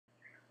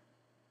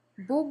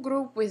Book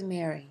Group with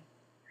Mary.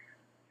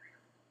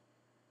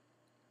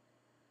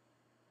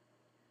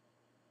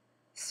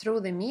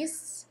 Through the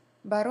Mists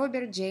by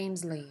Robert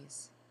James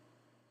Lees.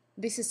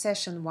 This is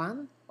session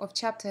 1 of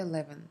chapter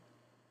 11,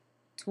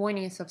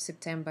 20th of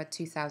September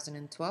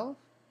 2012,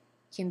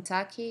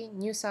 Kentucky,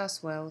 New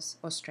South Wales,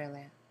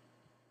 Australia.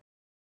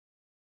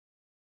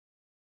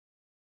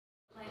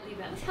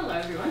 Hello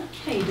everyone,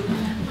 how you doing?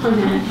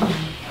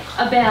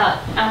 About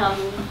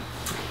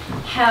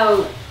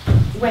how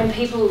when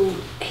people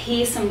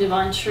hear some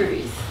divine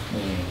truth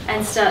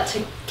and start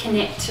to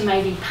connect to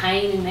maybe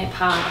pain in their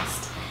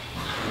past,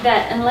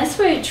 that unless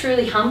we're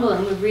truly humble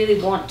and we really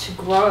want to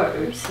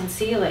grow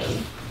sincerely,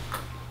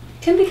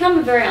 it can become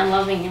a very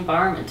unloving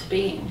environment to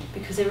be in,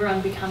 because everyone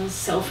becomes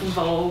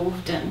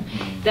self-involved and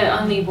they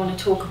only want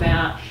to talk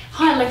about,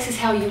 hi Alexis,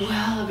 how are you?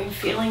 Well, I've been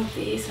feeling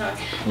this.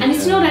 And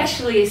it's not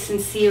actually a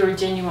sincere or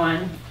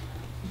genuine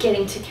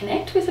getting to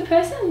connect with a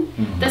person.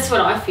 That's what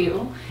I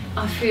feel.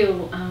 I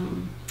feel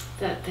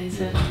that there's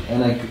a...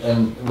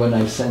 And when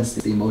I sense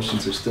the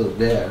emotions are still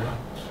there,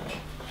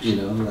 you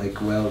know,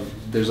 like, well,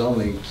 there's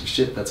only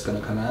shit that's going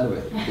to come out of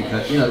it.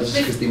 Because, you know, just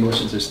because the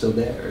emotions are still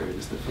there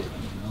is the feeling,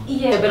 you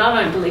know? Yeah, but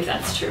I don't believe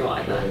that's true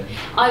either. Right.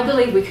 I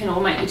believe we can all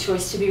make the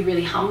choice to be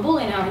really humble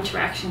in our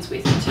interactions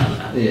with each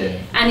other.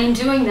 Yeah. And in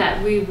doing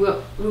that, we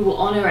will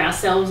honour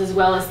ourselves as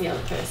well as the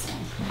other person.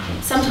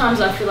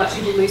 Sometimes I feel like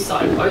people lose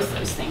sight of both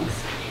those things.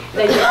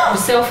 They get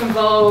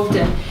self-involved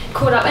and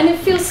caught up, and it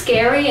feels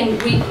scary, and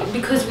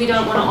because we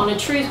don't want to honour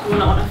truth, we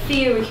want to honour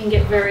fear, we can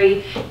get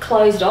very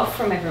closed off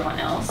from everyone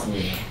else.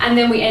 And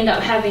then we end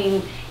up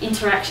having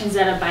interactions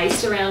that are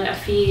based around our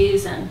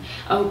fears and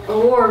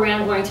or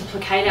around wanting to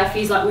placate our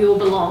fears, like we all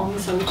belong,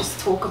 so we just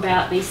talk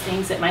about these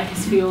things that make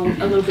us feel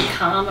a little bit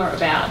calmer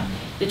about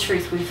the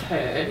truth we've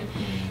heard,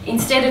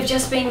 instead of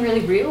just being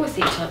really real with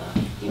each other,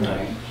 you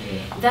know.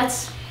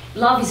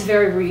 Love is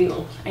very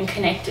real and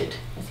connected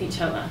with each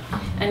other,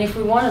 and if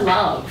we want to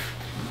love,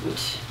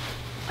 which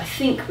I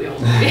think we all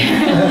do,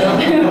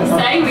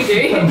 say we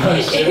do,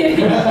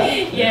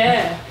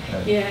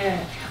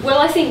 yeah. Well,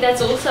 I think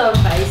that's also a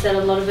phase that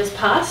a lot of us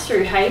pass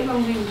through, hey,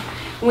 when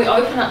we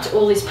open up to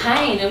all this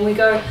pain and we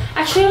go,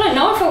 actually I don't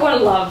know if I want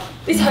to love,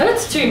 this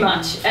hurts too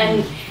much,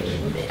 and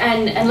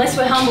unless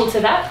we're humble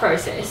to that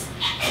process,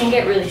 can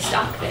get really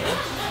stuck there.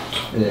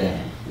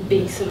 Yeah.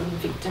 Being sort of a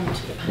victim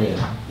to the pain.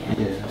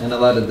 Yeah. And a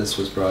lot of this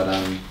was brought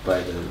on by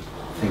the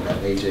thing that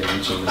AJ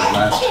mentioned in the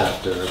last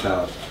chapter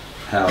about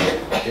how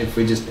if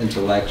we just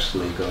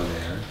intellectually go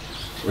there,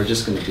 we're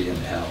just going to be in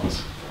the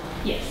hells.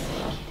 Yes.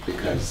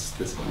 Because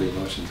the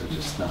emotions are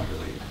just not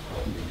really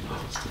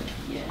being expressed.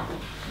 Yeah.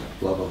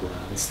 Blah blah blah.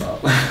 Let's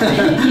stop.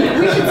 Yeah,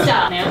 we should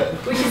start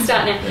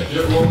now.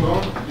 Yeah, we'll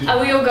go. Are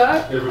we all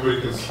go?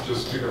 Everybody can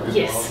just pick up his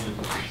Yes.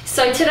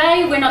 So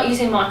today we're not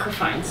using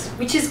microphones,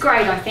 which is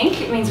great, I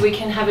think. It means we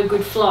can have a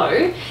good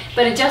flow,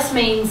 but it just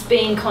means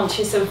being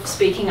conscious of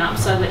speaking up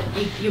so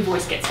that your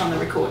voice gets on the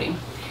recording.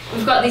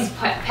 We've got these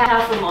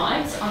powerful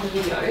mics on the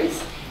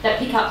videos that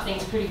pick up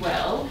things pretty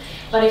well,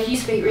 but if you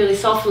speak really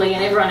softly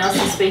and everyone else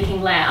is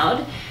speaking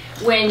loud,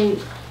 when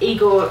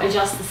Igor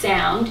adjusts the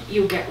sound,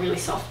 you'll get really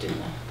soft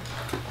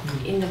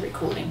in the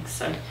recording.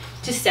 So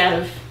just out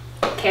of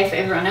care for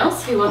everyone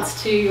else who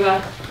wants to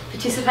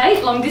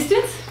participate long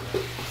distance.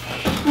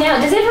 Now,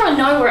 does everyone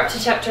know we're up to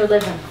chapter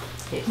 11?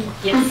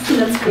 Yes,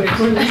 that's good.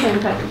 We're on the same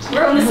page.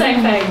 We're on the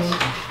same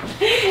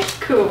page.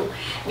 Cool.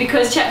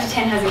 Because chapter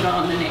 10 hasn't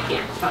gone on the net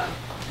yet, but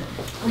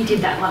we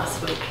did that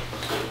last week.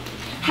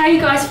 How are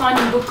you guys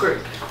finding book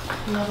group?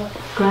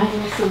 Great.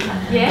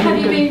 Yeah, have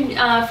you been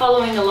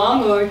following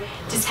along or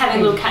just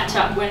having a little catch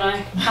up when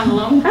I come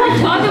along?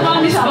 Either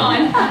one is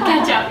fine.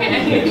 Catch up,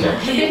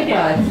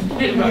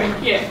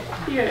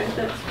 Yeah,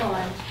 that's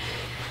fine.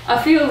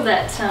 I feel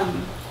that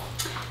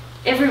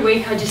every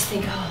week I just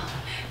think,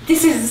 oh,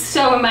 this is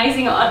so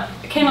amazing.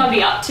 Can I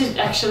be up to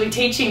actually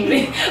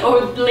teaching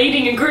or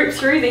leading a group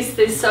through this?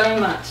 There's so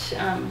much.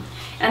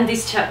 And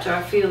this chapter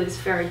I feel is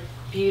very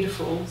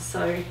beautiful.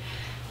 So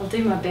I'll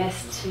do my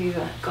best to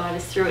guide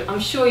us through it. I'm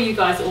sure you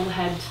guys all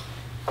had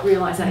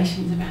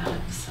realizations about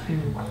it. So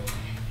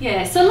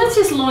yeah, so let's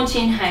just launch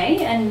in,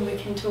 hey, and we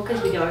can talk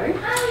as we go.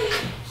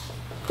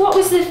 What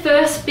was the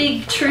first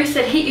big truth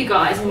that hit you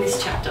guys in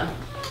this chapter?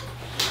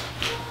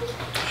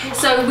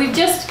 So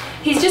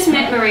he's just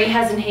met Marie,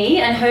 hasn't he,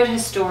 and heard her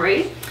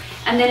story.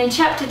 And then in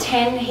chapter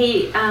 10,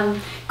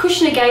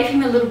 Kushner gave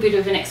him a little bit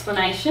of an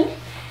explanation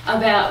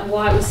about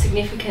why it was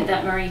significant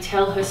that Marie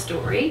tell her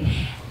story.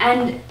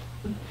 And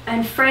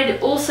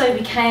Fred also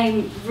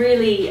became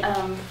really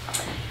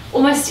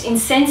almost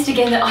incensed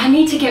again that I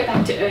need to get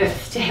back to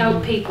earth to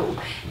help people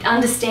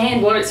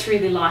understand what it's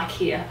really like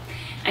here.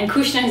 And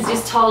Kushner has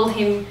just told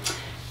him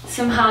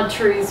some hard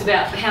truths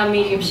about how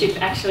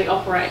mediumship actually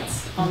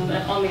operates on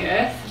the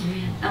earth.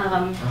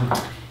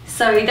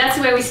 So that's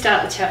where we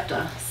start the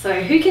chapter.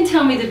 So who can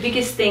tell me the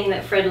biggest thing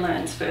that Fred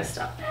learns first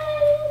up?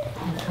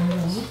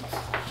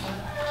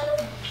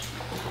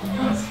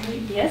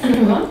 Yes,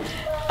 everyone?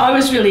 I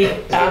was really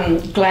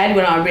glad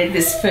when I read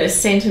this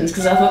first sentence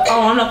because I thought,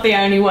 oh, I'm not the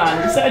only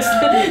one. So it's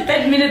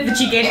that minute that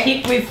you get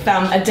hit with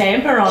a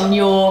damper on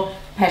your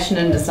passion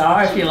and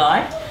desire, if you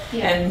like,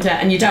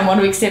 and you don't want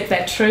to accept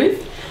that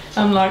truth.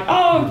 I'm like,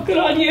 oh, good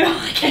on you,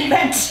 I get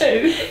that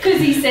too. Because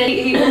he said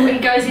he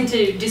goes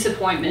into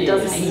disappointment,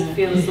 doesn't he? He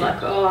feels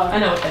like, oh. I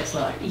know what that's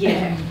like.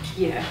 Yeah,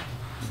 yeah.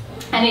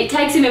 And it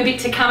takes him a bit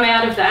to come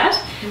out of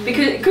that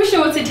because Kushner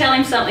wants to tell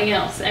him something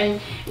else.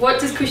 And what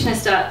does Kushner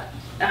start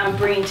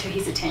bringing to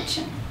his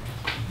attention?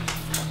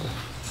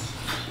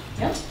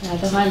 Yep.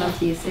 The home of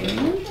the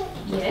Assyrian.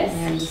 Yes.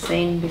 And the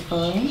scene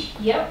before him.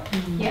 Yep.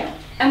 Yep.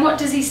 And what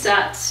does he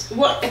start?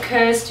 What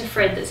occurs to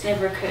Fred that's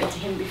never occurred to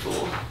him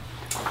before?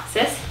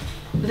 Cess?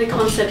 The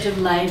concept of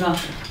labour.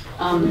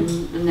 And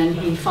then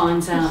he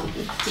finds out,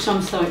 which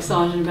I'm so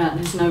excited about,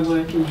 there's no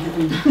work in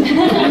heaven.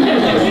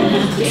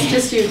 It's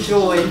just your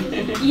joy.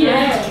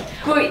 Yeah.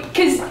 Well,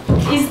 because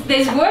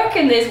there's work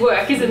and there's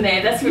work, isn't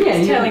there? That's what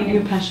he's telling you.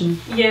 Your passion.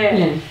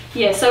 Yeah.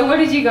 Yeah. So what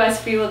did you guys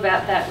feel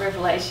about that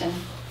revelation?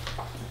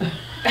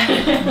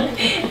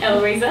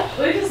 Eloisa?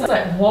 We're just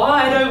like,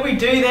 why don't we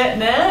do that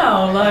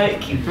now?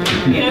 Like, you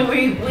know,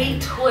 we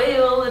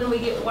toil and we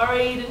get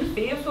worried and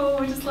fearful.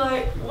 We're just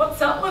like, what's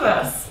up with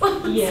us?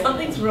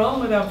 Something's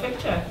wrong with our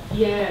picture.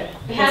 Yeah.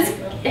 How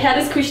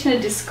does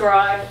Kushner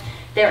describe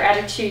their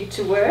attitude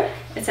to work?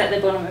 It's at the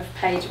bottom of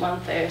page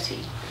 130.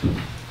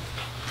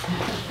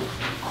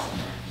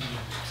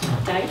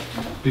 Dave?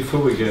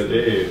 Before we go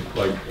there,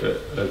 like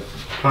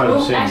part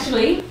of saying.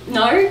 Actually,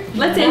 no.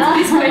 Let's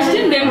answer this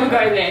question, then we'll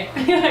go there.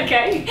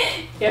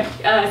 Okay. Yep.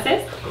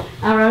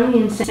 Seth? Our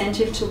only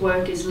incentive to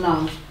work is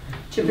love,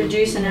 to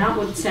produce an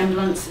outward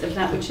semblance of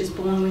that which is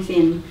born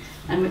within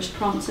and which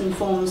prompts and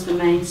forms the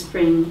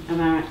mainspring of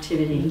our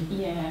activity.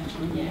 Yeah,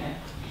 yeah.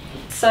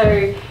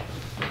 So,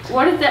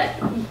 what did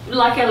that,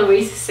 like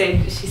Eloise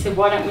said, she said,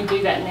 why don't we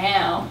do that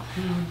now?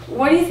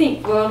 What do you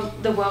think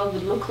the world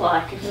would look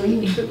like if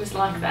it was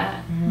like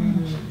that?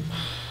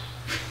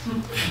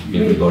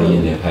 Everybody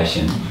in their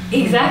passion.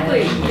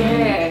 Exactly,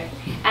 yeah.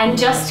 And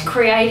just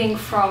creating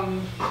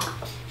from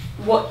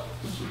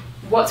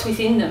what's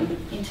within them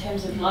in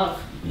terms of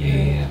love.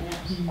 Yeah.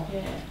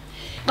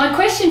 My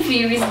question for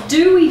you is,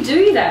 do we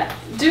do that?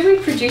 Do we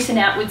produce an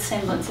outward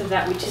semblance of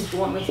that which is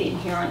born within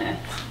here on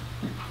earth?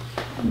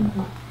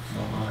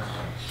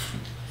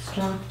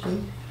 Strive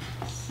to.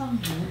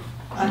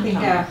 I think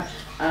our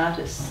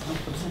artists,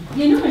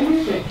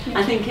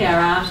 I think our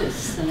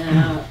artists and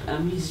our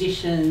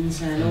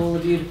musicians and all the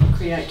beautiful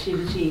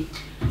creativity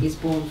is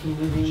born from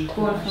within.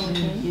 Born from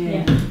within,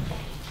 yeah.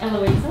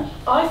 Eloisa?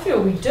 I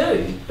feel we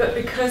do, but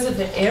because of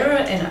the error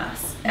in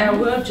us, our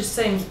world just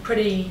seems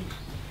pretty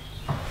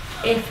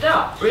effed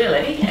up,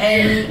 really,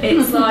 and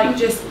it's like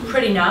just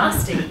pretty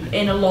nasty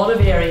in a lot of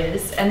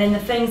areas, and then the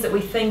things that we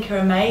think are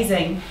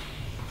amazing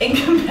in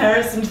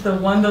comparison to the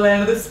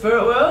wonderland of the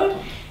spirit world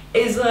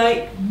is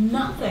like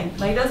nothing.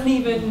 Like, it doesn't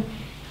even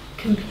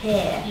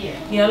compare.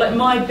 Yeah. You know, like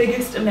my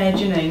biggest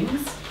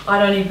imaginings, I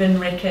don't even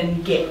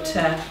reckon get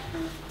to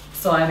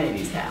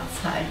Siamese house,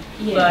 hey?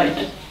 Yeah.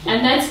 Like,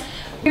 and that's,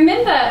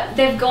 remember,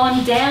 they've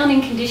gone down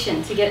in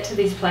condition to get to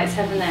this place,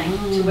 haven't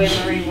they? To where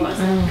Marie was,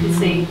 could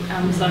see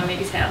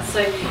Siamese house.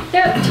 So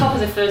they're at the top of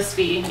the first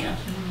sphere here.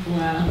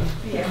 Wow.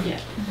 Yeah.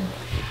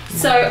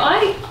 So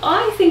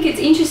I think it's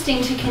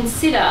interesting to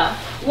consider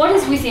what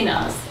is within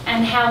us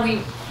and how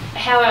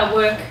our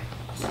work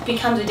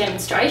becomes a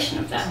demonstration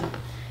of that.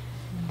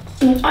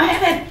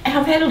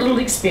 I've had a little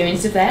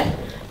experience of that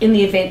in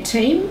the event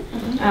team,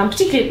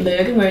 particularly at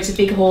Lurgan, where it's a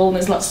big hall and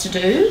there's lots to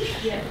do.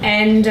 Yeah.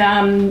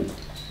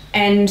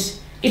 And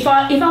if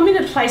I'm in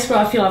a place where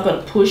I feel I've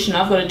got to push and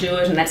I've got to do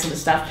it and that sort of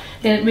stuff,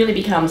 then it really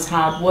becomes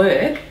hard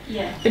work.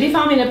 Yeah. But if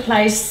I'm in a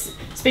place,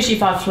 especially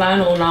if I've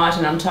flown all night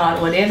and I'm tired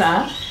or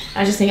whatever,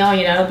 I just think, oh,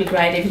 you know, it'll be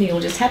great, everything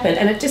will just happen.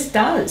 And it just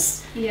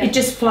does. Yeah. It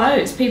just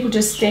flows. People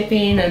just step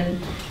in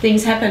and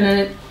things happen.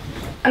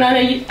 And I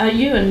know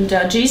you and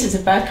Jesus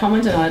have both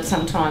commented on it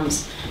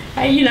sometimes.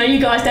 Hey, you know, you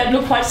guys don't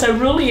look quite so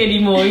ruly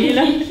anymore, you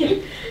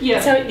know. Yeah.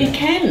 So it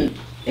can.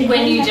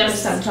 When you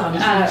just sometimes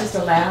just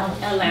allow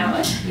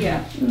it.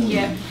 Yeah.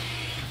 Yeah.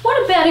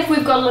 What about if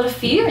we've got a lot of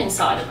fear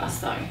inside of us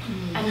though,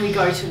 and we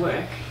go to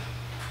work?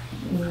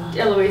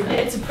 Eloise?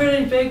 it's a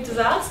pretty big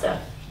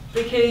disaster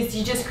because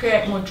you just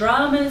create more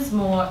dramas,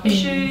 more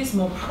issues,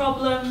 more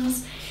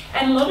problems,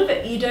 and a lot of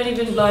it you don't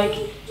even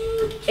like.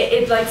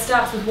 It like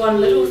starts with one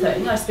little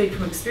thing. I speak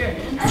from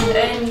experience,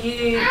 and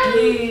you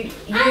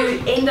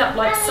end up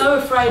like so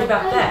afraid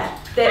about that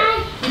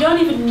you don't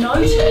even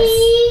notice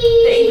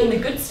even the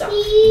good stuff.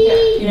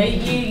 You know,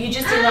 you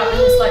just end up in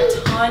this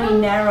like tiny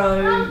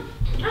narrow,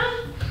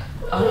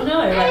 I don't know,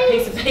 like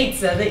piece of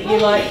pizza that you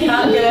like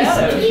can't get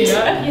out of. You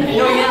know,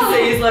 all you can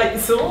see is like the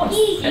sauce.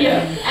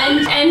 Yeah.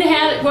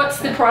 And what's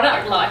the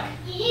product like?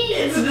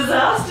 It's a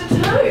disaster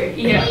too.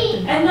 Yeah.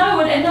 And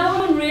no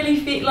one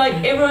really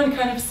like everyone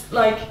kind of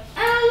like,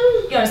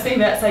 you know, speaking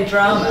about say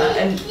drama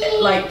and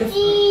like the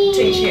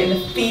teaching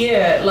and the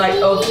fear like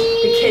of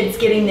the kids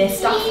getting their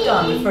stuff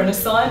done for an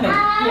assignment,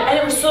 and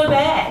it was so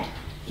bad.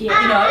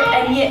 Yeah. You know,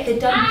 and yet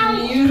they've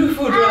done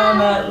beautiful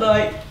drama,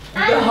 like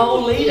the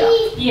whole lead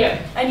up.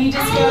 Yeah. And you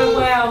just go,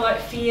 wow,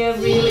 like fear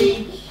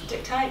really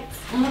dictates.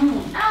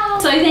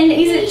 So then,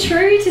 is it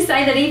true to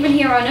say that even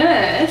here on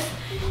earth,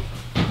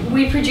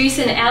 we produce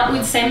an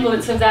outward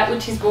semblance of that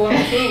which is born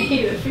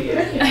within?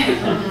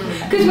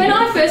 Because when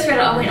I first read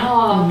it, I went,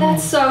 oh,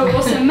 that's so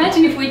awesome.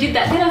 Imagine if we did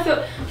that. Then I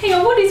thought, hang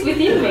on, what is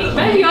within me?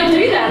 Maybe I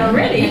do that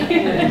already.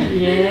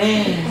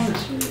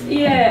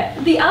 Yeah.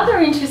 The other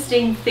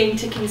interesting thing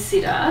to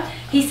consider,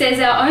 he says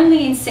our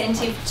only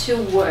incentive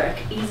to work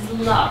is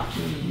love.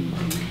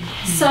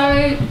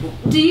 So,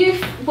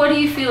 what do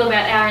you feel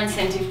about our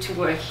incentive to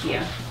work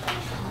here?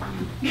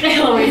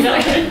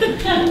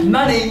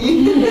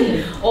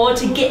 Money, or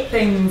to get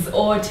things,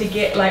 or to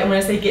get, like when I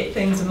say get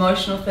things,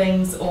 emotional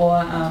things,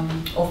 or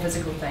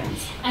physical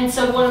things. And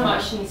so, what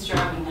emotion is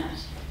driving that?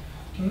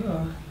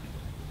 Ooh,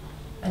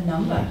 a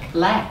number.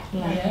 Lack.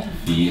 Yeah.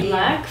 Fear.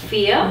 Lack,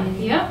 fear.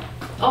 Yeah.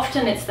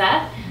 Often it's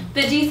that.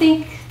 But do you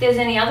think there's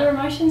any other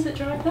emotions that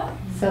drive that?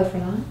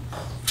 Self-reliance.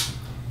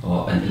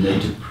 Or I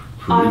need to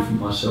prove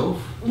myself.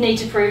 Need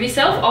to prove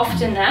yourself.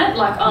 Often that,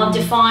 like I'll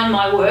define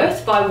my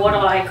worth by what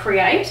I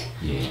create.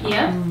 Yeah.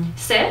 Yeah.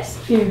 Says.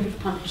 Fear of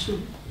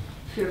punishment.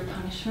 Fear of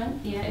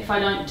punishment. Yeah. If I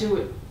don't do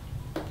it,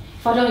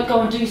 if I don't go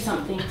and do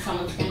something,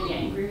 someone's going to be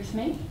angry with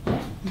me.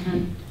 Yeah.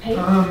 Pete?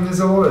 There's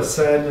a lot of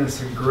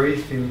sadness and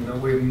grief in that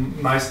we're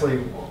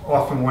mostly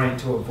often wanting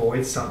to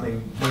avoid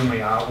something when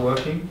we are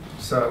working,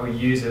 so we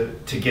use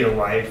it to get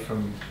away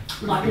from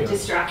Like a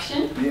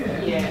distraction?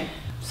 Yeah. Yeah.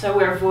 So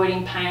we're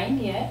avoiding pain,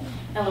 yeah.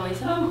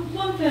 Eloisa?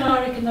 One thing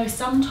I reckon though,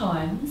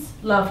 sometimes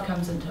love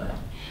comes into it.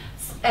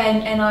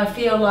 And I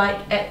feel like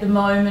at the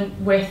moment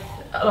with,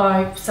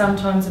 like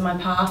sometimes in my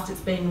past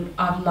it's been,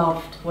 I've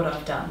loved what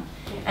I've done.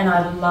 And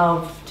I've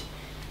loved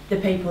the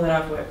people that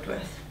I've worked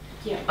with.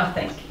 Yeah. I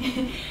think.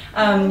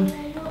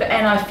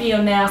 And I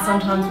feel now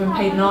sometimes when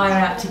Pete and I are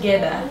out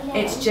together,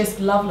 it's just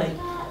lovely.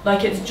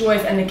 Like it's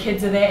joyous and the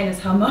kids are there and it's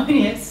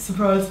harmonious,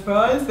 surprise,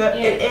 surprise, but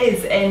it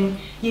is. And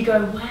you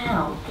go,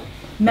 wow,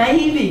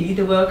 maybe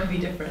the world could be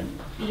different.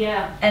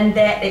 Yeah. And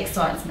that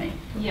excites me.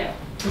 Yeah.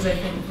 Because I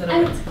think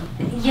that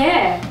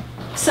yeah.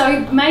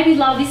 So maybe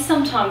love is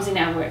sometimes in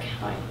our work.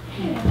 Like,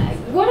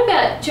 what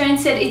about, Joan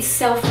said it's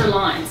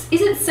self-reliance.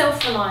 Is it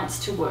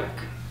self-reliance to work?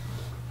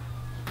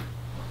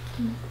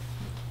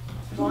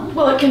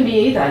 Well, it can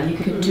be either. You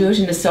can do it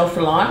in a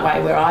self-reliant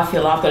way where I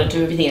feel I've got to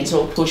do everything. It's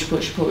all push,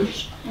 push,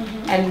 push.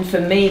 And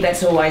for me,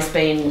 that's always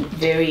been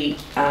very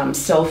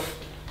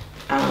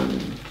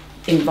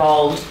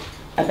involved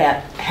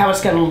about how it's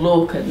going to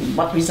look and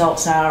what the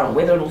results are or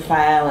whether it'll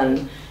fail,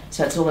 and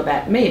so it's all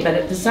about me. But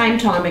at the same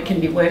time, it can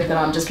be work that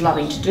I'm just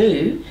loving to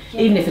do,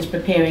 even if it's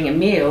preparing a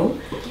meal,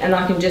 and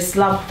I can just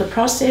love the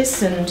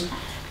process and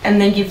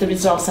then give the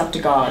results up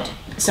to God.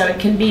 So it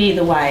can be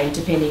either way,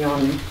 depending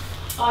on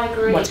I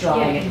agree. what's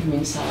driving it from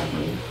inside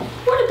here.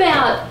 What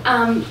about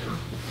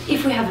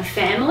if we have a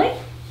family,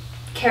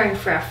 caring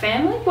for our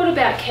family? What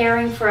about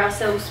caring for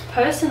ourselves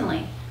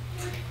personally?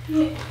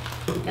 I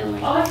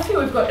think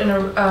we've got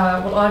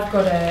I've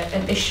got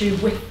an issue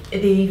with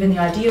even the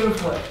idea of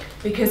work,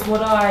 because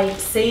what I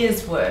see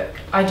as work,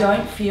 I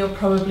don't feel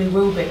probably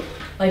will be.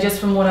 Like just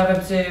from what I've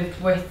observed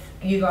with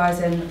you guys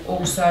and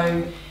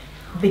also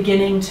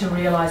beginning to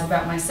realise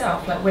about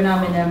myself, like when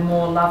I'm in a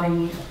more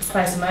loving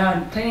space of my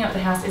own, cleaning up the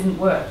house isn't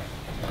work.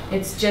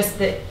 It's just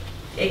that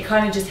it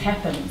kind of just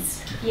happens.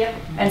 Yep.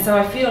 And so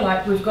I feel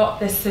like we've got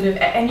this sort of,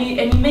 and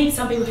you meet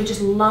some people who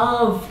just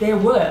love their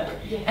work,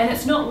 and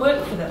it's not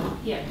work for them.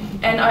 Yeah.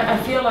 And I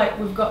feel like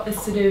we've got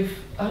this sort of,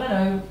 I don't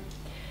know,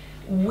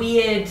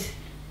 weird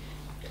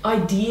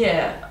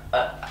idea,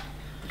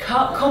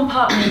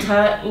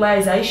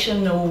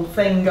 compartmentalizational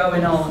thing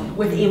going on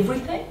with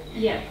everything.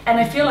 Yeah. And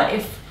I feel like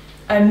if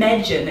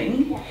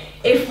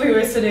we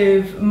were sort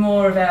of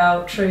more of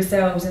our true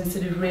selves and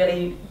sort of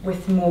really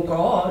with more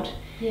God,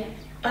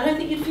 I don't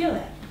think you'd feel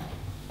that.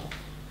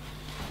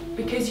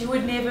 Because you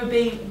would never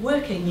be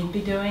working, you'd be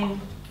doing...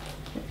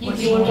 You'd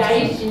be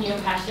engaged in your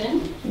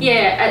passion.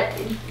 Yeah,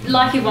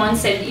 like Yvonne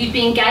said, you'd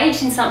be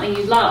engaged in something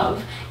you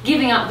love,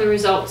 giving up the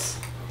results,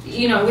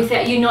 you know,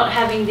 without you not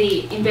having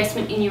the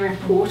investment in your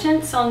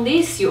importance on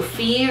this, your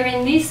fear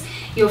in this,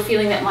 your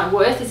feeling that my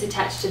worth is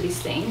attached to this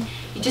thing.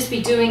 You'd just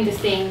be doing the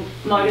thing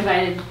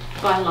motivated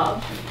by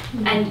love.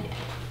 And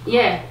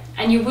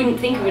and you wouldn't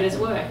think of it as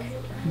work.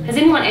 Has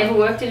anyone ever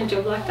worked in a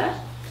job like that?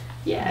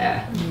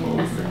 Yeah.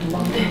 Yes, a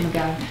long time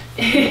ago.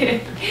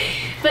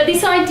 But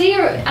this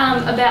idea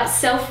about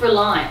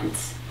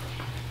self-reliance,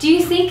 do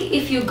you think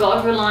if you're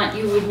God-reliant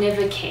you would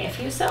never care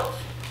for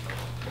yourself?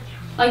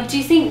 Like, do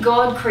you think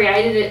God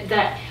created it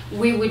that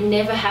we would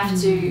never have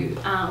to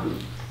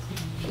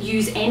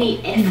use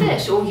any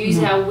effort or use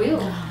our will?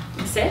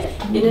 Said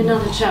it. In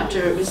another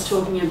chapter it was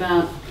talking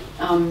about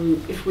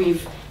if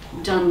we've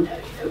done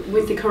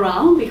with the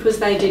chorale, because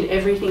they did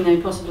everything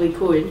they possibly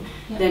could,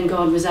 then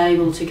God was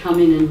able to come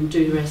in and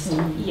do the rest.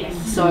 Yes.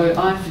 So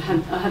I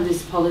have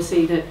this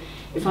policy that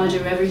if I do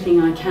everything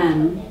I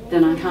can,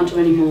 then I can't do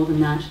any more than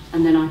that,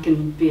 and then I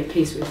can be at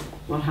peace with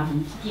what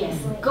happens. Yes.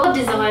 God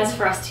desires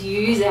for us to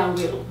use our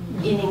will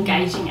in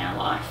engaging our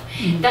life.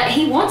 That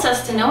He wants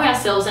us to know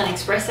ourselves and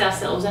express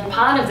ourselves, and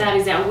part of that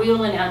is our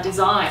will and our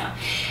desire.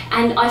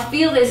 And I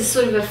feel there's a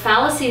sort of a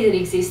fallacy that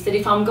exists that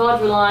if I'm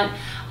God reliant,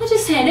 I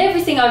just hand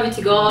everything over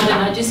to God and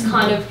I just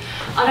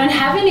I don't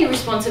have any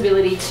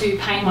responsibility to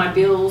pay my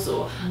bills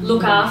or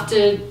look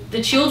after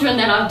the children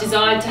that I've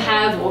desired to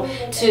have, or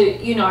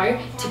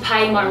to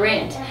pay my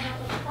rent.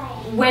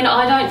 When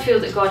I don't feel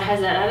that God has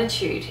that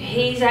attitude,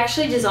 He's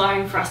actually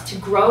desiring for us to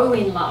grow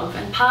in love,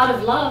 and part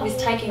of love is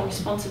taking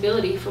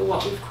responsibility for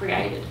what we've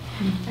created.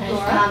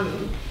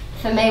 And,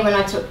 for me, when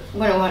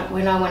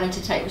I wanted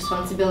to take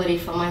responsibility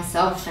for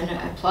myself and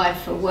I applied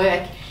for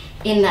work,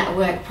 in that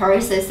work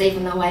process,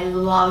 even though I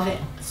love it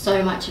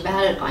so much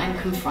about it, I am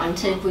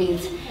confronted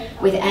with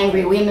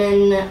angry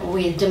women,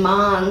 with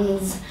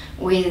demands,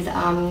 with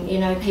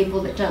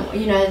people that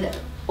don't,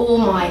 all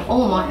my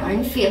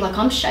own fear. Like,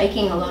 I'm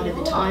shaking a lot of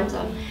the times.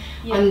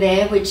 I'm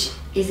there, which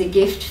is a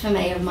gift for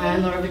me of my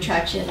own law of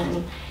attraction,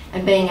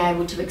 and being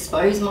able to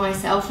expose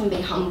myself and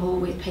be humble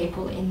with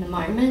people in the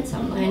moment. So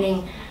I'm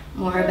learning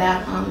more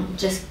about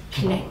just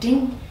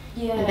connecting.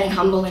 And being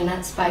humble in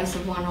that space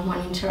of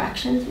one-on-one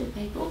interactions with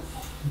people.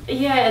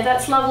 Yeah,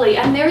 that's lovely.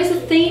 And there is a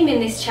theme in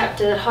this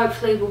chapter that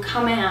hopefully will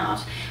come out,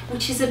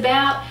 which is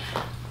about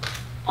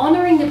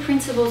honouring the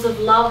principles of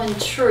love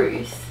and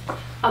truth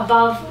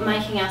above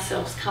making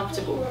ourselves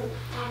comfortable.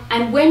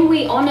 And when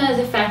we honour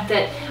the fact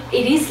that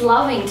it is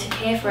loving to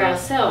care for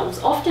ourselves,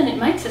 often it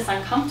makes us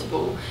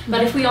uncomfortable.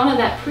 But if we honour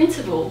that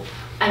principle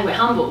and we're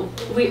humble,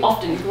 we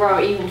often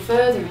grow even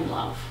further in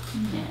love.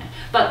 Yeah.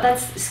 But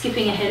that's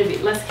skipping ahead a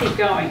bit. Let's keep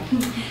going.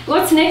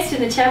 What's next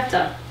in the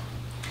chapter?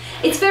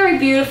 It's very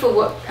beautiful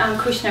what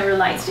Kushner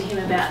relates to him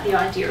about the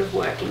idea of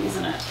working,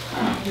 isn't it?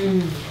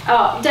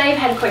 Oh, Dave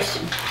had a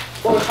question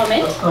or a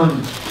comment?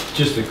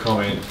 Just a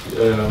comment.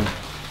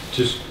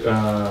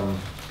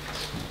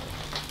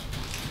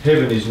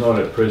 Heaven is not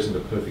at present a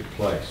perfect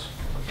place.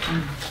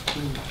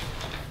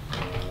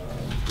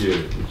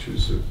 Which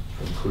was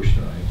from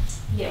Kushner.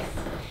 Yes.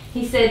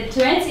 He said,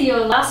 to answer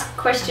your last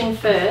question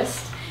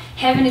first,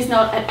 heaven is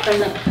not at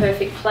present a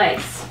perfect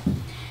place.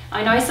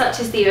 I know such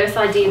is the earth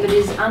idea, but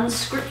is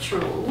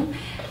unscriptural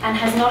and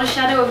has not a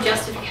shadow of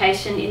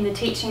justification in the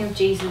teaching of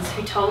Jesus,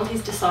 who told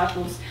his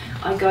disciples,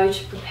 I go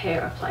to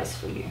prepare a place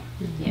for you.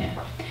 Yeah.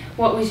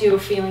 What was your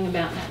feeling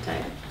about that,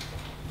 David?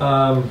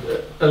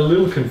 A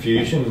little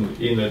confusion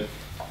in it,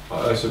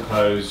 I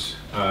suppose,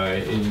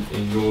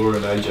 in your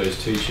and AJ's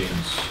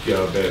teachings,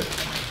 about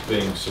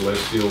being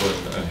celestial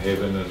and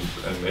heaven and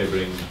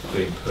everything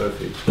being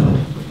perfect.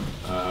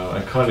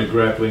 And kind of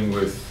grappling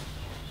with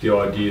the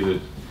idea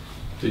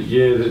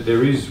that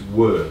there is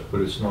work,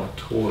 but it's not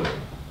toil,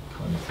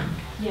 kind of thing.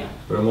 Yeah.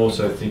 But I'm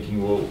also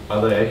thinking, well,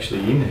 are they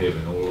actually in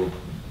heaven or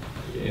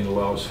in the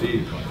lower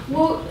sphere, kind of thing?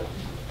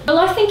 Well,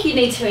 I think you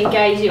need to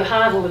engage your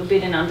heart a little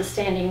bit in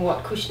understanding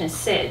what Kushner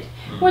said.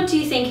 What do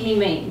you think he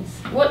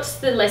means? What's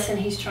the lesson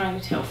he's trying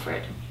to tell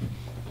Fred?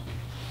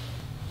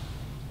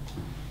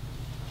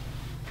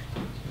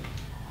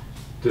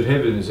 That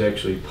heaven is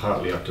actually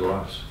partly up to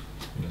us,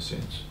 in a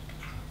sense.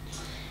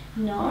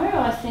 No,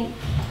 I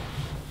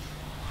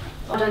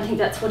don't think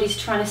that's what he's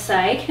trying to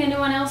say. Can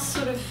anyone else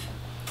sort of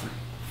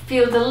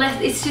feel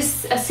it's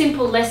just a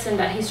simple lesson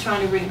that he's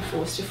trying to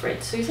reinforce to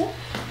Fred. Susan?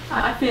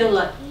 I feel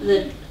that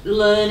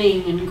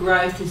learning and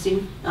growth is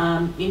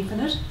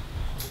infinite,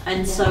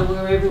 and so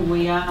wherever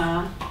we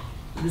are,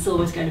 there's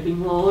always going to be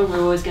more, and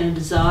we're always going to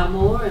desire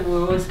more, and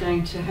we're always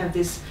going to have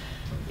this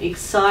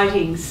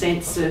exciting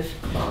sense of,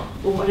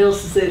 well, what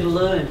else is there to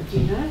learn,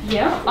 you know?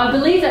 Yeah, I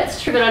believe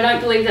that's true, but I don't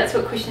believe that's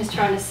what Kushner's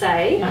trying to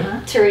say.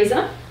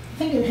 Teresa? I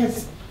think it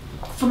has,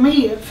 for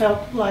me, it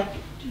felt like,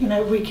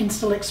 we can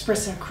still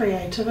express our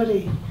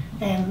creativity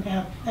and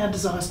our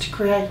desires to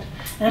create.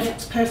 And if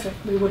it's perfect,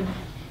 we wouldn't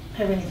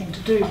have anything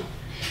to do.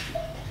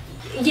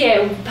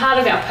 Yeah, part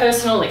of our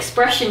personal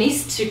expression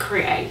is to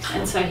create,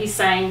 and so he's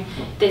saying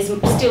there's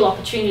still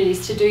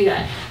opportunities to do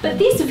that. But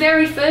this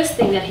very first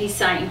thing that he's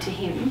saying to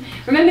him,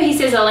 remember he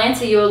says, I'll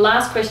answer your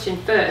last question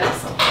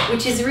first,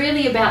 which is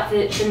really about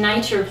the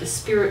nature of the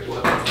spirit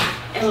world.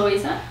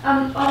 Eloisa?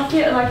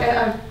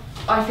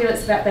 I feel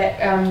it's about that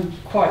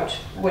quote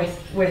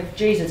with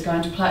Jesus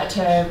going to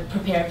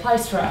prepare a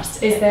place for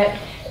us, is that,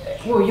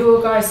 well,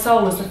 your guy's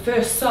soul is the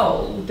first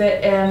soul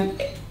that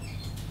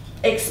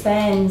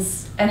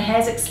expands and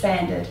has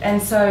expanded,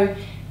 and so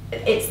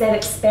it's that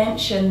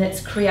expansion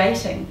that's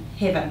creating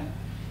heaven.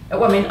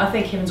 Well, I mean, I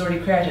think heaven's already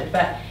created,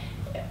 but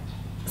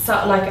so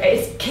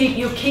it's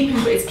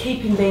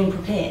keeping being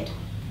prepared.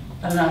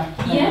 I don't know.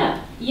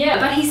 Yeah,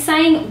 but he's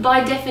saying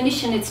by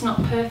definition it's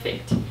not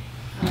perfect.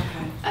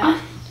 Okay.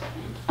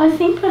 I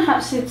think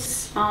perhaps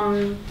it's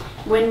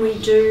when we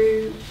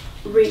do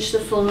reach the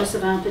fullness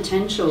of our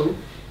potential,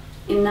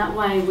 in that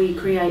way we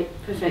create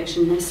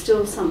perfection. There's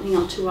still something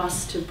up to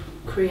us to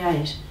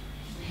create.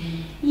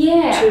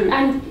 Yeah, to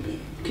and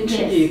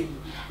contribute. Yes.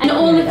 And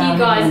all of you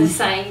guys are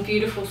saying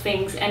beautiful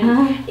things,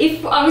 and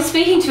if I was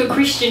speaking to a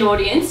Christian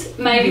audience,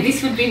 maybe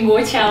this would be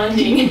more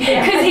challenging,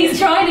 because he's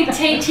trying to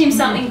teach him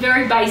something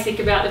very basic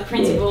about the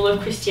principle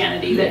of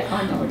Christianity. That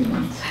I know what he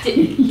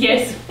means.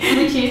 Yes,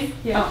 which is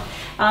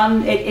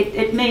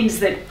it means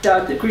that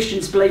the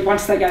Christians believe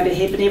once they go to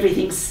heaven,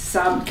 everything's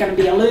going to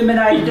be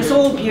illuminated. It's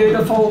all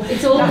beautiful.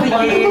 It's all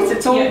wonderful.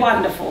 It's all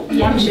wonderful.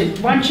 Yeah.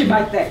 Once you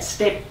make that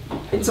step,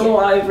 it's all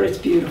over. It's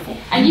beautiful.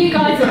 And you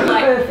guys have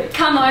like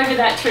come over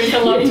that truth a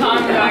long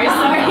time ago,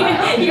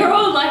 so you're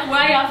all like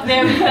way up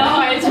there with the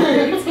higher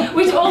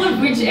truths, all of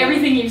which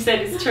everything you've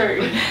said is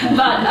true.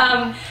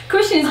 But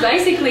Christians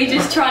basically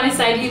just trying to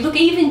say to you, look,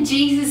 even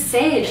Jesus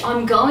said,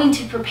 I'm going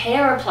to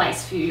prepare a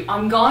place for you.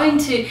 I'm going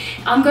to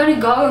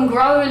go and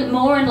grow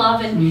more in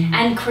love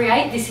and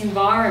create this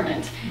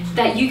environment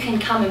that you can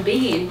come and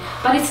be in.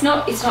 But it's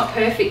not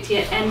perfect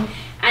yet. And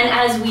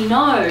as we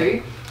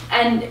know,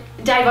 and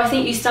Dave, I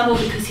think you stumbled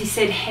because he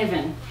said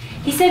heaven.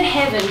 He said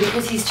heaven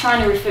because he's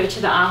trying to refer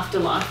to the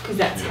afterlife, because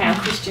that's how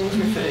Christians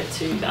refer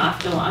to the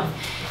afterlife,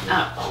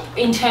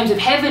 in terms of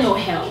heaven or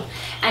hell.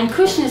 And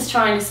Christian is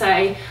trying to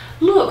say,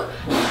 look,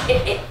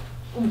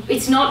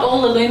 it's not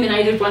all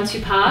illuminated once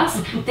you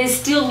pass. There's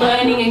still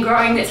learning and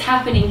growing that's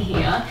happening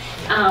here.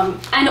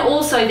 And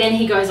also then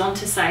he goes on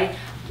to say,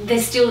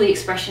 there's still the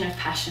expression of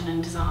passion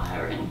and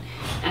desire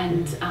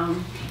and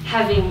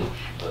having,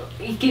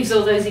 he gives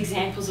all those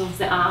examples of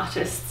the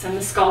artists and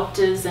the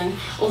sculptors and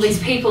all these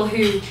people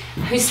who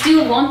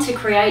still want to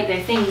create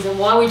their things, and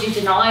why would you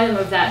deny them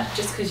of that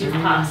just because you've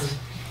passed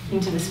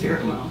into the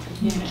spirit world?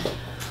 Yeah.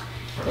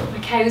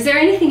 Okay, was there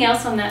anything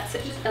else on that,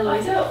 Eloisa?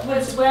 I felt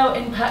as well,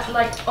 in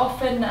like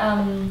often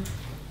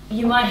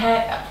you might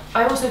have,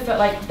 I also felt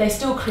like they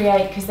still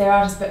create because they're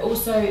artists, but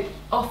also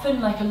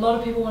often like a lot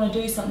of people want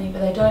to do something but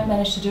they don't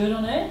manage to do it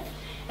on earth,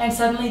 and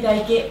suddenly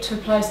they get to a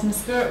place in the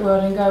spirit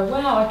world and go,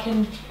 wow, I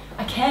can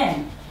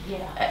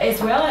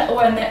as well.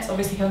 And that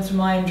obviously comes from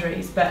my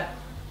injuries, but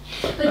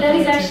that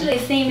is actually a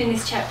theme in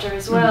this chapter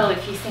as well,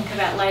 if you think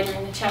about later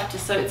in the chapter,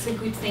 so it's a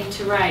good thing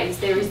to raise.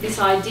 There is this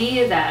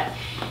idea that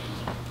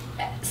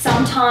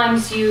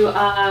sometimes you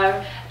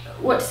are,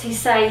 what does he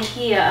say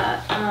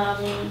here?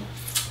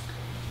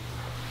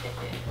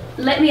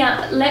 Let me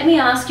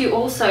ask you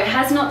also,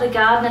 has not the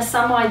gardener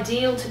some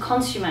ideal to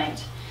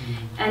consummate?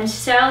 And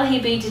shall he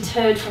be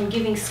deterred from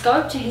giving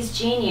scope to his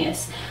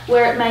genius,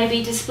 where it may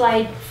be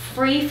displayed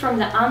free from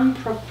the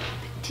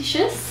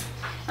unpropitious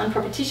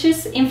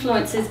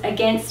influences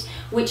against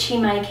which he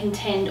may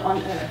contend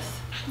on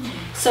earth?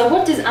 So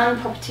what does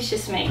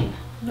unpropitious mean?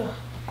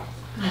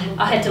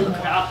 I had to look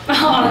it up.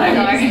 I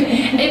don't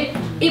know.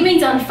 It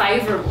means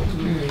unfavourable.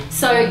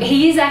 So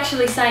he is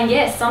actually saying,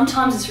 yes,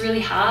 sometimes it's really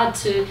hard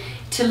to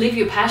live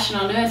your passion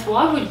on earth.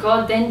 Why would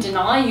God then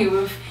deny you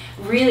of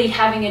really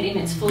having it in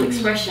its full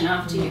expression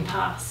after you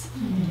pass?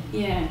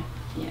 Yeah.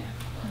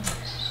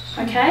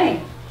 Okay.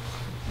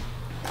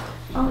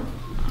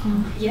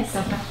 Yes.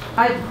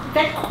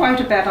 That quote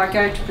about "I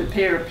go to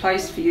prepare a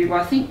place for you,"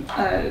 I think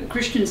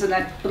Christians and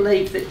that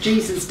believe that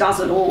Jesus does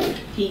it all.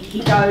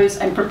 He goes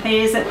and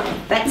prepares it.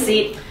 That's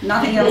it.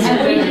 Nothing else to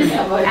do.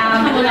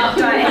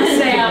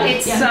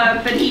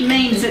 But he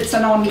means it's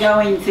an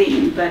ongoing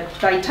thing. But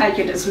they take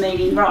it as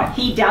meaning, right?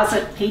 He does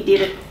it. He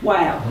did it.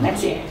 Wow.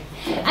 That's it.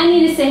 And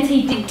in a sense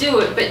he did do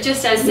it, but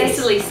just as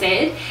Cecily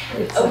said,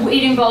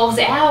 it involves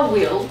our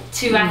will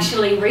to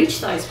actually reach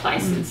those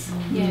places.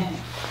 Yeah.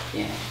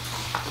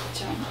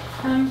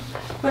 Joan?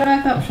 What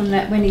I got from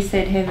that, when he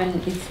said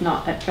heaven is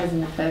not at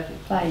present a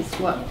perfect place,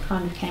 what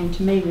kind of came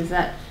to me was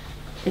that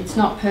it's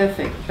not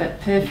perfect,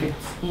 but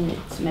perfect in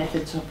its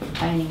methods of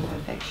obtaining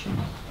perfection.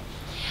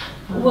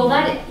 Well,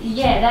 that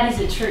is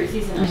the truth,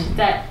 isn't it?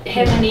 That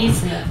heaven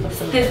is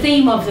the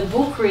theme of the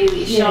book,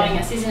 really, is showing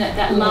us, isn't it?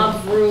 That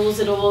love rules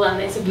it all, and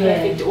there's a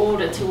perfect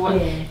order to what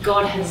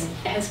God has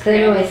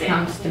created. That always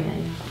comes to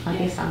me. I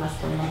guess I must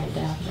have noted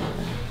out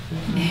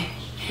that.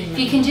 If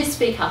you can just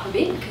speak up a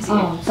bit, because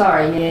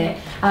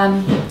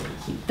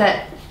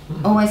that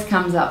always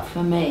comes up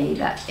for me.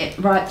 That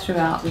right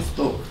throughout this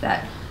book,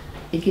 that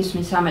it gives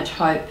me so much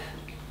hope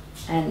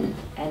and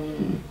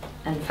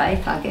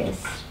faith, I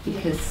guess,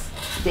 because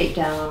deep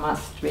down I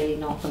must really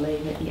not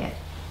believe it yet.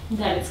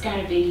 That it's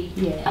going to be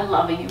a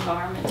loving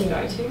environment to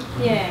go to.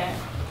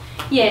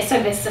 Yeah, so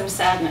there's some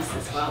sadness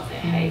as well there,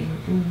 hey?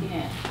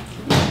 Yeah.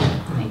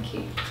 Thank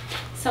you.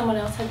 Someone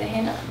else had their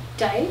hand up.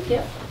 Dave,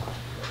 yep.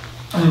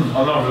 I'm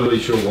not really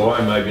sure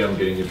why, maybe I'm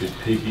getting a bit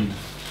picky,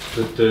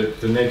 but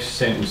the next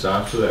sentence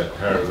after that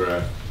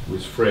paragraph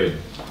was Fred.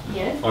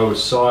 Yes. I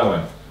was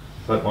silent,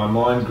 but my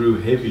mind grew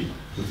heavy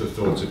with the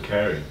thoughts it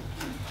carried.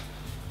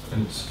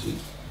 And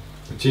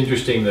it's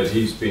interesting that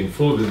he's been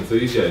full of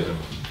enthusiasm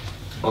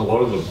a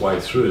lot of the way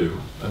through,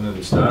 and at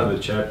the start of the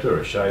chapter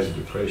a shade of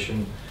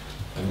depression,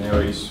 and now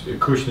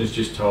Kushner's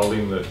just told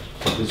him that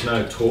there's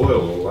no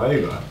toil or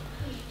labour,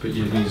 but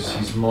yet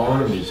his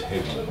mind is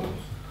heavy.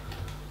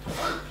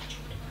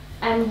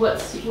 And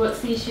what's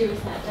the issue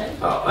with that,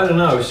 Dave? I don't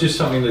know. It's just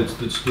something that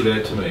stood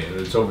out to me, and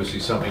it's obviously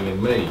something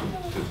in me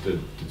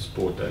that's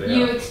brought that out.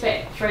 You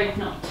expect Fred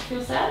not to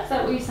feel sad? Is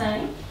that what you're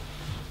saying?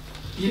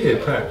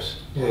 Yeah, perhaps.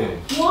 Yeah.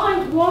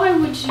 Why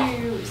would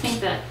you think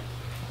that?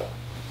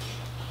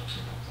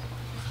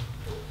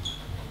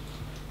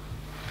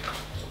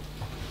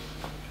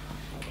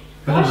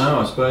 I don't know.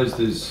 I suppose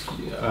there's,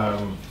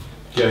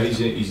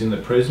 he's in the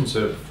presence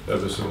of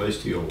a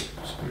celestial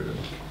spirit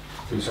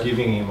who's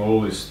giving him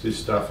all this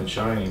stuff and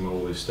showing him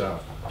all this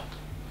stuff.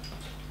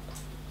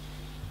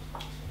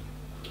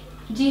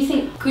 Do you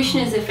think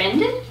Kushner's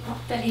offended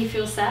that he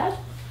feels sad?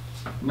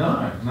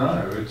 No.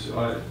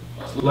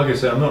 Like I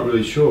say, I'm not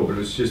really sure, but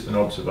it's just an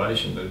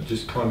observation that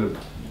just kind of.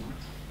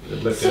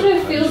 It sort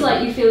of feels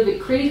like you feel a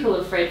bit critical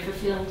of Fred for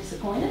feeling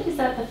disappointed. Is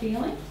that the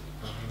feeling?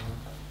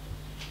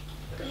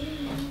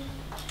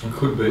 It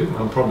could be.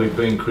 I'm probably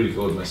being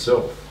critical of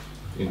myself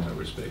in that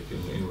respect,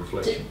 in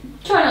reflection.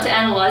 Try not to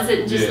analyse it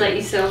and just let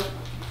yourself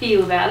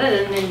feel about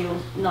it, and then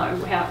you'll know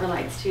how it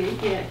relates to you.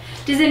 Yeah.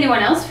 Does anyone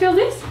else feel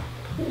this?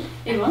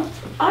 Anyone?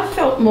 I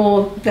felt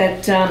more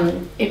that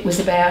it was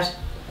about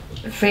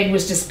Fred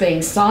was just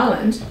being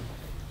silent,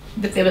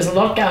 but there was a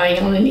lot going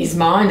on in his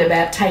mind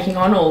about taking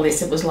on all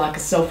this. It was like a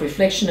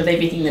self-reflection of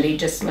everything that he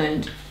just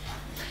learned.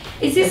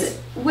 Is this,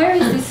 where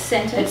is this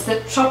sentence? It's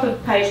the top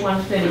of page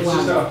 131. It's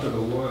just after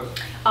the work.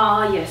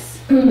 Ah, yes.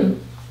 You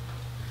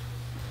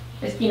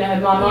know,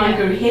 my mind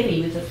grew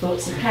heavy with the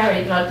thoughts of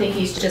Carrie, but I think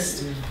he's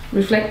just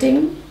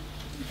reflecting.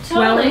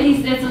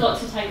 Totally, there's a lot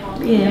to take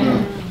on.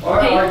 Yeah.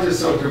 I just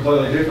saw it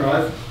completely different.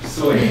 I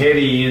saw it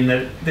heavy in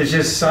that there's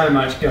just so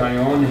much going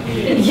on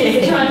here.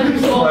 Yeah.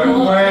 Like,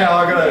 wow,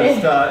 I got to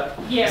start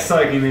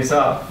soaking this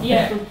up.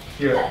 Yeah.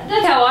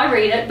 That's how I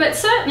read it. But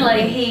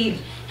certainly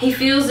he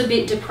feels a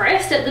bit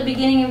depressed at the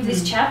beginning of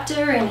this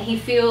chapter, and he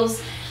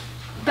feels,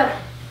 but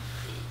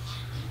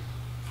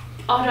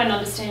I don't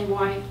understand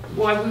why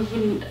we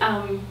wouldn't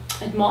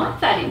admire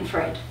that in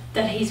Fred,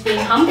 that he's being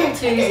humble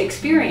to his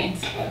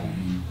experience.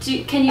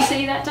 Can you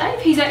see that, Dave?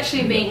 He's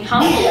actually being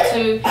humble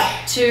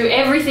to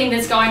everything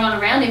that's going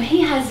on around him.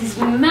 He has this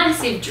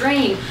massive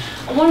dream.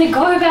 I want to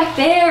go back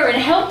there and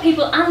help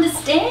people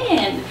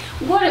understand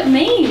what it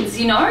means,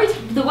 you know.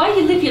 The way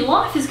you live your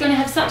life is going to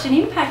have such an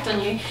impact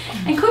on you.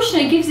 And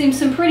Kushner gives him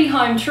some pretty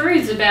home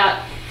truths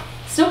about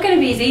it's not going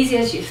to be as easy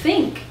as you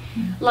think.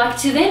 Like,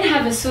 to then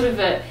have a sort of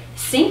a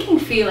sinking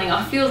feeling,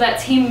 I feel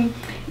that's him.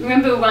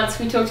 Remember once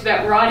we talked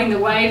about riding the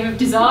wave of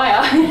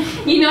desire?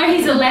 You know,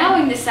 he's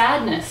allowing the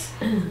sadness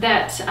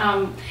that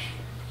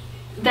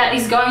that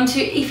is going to,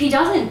 if he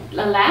doesn't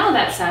allow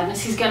that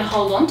sadness, he's going to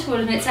hold on to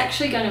it, and it's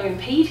actually going to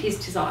impede his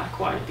desire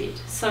quite a bit.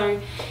 So,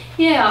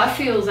 yeah, I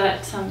feel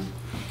that,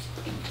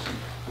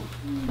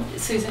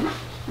 Susan?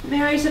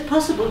 Mary, is it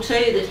possible too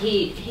that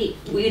he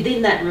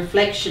within that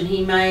reflection,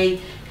 he may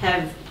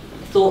have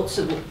thoughts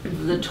of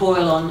the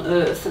toil on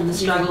earth and the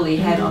struggle he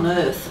had on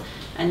earth,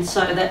 and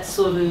so that's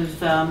sort of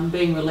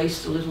being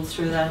released a little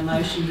through that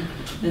emotion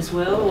as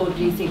well, or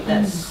do you think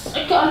that's...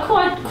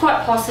 Quite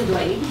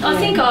possibly. Yeah. I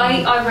think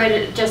I read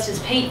it just as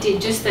Pete did,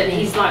 just that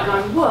he's like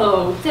going,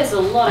 whoa, there's a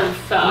lot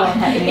of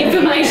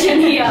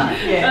information here.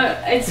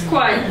 It's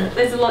quite,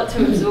 there's a lot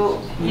to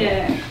absorb.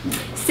 Yeah.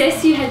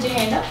 Cess, you had your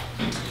hand up?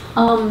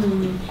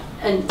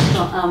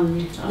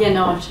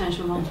 I've changed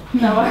my mind.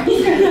 No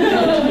worries.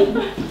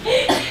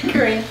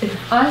 Corinne.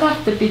 I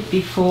like the bit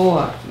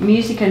before.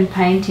 Music and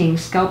painting,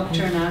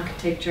 sculpture and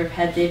architecture have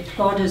had their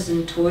plodders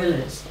and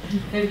toilers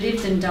who've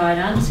lived and died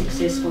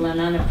unsuccessful and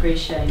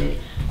unappreciated,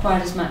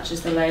 quite as much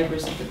as the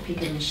labourers of the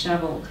pick and the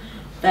shovel.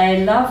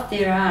 They love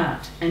their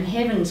art, and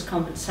heaven's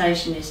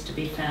compensation is to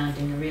be found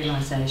in the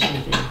realisation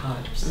of their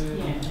hopes.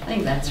 Yeah. I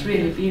think that's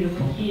really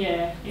beautiful.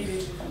 Yeah, it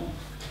is.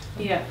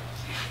 Yeah.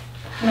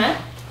 Matt?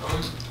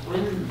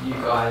 When you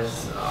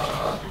guys,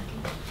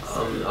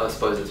 I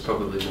suppose it's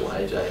probably more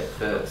AJ at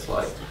first,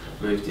 like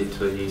moved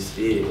into a new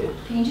sphere.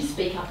 Can you just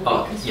speak up a bit?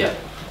 Oh, yeah.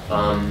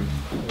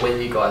 When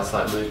you guys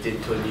like moved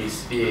into a new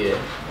sphere,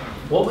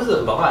 what was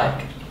it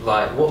like?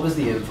 Like, what was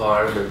the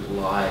environment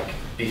like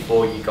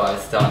before you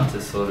guys start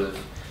to sort of,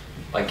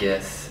 I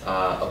guess,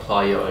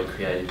 apply your own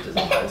creative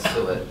desires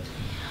to it?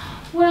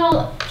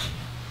 Well,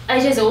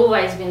 AJ's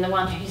always been the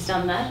one who's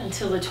done that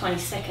until the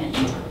 22nd,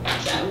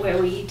 where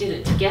we did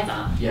it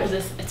together. Yeah.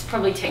 It's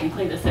probably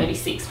technically the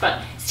 36th,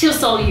 but still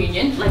soul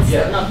union. Let's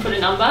not put a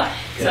number,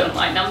 because I don't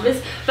like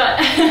numbers. But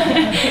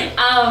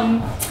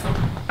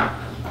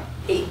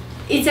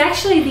it's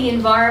actually, the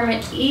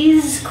environment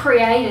is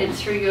created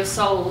through your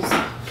soul's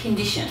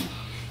condition.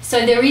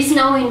 So there is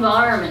no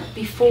environment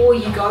before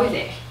you go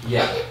there.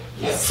 Yeah.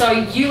 So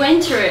you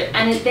enter it,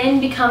 and it then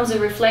becomes a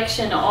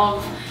reflection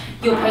of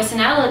your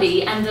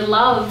personality and the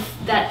love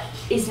that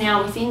is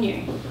now within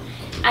you.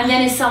 And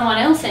then as someone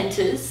else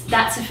enters,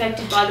 that's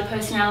affected by the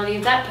personality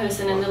of that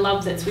person and the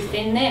love that's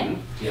within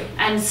them,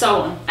 and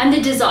so on. And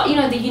the desire, you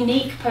know, the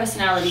unique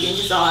personality and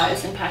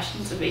desires and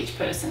passions of each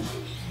person.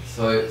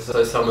 So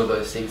some of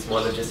those things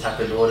might have just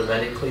happened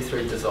automatically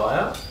through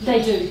desire?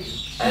 They do.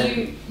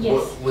 And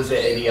yes. was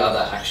there any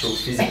other actual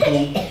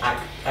physical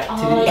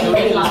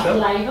activity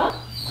Like labour?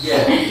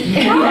 Yeah.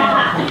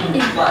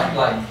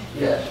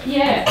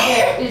 Yeah.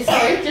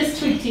 Sorry, just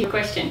tweak to your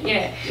question.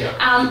 Yeah.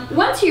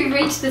 Once you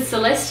reach the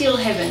celestial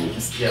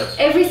heavens,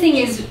 everything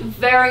is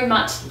very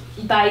much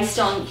based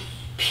on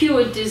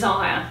pure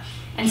desire,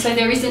 and so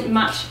there isn't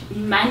much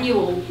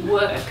manual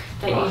work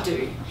that you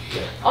do.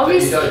 Yeah.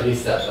 Obviously, but you don't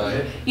miss that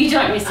though. You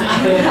don't miss it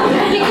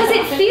because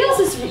it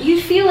feels you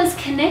feel as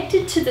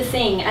connected to the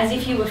thing as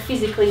if you were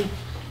physically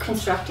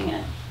constructing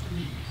it.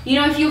 You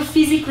know, if you're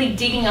physically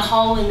digging a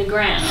hole in the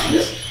ground,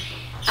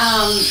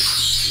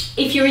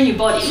 if you're in your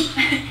body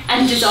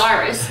and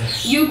desirous,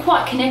 you're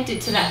quite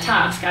connected to that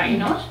task, are you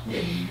not?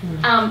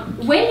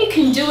 When you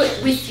can do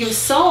it with your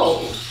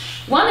soul,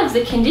 one of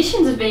the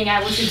conditions of being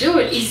able to do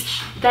it is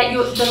that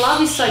the love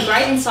is so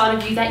great inside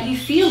of you that you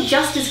feel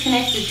just as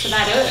connected to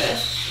that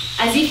earth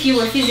as if you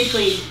were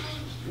physically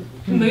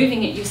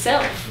moving it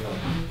yourself.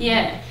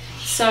 Yeah.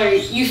 So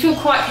you feel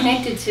quite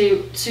connected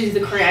to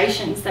the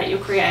creations that you're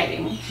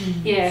creating.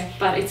 Yeah,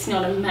 but it's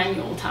not a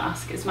manual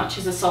task as much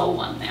as a soul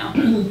one now.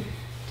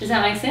 Does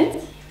that make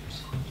sense?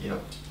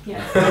 Yep.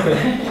 Yeah.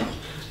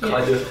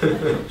 Kind of.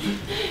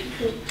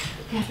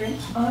 Catherine?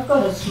 I've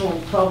got a small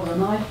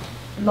problem. I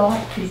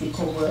like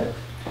physical work.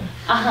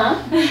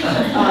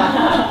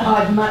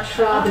 I'd much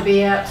rather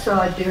be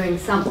outside doing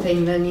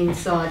something than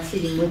inside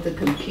sitting with the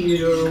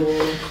computer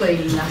or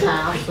cleaning the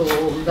house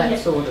or that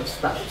sort of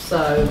stuff.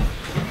 So,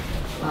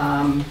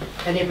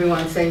 and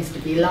everyone seems to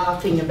be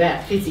laughing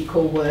about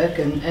physical work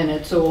and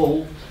it's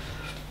all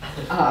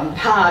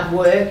hard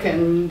work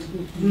and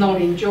not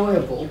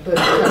enjoyable. But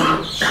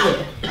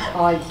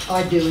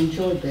I do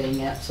enjoy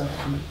being outside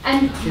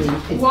and doing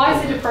physical why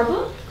is it a work.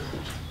 problem?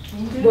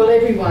 Well,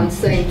 everyone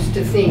seems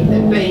to think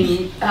that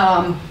being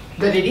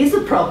that it is a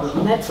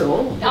problem. That's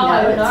all.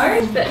 I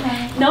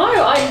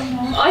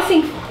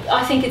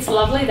think it's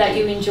lovely that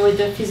you enjoyed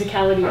the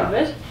physicality of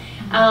it.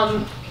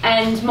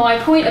 And my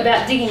point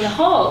about digging the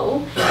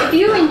hole, if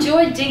you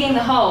enjoyed digging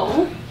the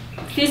hole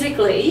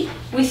physically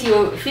with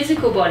your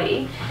physical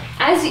body,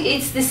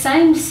 it's the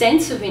same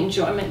sense of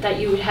enjoyment that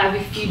you would have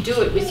if you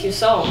do it with your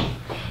soul,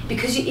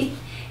 because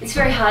it's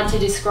very hard to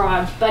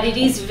describe, but it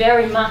is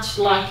very much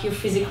like you're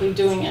physically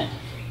doing it,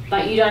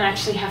 but you don't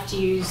actually have to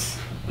use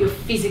your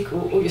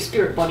physical or your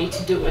spirit body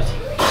to do it.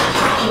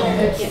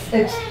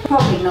 It's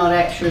probably not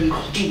actually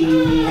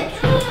digging the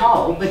actual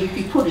hole, but if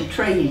you put a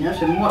tree in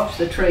it and watch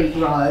the tree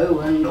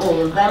grow and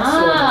all of that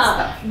sort of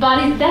stuff.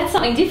 But that's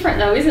something different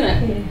though, isn't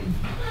it?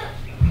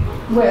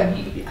 Well,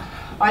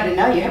 I don't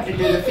know, you have to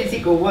do the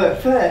physical work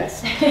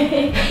first.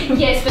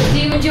 Yes, but do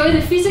you enjoy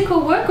the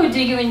physical work or do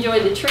you enjoy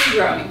the tree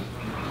growing?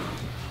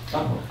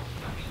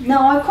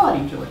 No, I quite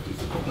enjoy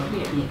physical work.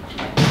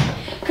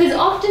 Because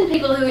often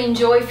people who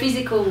enjoy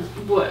physical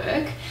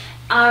work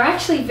are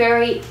actually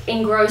very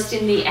engrossed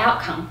in the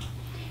outcome.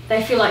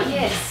 They feel like,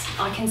 yes,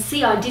 I can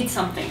see I did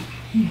something.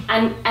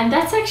 And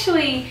that's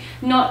actually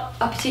not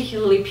a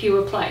particularly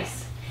pure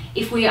place.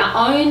 If we are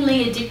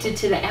only addicted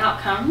to the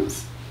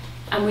outcomes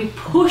and we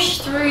push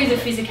through the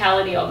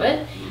physicality of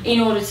it in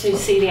order to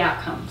see the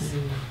outcomes.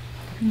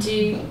 Do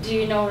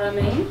you know what I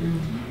mean?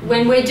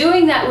 When we're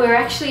doing that, we're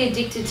actually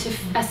addicted to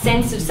a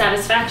sense of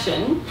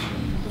satisfaction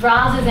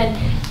rather than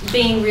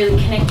being really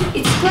connected.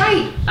 It's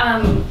great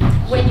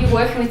when you're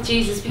working with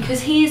Jesus because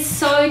he is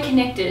so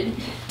connected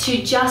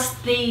to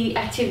just the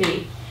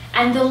activity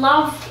and the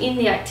love in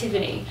the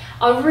activity.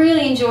 I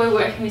really enjoy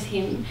working with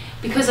him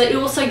because it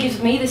also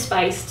gives me the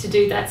space to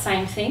do that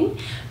same thing.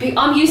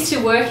 I'm used to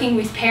working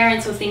with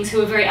parents or things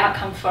who are very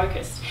outcome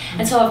focused,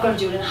 and so I've got to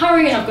do it in a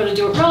hurry and I've got to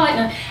do it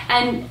right,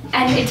 and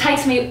it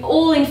takes me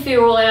all in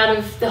fear all out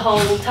of the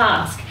whole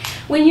task.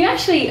 When you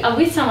actually are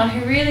with someone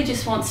who really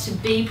just wants to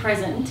be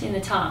present in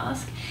the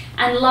task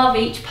and love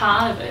each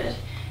part of it,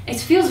 it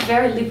feels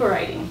very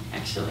liberating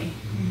actually.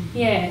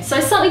 Yeah, so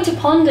something to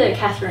ponder,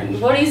 Catherine.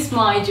 What is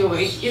my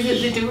joy? Is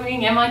it the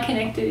doing? Am I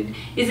connected?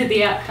 Is it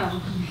the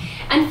outcome?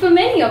 And for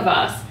many of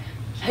us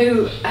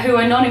who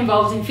are not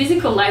involved in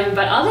physical labour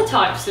but other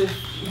types of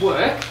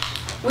work,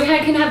 we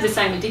can have the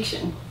same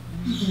addiction,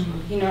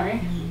 you know.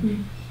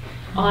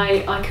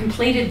 I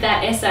completed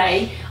that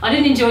essay. I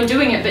didn't enjoy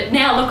doing it, but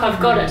now look, I've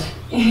got it.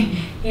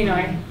 You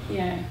know,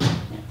 yeah.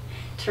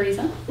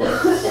 Teresa?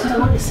 So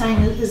what you're saying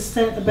is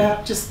that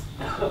about just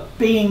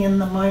being in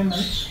the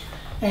moment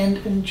and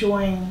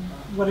enjoying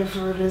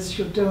whatever it is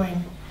you're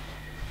doing.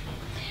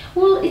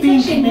 Well, it's being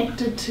actually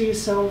connected to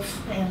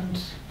yourself and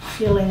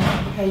feeling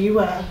how you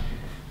are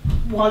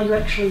while you're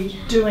actually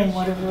doing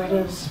whatever it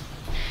is,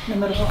 no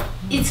matter what.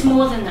 It's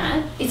more than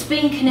that. It's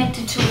being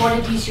connected to what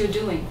it is you're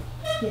doing.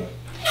 Yeah.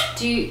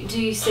 Do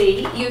you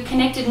see? You're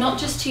connected not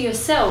just to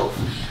yourself,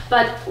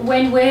 but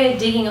when we're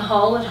digging a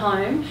hole at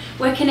home,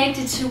 we're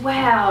connected to,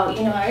 wow,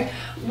 you know,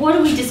 what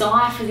do we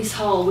desire for this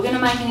hole? We're going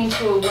to make it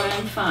into a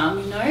worm farm,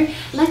 you know.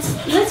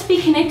 Let's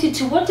be connected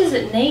to what does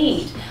it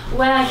need.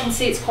 Wow, I can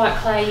see it's quite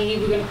clayey.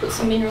 We're going to put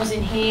some minerals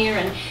in here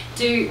and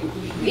do.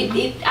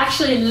 It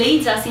actually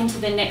leads us into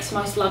the next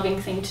most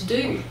loving thing to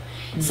do.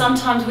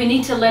 Sometimes we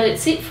need to let it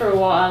sit for a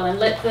while and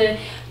let the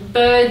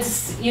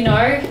birds, you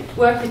know,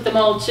 work with the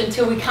mulch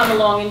until we come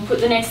along and put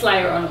the next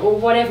layer on, or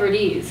whatever it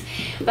is.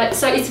 But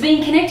so it's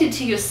being connected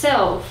to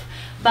yourself,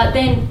 but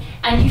then,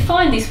 and you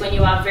find this when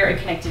you are very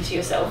connected to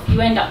yourself, you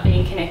end up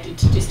being connected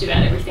to just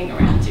about everything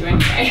around you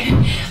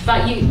anyway.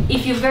 But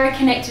if you're very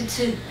connected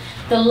to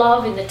the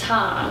love in the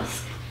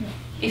task,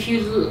 if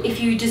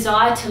you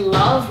desire to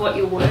love what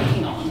you're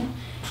working on,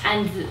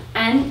 and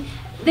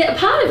a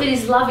part of it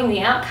is loving the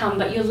outcome,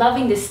 but you're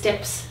loving the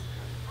steps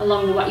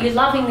along the way. You're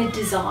loving the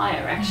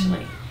desire,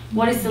 actually.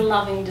 What is the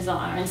loving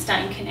desire, and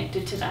staying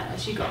connected to that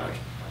as you go.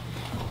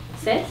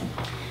 Seth?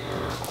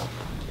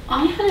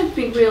 I had a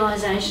big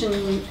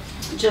realisation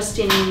just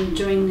in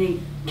doing the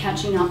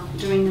catching up,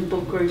 doing the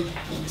book group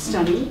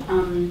study,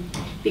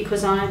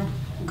 because I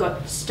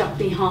got stuck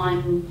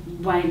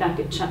behind way back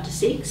at chapter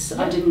 6.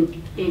 I didn't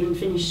even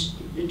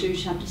do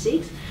chapter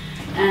 6.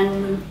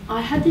 And I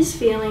had this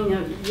feeling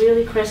of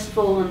really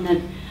crestfallen that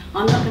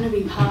I'm not going to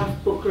be part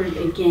of book group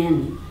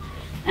again.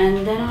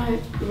 And then I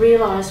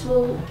realised,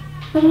 well,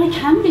 but I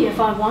can be if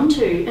I want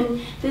to.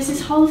 And there's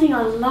this whole thing,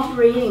 I love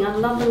reading, I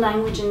love the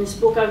language in this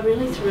book, I'm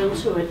really thrilled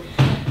to it.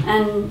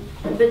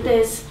 But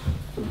there's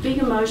big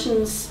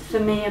emotions for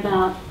me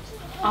about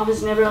I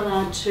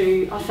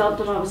felt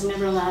that I was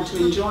never allowed to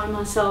enjoy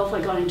myself.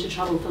 I got into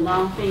trouble for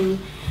laughing.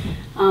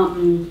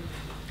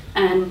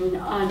 And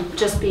I'd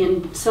just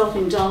being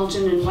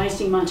self-indulgent and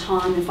wasting my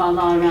time if I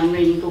lie around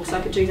reading books.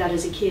 I could do that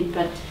as a kid,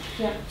 but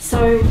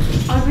so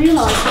I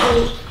realised,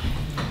 well,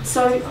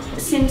 so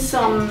since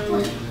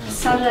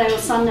Saturday or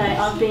Sunday,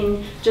 I've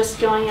been just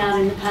going out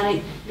in the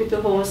paddock with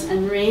the horse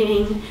and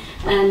reading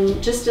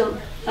and just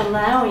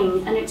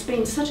allowing, and it's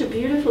been such a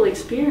beautiful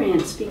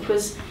experience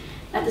because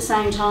at the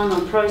same time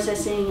I'm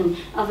processing and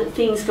other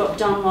things got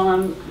done while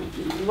I'm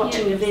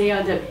watching a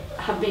video that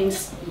I've been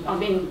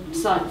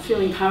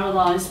feeling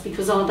paralysed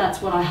because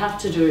that's what I have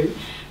to do.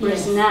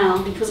 Whereas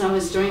now, because I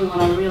was doing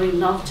what I really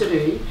love to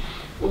do,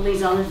 all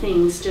these other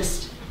things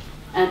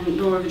and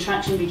law of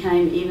attraction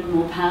became even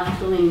more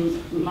powerful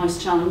in most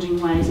challenging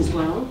ways as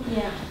well.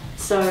 Yeah.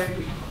 So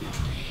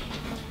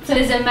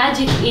there's a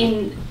magic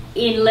in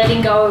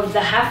letting go of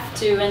the have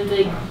to and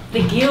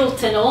the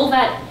guilt and all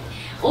that.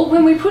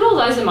 When we put all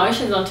those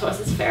emotions onto us,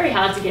 it's very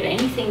hard to get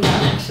anything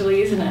done,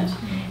 actually, isn't it?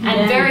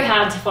 And very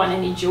hard to find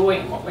any joy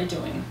in what we're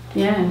doing.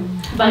 Yeah.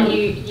 But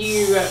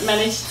you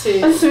managed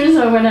to... As soon as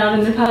I went out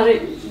in the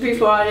paddock,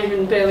 before I'd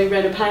even barely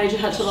read a page, I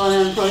had to lie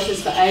down and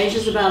process for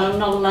ages about I'm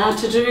not allowed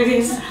to do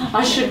this.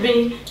 I should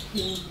be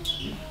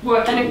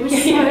working. And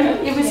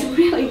it was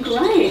really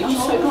great. I'm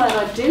so glad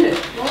I did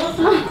it.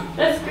 Awesome.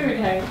 That's good,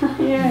 hey?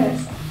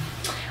 Yes.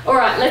 All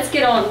right, let's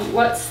get on.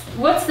 What's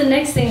the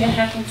next thing that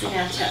happens in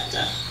our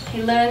chapter?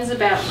 He learns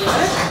about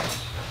work,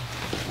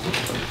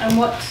 and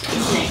what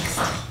is next?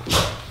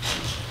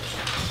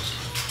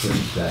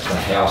 The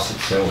house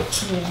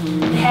itself.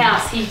 The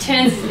house. He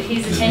turns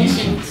his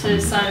attention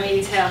to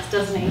Siamese house,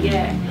 doesn't he?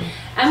 Yeah.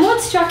 And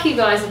what struck you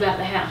guys about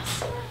the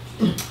house?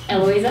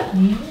 Eloisa?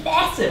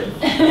 Massive.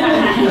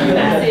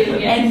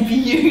 Massive, yes. And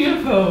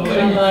beautiful.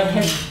 And like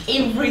has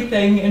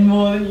everything and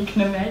more than you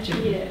can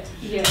imagine. Yeah,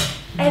 yeah.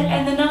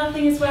 And another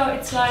thing as well,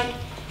 it's like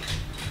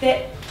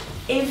that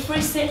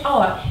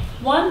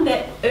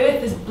that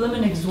Earth is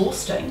blimmin'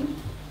 exhausting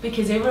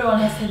because everyone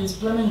has to have this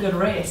blimmin' good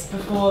rest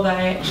before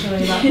they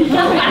actually like.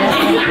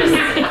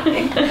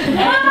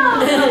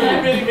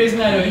 That really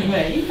resonated with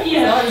me.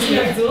 Yeah, I was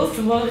so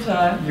exhausted all the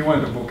time. You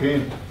wanted to book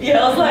in.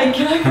 Yeah, I was like,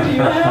 can I go to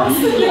your house?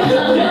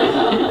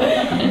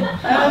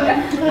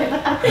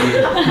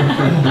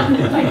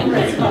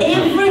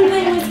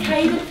 Everything was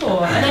catered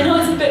for, and I know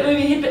it's a bit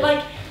moving ahead, but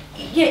like,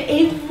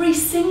 every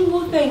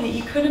single thing that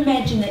you could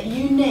imagine that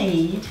you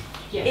need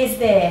is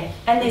there,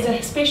 and there's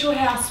a special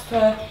house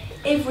for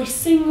every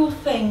single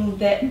thing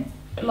that,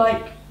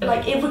 like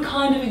every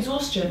kind of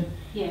exhaustion.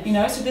 Yes. You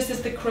know, so this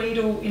is the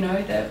cradle,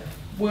 the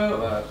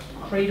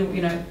cradle,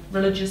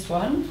 religious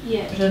one.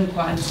 Yeah. I didn't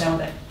quite understand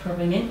what that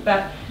probably meant,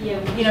 but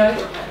yeah,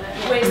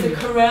 whereas the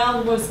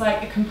corral was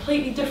like a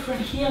completely different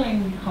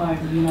healing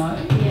home.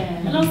 Yeah.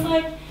 And I was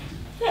like,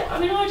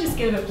 I just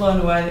get a bit blown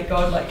away that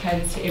God like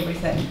caters to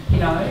everything,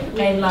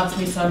 and loves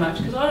me so much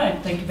because I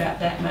don't think about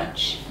that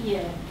much.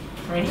 Yeah.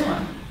 For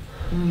anyone.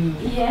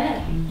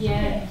 Yeah.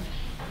 Yeah.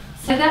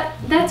 So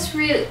that's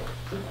really.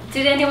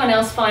 Did anyone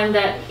else find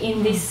that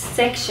in this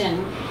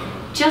section,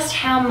 just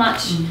how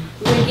much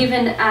we're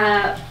given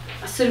a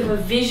sort of a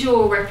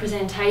visual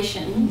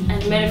representation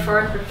and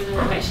metaphoric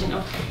representation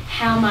of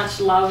how much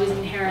love is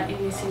inherent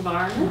in this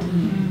environment?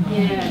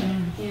 Yeah.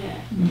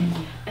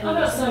 I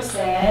got so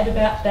sad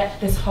about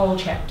this whole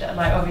chapter.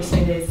 Like,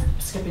 obviously there's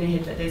skipping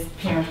ahead, but there's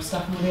parental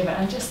stuff and whatever.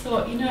 And just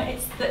thought,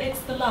 it's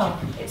the love.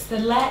 It's the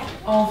lack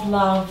of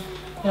love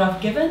that I've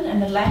given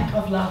and the lack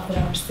of love that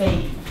I've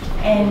received,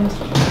 and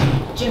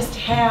just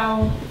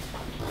how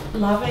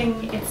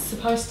loving it's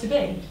supposed to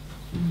be.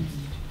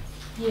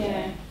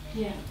 Yeah.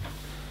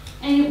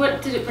 And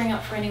what did it bring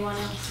up for anyone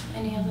else?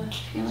 Any other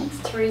feelings?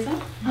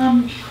 Teresa?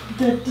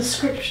 The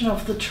description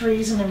of the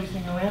trees and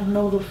everything around and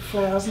all the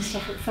flowers and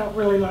stuff, it felt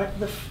really like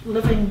the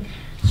living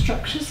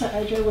structures that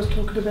AJ was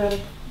talking about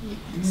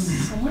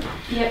somewhere.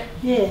 Yep.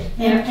 Yeah,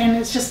 and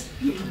it's just,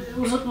 it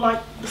was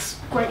like this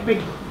great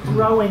big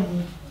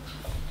growing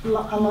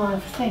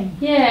alive thing.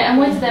 Yeah, and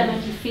what did that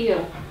make you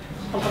feel?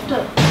 I loved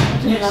it.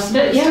 You loved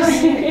it? Yeah.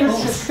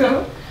 It's just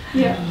cool.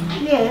 Yeah.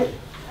 Yeah.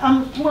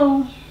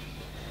 Well,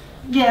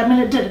 yeah, I mean,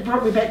 it did. It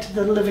brought me back to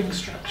the living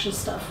structure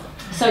stuff.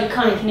 So it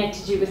kind of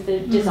connected you with the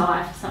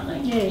desire for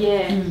something. Yeah.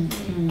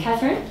 Yeah.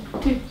 Catherine?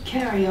 To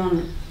carry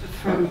on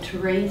from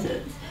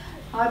Teresa's,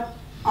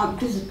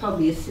 this is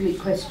probably a silly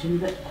question,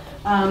 but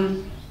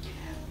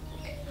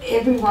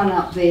everyone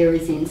up there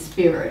is in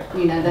spirit,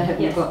 you know, they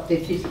haven't got their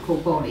physical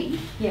body.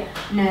 Yeah.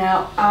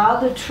 Now, are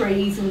the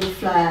trees and the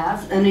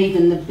flowers and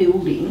even the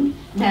building,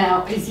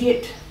 now,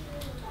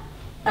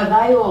 are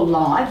they all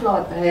live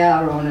like they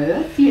are on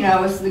Earth? You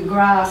know, is the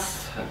grass...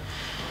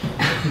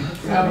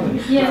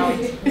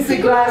 Is the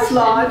grass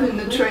live in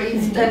the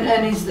trees,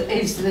 and is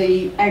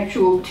the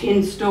actual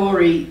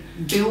 10-storey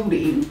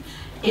building,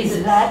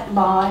 is that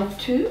live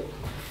too?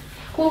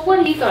 Well,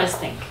 what do you guys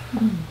think?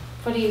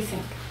 What do you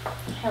think?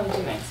 How would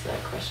you answer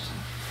that question?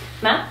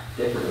 Matt?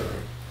 Definitely.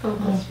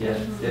 Yeah,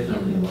 it's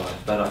definitely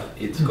life, but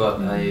it's got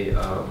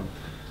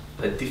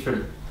a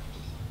different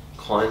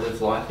kind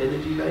of life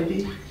energy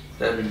maybe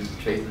than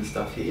trees and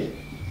stuff here.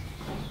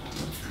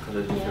 It's got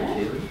a different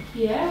feeling.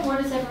 Yeah,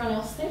 what does everyone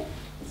else think?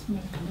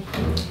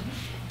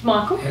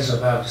 Michael? As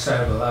above,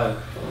 so below.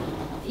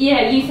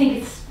 Yeah, you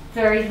think it's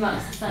very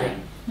much the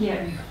same?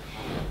 Yeah.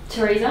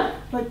 Teresa?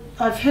 Like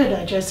I've heard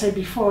AJ say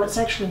before, it's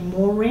actually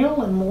more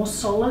real and more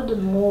solid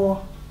and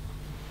more,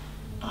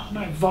 I don't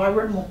know,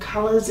 vibrant, more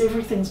colours,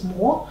 everything's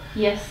more.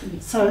 Yes.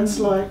 So it's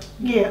like,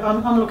 yeah,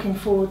 I'm looking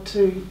forward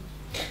to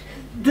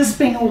this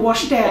being all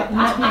washed out. And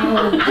that being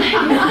all...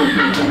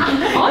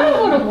 I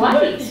don't want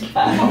to wait.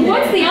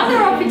 What's the other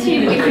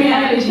opportunity we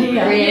have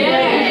here?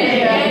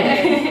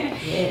 Yeah.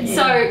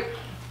 So,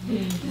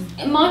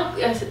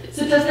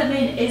 so does that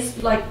mean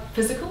it's like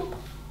physical?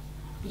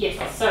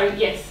 Yes. So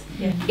yes,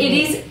 it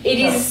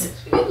is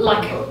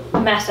like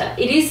matter.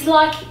 It is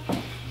like,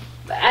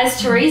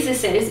 as Teresa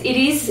says, it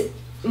is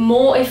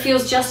more. It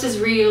feels just as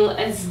real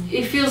as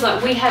it feels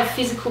like we have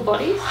physical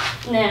bodies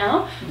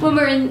now. When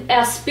we're in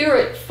our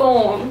spirit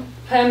form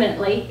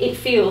permanently, it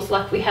feels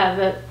like we have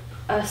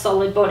a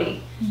solid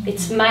body.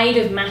 It's made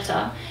of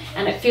matter,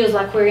 and it feels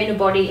like we're in a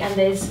body, and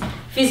there's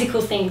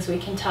physical things we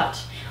can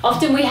touch.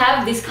 Often we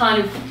have this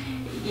kind of,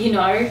 you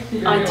know,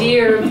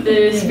 idea of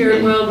the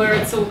spirit world where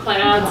it's all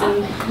clouds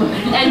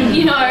and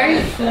you know,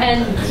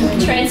 and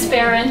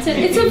transparent, and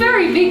it's a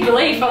very big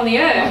belief on the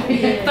earth,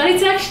 but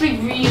it's actually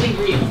really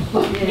real.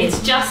 It's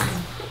just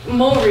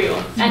more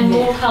real and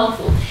more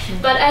colourful.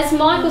 But as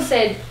Michael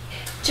said,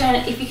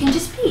 Janet, if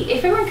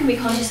everyone can be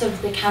conscious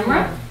of the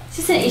camera, it's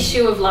just an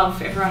issue of love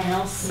for everyone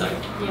else. So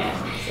yeah.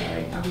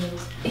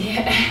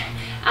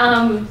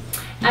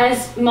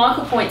 As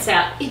Michael points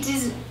out,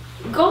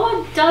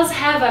 God does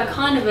have a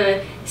kind of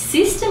a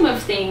system of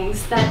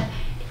things that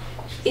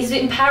is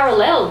in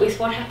parallel with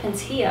what happens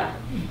here.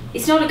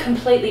 It's not a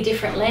completely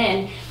different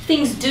land.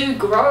 Things do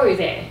grow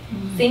there.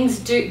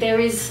 There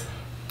is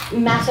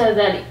matter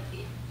that,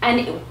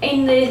 and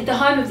in the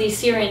home of the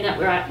Assyrian that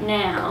we're at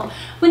now,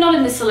 we're not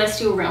in the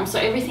celestial realm, so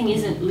everything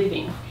isn't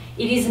living.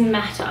 It is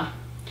matter.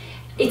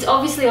 It's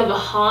obviously of a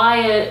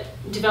higher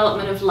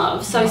development of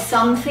love, so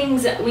some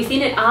things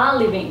within it are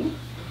living,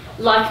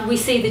 like we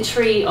see the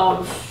tree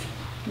of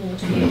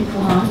What is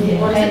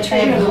it?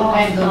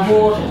 And the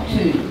water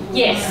too.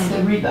 Yes.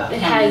 The river.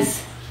 It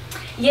has.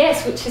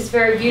 Yes, which is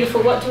very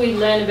beautiful. What do we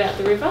learn about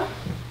the river?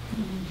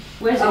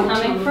 Where's it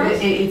coming from?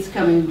 It's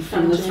coming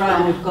from the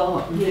throne of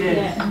God.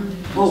 Yeah.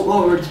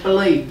 Or it's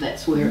believed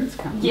that's where it's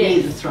coming. Yes.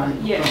 Near the throne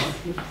of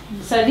God.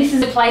 So this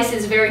is a place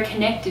that's very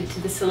connected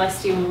to the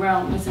celestial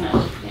realm, isn't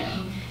it?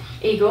 Yeah.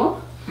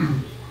 Igor?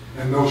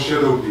 And no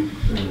shadow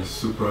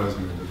surprised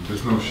me.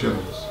 There's no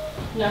shadows.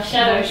 No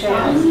shadows.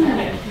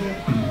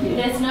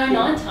 There's no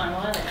nighttime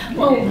either.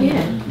 Well,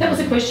 yeah, that was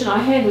a question I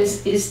had.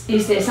 Is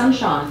there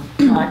sunshine,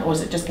 like, or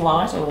is it just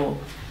light, or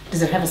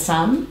does it have a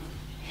sun?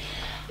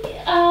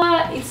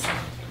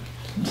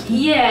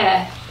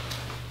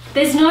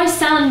 There's no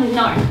sun.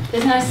 No,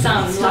 there's no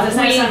sun. So there's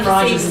no sun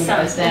rises and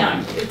goes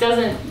down. No, it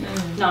doesn't.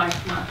 No,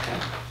 Marco.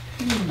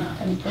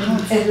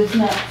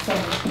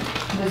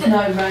 There's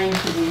no rain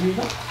to the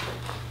river.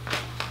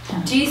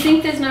 Do you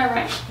think there's no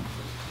rain?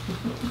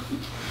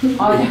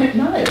 I don't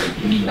know.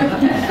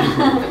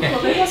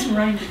 Well, there wasn't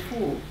rain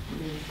before.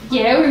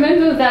 Yeah,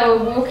 remember they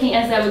were walking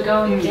as they were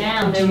going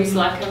down, there was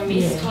like a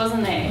mist,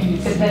 wasn't there?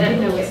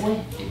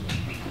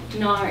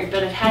 No,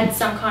 but it had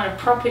some kind of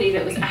property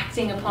that was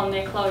acting upon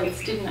their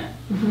clothes, didn't it?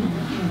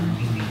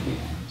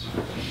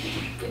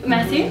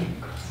 Matthew?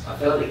 I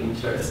found it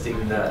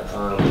interesting that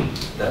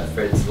that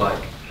Fred's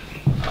like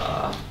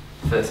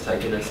first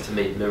taken us to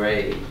meet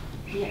Marie,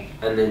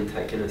 and then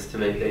taken us to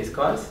meet these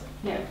guys.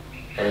 Yeah.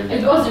 And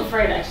it wasn't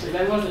Fred actually,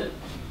 though, was it?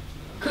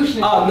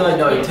 Cushioning. Oh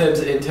no, Yeah.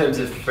 in terms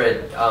of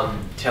Fred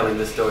telling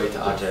the story to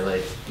RJ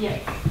Lee. Yeah.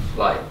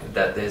 Like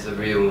that, there's a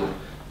real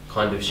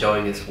kind of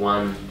showing us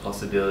one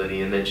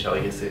possibility and then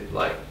showing us it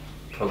like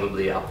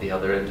probably up the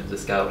other end of the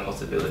scale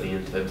possibility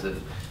in terms of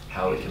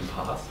how we can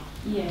pass.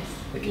 Yes.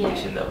 The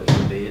condition that we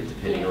can be in,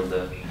 depending on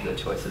the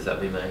choices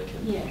that we make.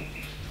 And,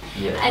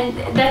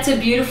 And that's a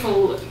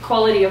beautiful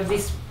quality of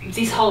this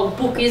whole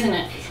book, isn't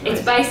it?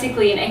 It's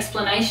basically an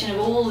explanation of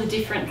all the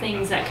different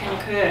things that can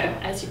occur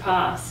as you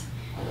pass.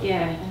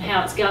 Yeah, and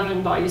how it's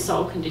governed by your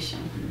soul condition.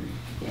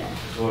 Yeah.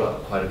 It brought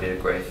up quite a bit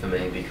of grief for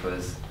me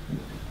because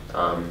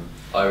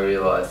I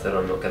realised that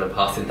I'm not going to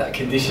pass in that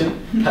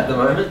condition at the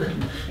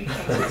moment.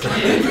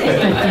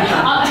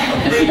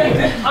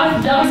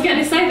 I was going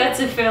to say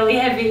that's a fairly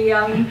heavy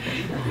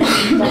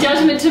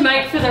judgment to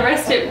make for the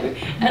rest of,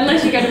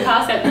 unless you're going to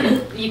pass that,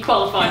 you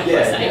qualified by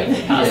saying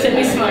you passed at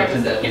this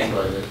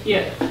moment.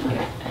 Yeah.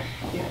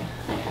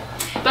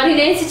 But in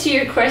answer to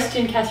your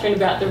question, Catherine,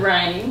 about the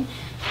rain,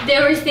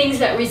 there are things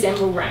that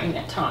resemble rain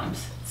at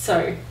times.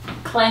 So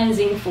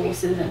cleansing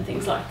forces and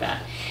things like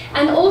that.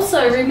 And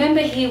also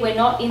remember here, we're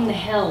not in the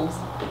hells.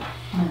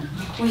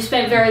 We've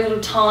spent very little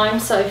time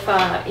so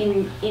far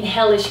in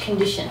hellish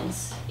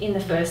conditions in the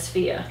first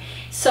sphere.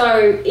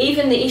 So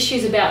even the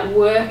issues about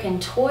work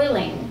and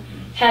toiling,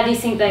 how do you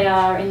think they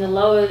are in the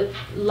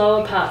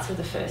lower parts of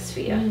the first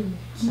sphere?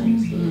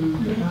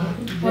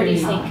 What do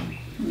you think?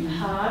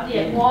 Hard?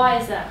 Yeah. Why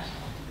is that?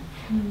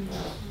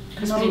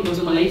 Because people's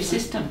belief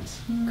systems.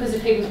 Because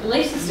of people's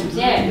belief systems,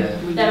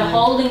 that are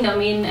holding them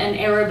in an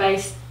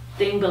error-based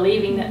thing,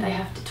 believing that they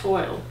have to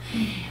toil.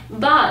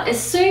 But as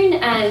soon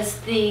as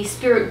the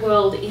spirit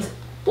world is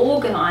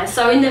organised,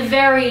 so in the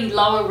very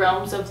lower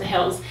realms of the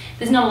hells,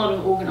 there's not a lot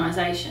of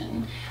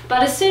organisation.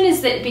 But as soon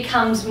as it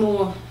becomes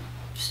more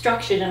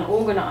structured and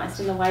organised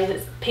in the way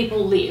that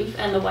people live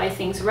and the way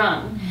things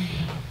run,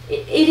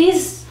 it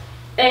is,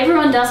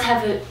 everyone does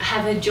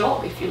have a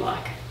job, if you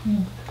like.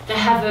 They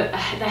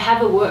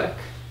have a work.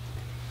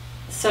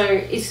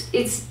 So this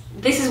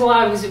is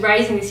why I was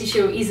raising this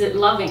issue of, is it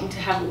loving to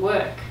have a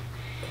work?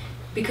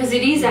 Because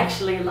it is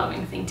actually a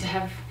loving thing to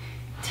have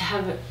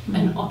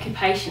an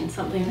occupation,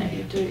 something that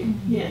you do.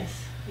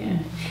 Yes. Yeah.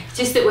 It's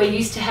just that we're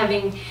used to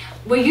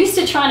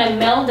trying to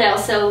meld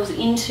ourselves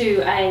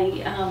into a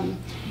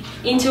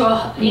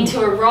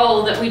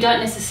role that we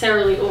don't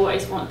necessarily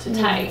always want to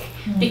take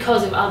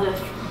because of other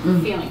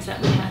feelings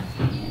that we have.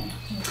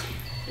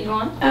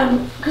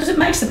 Because it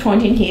makes the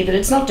point in here that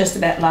it's not just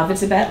about love,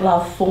 it's about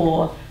love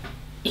for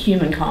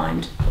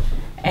humankind.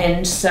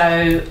 And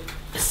so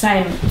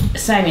same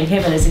in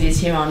heaven as it is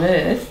here on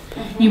earth,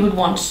 you would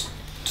want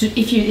to,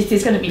 if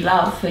there's going to be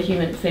love for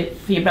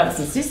your brothers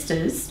and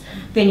sisters,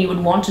 then you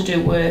would want to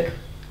do work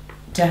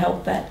to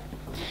help that.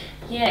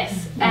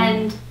 Yes,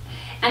 and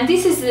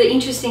this is the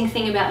interesting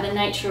thing about the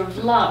nature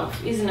of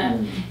love, isn't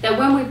it? That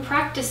when we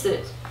practice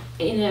it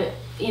in a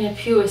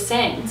pure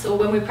sense, or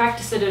when we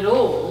practice it at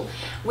all,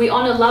 we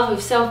honour love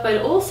of self,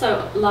 but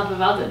also love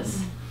of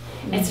others.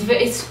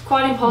 It's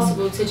quite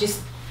impossible to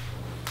just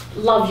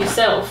love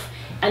yourself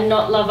and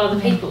not love other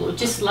people, or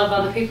just love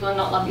other people and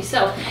not love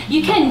yourself.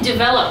 You can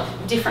develop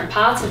different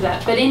parts of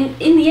that, but in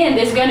the end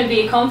there's going to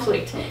be a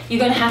conflict. You're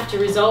going to have to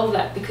resolve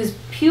that, because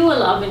pure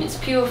love in its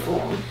pure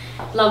form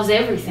loves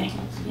everything.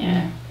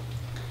 Yeah.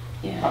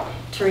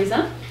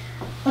 Teresa?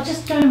 Well,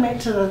 just going back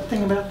to the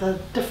thing about the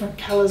different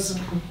colours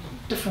and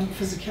different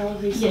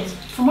physicalities. Yes.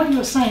 From what you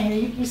were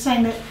saying, you're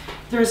saying that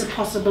there is a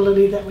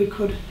possibility that we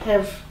could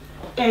have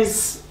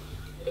as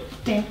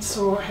dense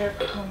or have,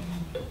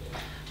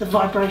 the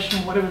vibration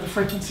or whatever the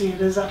frequency it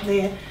is up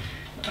there,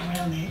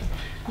 around there.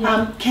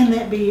 Can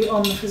that be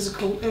on the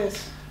physical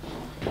earth?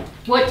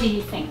 What do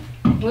you think?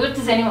 What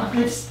does anyone?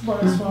 That's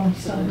what I'm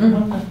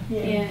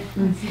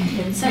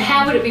saying. So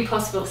how would it be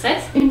possible,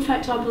 Seth? In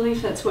fact, I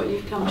believe that's what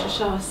you've come to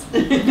show us.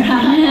 Thanks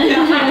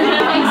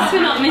for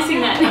not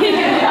missing that.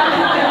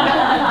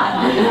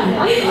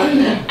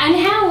 And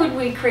how would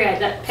we create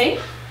that, Pete?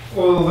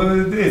 Well,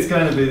 it's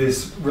going to be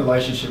this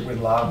relationship with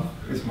love,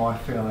 is my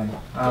feeling.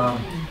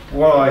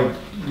 What I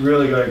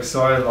really got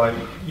excited, like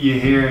you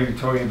hear him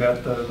talking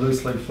about the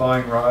loosely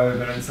flowing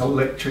robe, and it's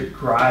electric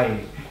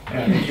grey,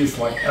 and it's just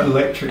like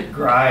electric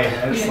grey,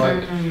 and it's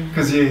like,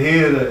 because you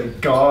hear the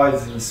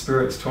guides and the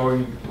spirits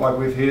talking, like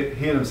we've heard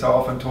them so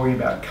often talking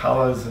about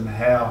colours and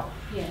how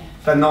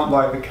they're not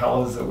like the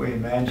colours that we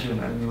imagine,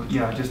 and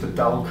just a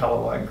dull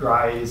colour like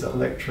grey is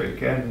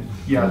electric, and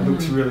it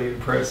looks really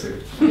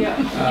impressive.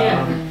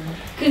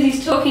 Because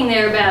he's talking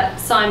there about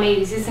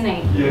Siamedes, isn't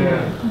he?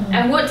 Yeah.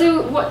 And what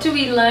do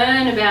we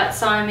learn about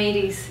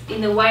Siamedes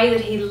in the way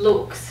that he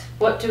looks?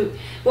 What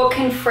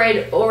can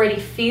Fred already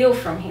feel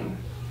from him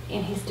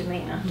in his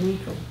demeanour?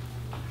 Regal.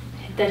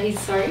 That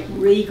he's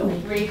regal.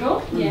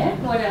 Regal. Yeah.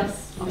 What else?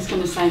 I was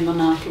going to say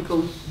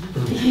monarchical.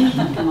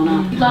 Like a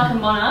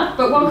monarch.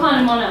 But what kind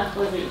of monarch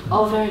was he?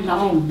 Oh, very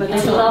loving. But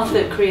it's love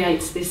that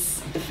creates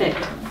this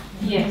effect.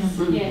 Yes.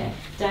 Yeah.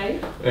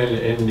 Dave?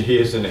 And he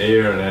has an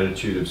air and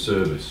attitude of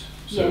service.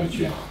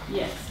 servitude.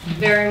 Yes,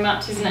 very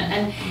much, isn't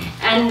it?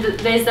 And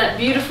there's that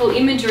beautiful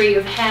imagery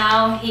of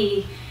how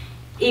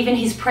even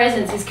his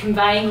presence is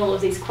conveying all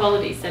of these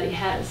qualities that he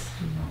has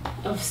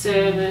of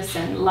service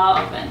and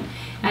love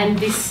and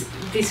this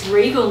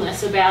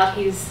regalness about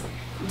his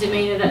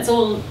demeanour. That's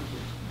all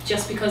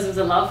just because of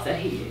the love that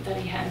he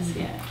has.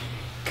 Yeah,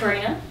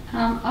 Karina.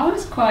 I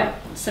was quite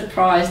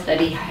surprised that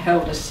he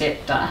held a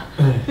sceptre,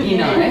 you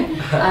know,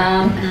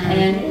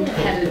 and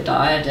had a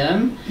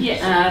diadem,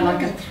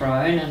 like a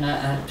throne and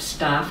a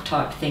staff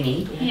type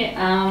thingy.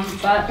 Yeah.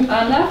 But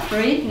I loved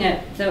reading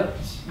it.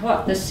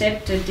 What the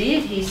sceptre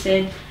did, he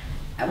said,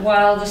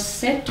 while the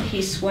sceptre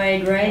he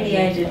swayed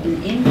radiated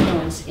an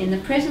influence in the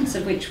presence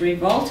of which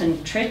revolt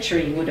and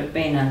treachery would have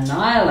been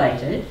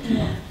annihilated,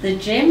 the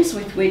gems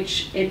with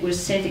which it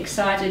was set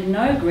excited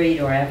no greed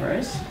or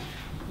avarice,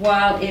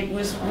 while it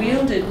was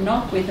wielded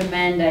not with a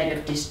mandate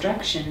of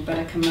destruction but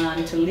a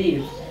command to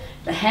live.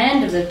 The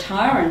hand of the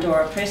tyrant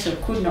or oppressor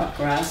could not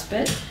grasp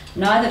it,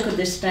 neither could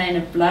the stain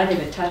of blood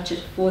ever touch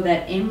it, for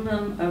that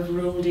emblem of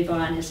rule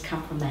divine has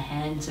come from the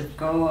hands of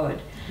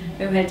God,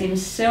 who had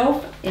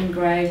himself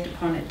engraved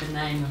upon it the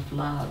name of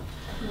love.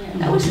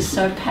 That was just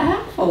so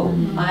powerful.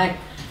 Like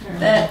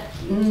that,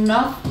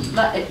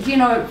 you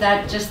know,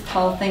 that just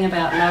whole thing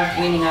about love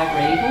winning over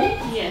evil.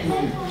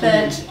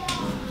 That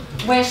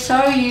we're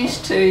so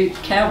used to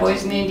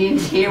cowboys and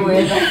Indians here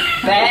where the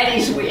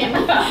baddies win,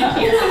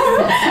 you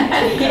know,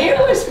 and here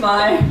was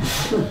my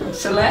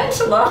Sir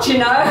Lancelot, you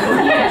know,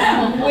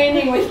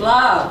 winning with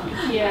love.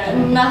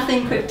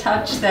 Nothing could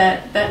touch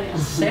that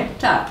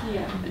sceptre.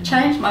 It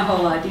changed my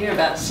whole idea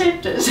about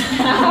sceptres.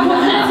 Well,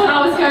 that's what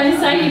I was going to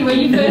say to you. When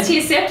you first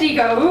hear sceptre, you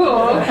go,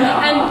 ooh.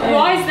 And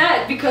why is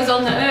that? Because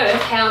on the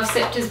earth, how have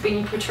sceptres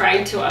been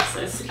portrayed to us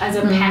as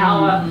a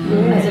power,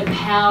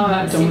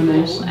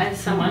 symbol, as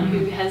someone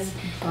who has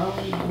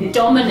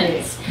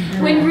dominance,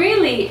 when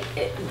really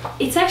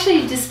it's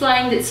actually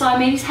displaying that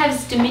Simedes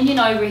has dominion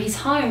over his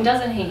home,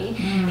 doesn't he?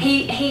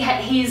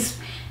 He's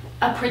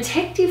a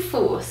protective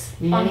force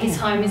on his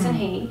home, isn't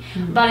he?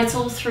 But it's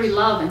all through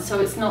love, and so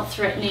it's not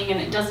threatening,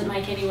 and it doesn't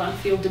make anyone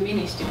feel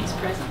diminished in his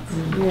presence.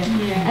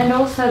 And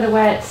also the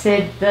way it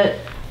said that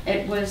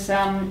it was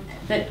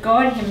that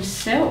God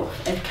himself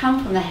had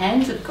come from the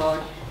hands of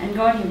God, and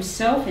God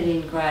himself had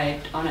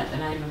engraved on it the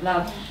name of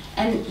love.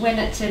 And when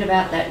it said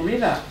about that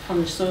river from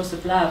the source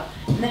of love,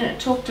 and then it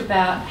talked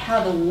about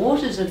how the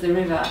waters of the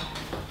river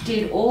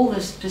did all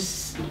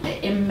this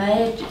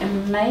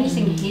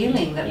amazing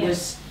healing that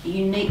was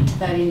unique to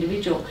that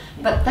individual.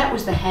 But that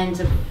was the hands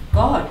of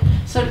God.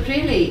 So it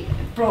really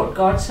brought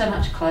God so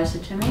much closer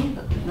to me,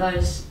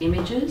 those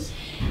images.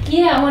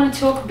 Yeah, I want to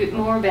talk a bit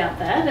more about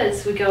that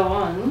as we go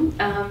on.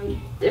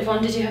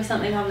 Yvonne, did you have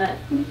something on that?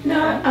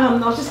 No, I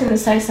was just going to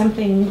say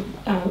something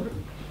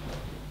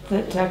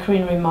that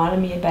Karina reminded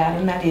me about,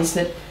 and that is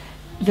that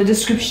the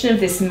description of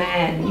this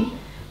man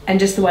and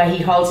just the way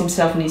he holds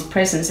himself in his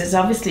presence, there's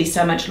obviously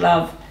so much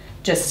love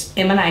just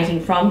emanating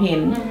from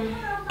him.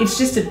 It's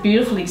just a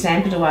beautiful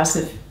example to us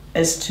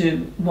as to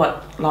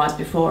what lies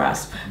before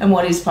us and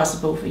what is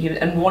possible for him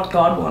and what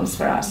God wants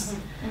for us.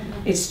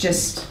 It's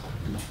just,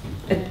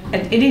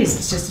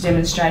 it's just a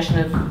demonstration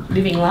of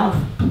living love.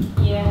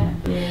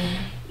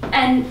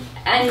 And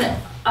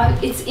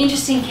it's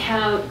interesting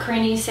how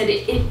Karina said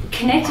it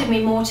connected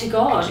me more to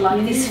God,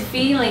 like this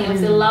feeling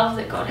of the love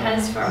that God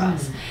has for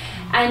us.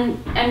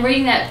 And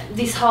reading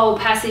this whole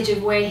passage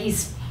of where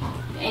he's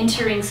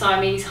entering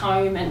Simedes'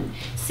 home and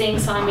seeing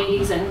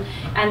Simedes and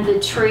the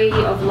tree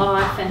of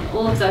life and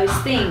all of those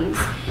things,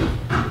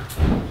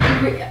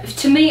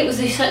 to me it was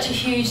such a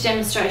huge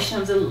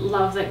demonstration of the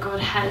love that God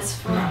has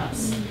for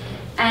us.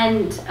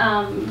 And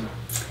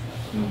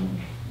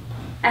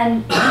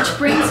which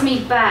brings me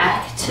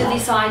back to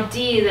this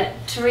idea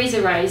that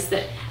Teresa raised,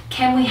 that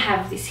can we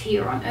have this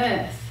here on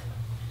earth?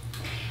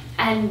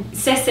 And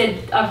Seth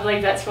said, I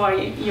believe that's why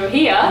you're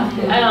here,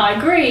 and I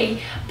agree.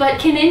 But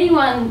can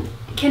anyone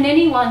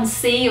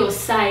see or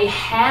say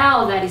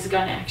how that is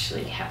going to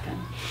actually happen?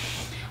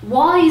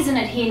 Why isn't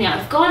it here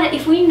now?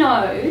 If we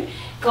know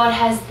God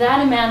has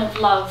that amount of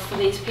love for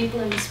these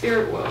people in the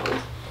spirit world,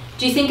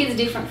 do you think it's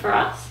different for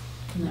us?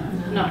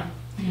 No.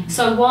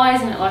 So why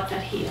isn't it like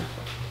that here?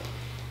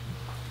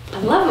 I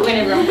love it when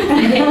everyone puts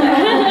their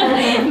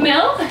hand.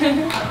 Mel? I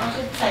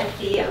should say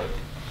fear.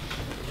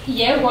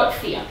 Yeah, what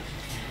fear?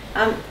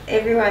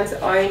 Everyone's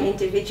own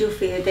individual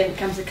fear then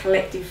becomes a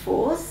collective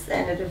force,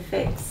 and it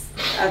affects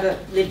other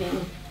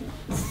living,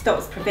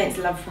 prevents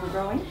love from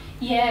growing.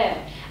 Yeah.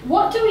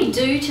 What do we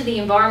do to the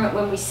environment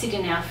when we sit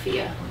in our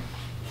fear?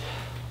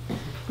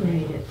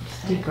 It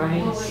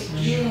degrades.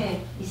 You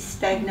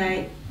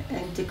stagnate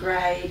and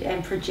degrade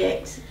and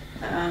project.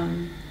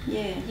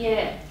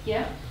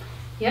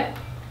 Yep.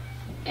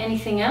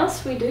 Anything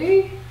else we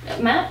do?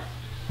 Matt?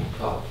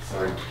 Oh,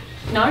 sorry.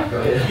 No?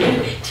 Go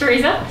ahead.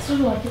 Teresa? Sort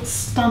of like it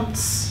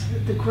stunts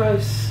the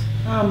growth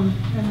and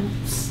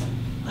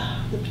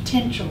the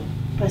potential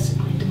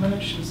basically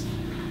diminishes.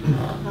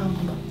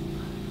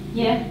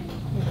 Yeah.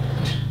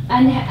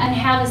 And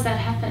how does that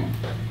happen?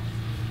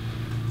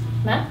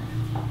 Matt?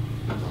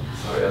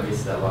 Sorry, I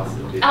missed that last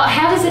little bit.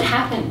 How does it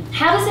happen?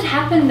 How does it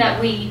happen that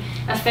we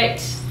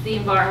affect the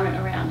environment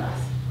around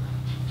us?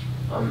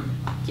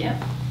 Yeah.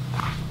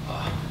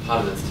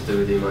 Part of it's to do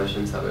with the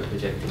emotions that we're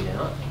projecting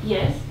out.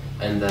 Yes.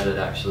 And that it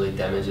actually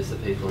damages the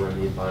people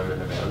and the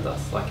environment around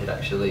us. Like it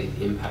actually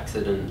impacts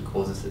it and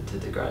causes it to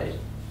degrade.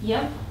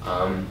 Yep.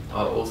 I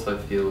also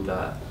feel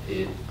that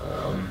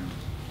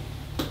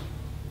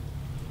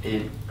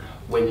when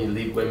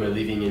we're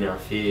living in our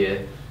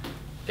fear,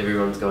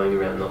 everyone's going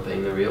around not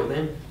being the real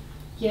them.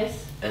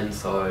 Yes. And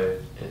so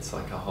it's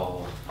like a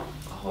whole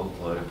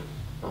globe,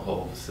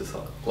 global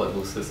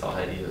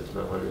society of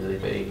no one really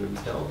being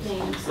themselves.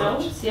 Being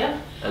themselves, yeah.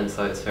 And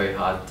so it's very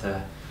hard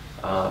to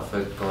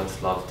for God's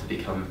love to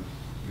become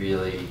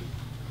really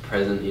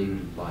present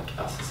in like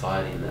our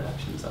society and the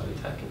actions that we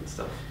take and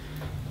stuff.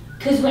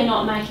 Because we're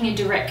not making a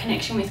direct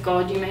connection with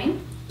God, you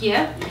mean?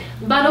 Yeah.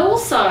 But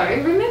also,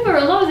 remember,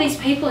 a lot of these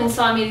people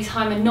inside me, this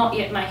home, are not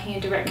yet making a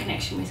direct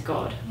connection with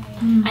God.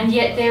 Mm. And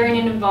yet they're in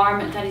an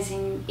environment that is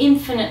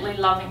infinitely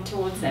loving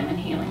towards them and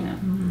healing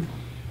them.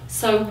 Mm.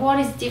 So what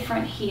is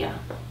different here?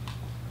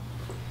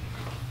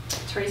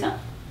 Teresa?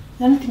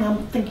 The only thing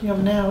I'm thinking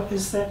of now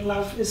is that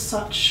love is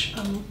such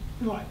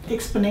like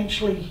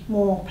exponentially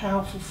more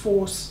powerful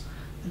force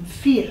than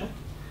fear,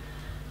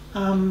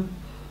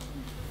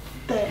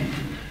 that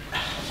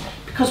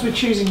because we're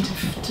choosing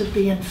to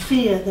be in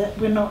fear, that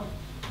we're not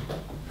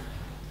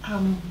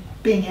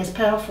being as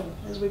powerful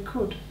as we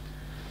could.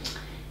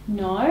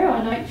 No,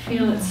 I don't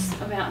feel it's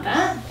about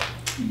that.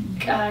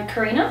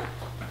 Karina?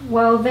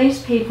 Well,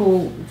 these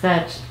people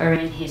that are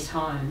in his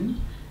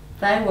home,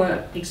 they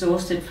were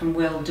exhausted from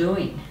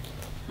well-doing.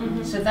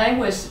 Mm-hmm. So they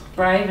was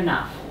brave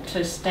enough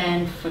to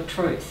stand for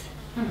truth.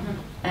 Mm-hmm.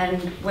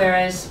 And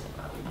whereas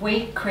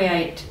we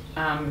create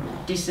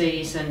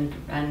disease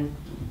and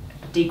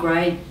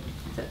degrade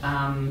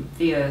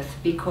the earth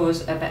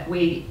because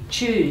we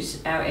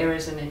choose our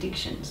errors and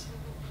addictions.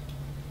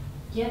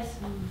 Yes.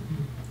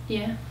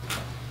 Yeah,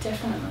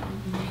 definitely.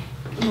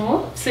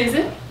 More?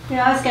 Susan?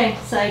 Yeah, I was going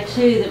to say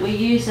too that we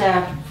use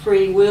our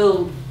free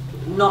will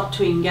not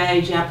to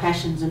engage our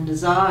passions and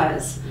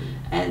desires,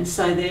 and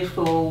so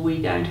therefore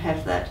we don't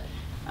have that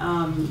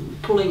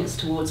pulling us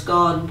towards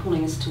God and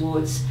pulling us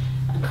towards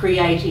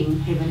creating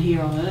heaven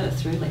here on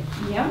earth, really.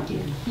 Yeah.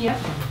 Yep.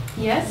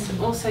 Yes,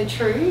 also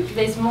true.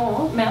 There's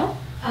more. Mel?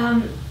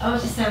 I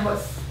was just saying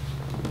what's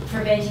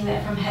preventing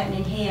that from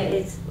happening here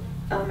is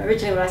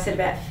originally what I said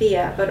about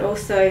fear, but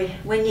also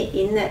when you're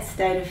in that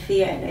state of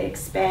fear and it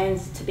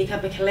expands to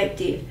become a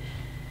collective,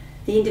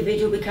 the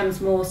individual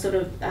becomes more sort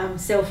of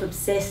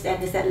self-obsessed,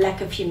 and there's that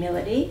lack of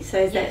humility. So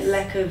there's that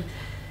lack of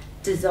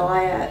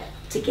desire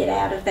to get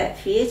out of that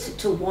fear,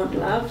 to want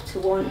love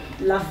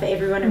for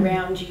everyone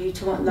around you,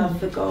 to want love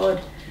for God.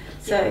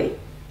 So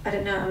I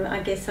don't know,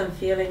 I guess I'm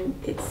feeling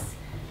it's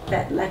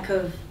that lack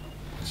of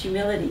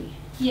humility.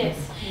 Yes.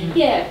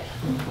 Yeah.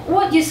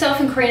 What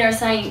yourself and Karina are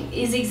saying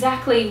is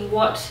exactly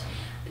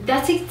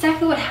that's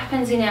exactly what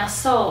happens in our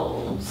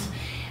souls.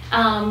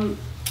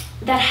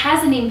 That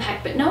has an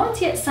impact, but no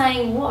one's yet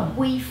saying what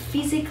we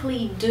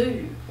physically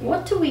do.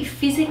 What do we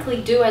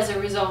physically do as a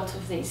result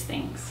of these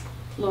things?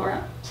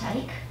 Laura?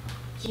 Take.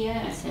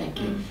 Yeah.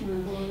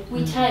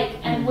 We take,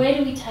 and where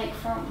do we take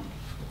from?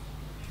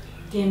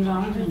 The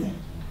environment.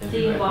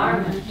 The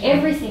environment.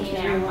 Everything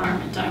in our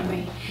environment, don't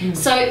we?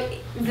 So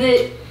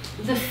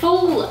the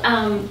full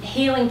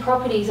healing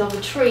properties of a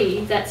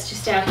tree that's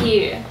just out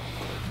here,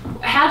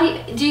 how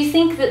do you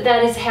think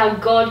that is how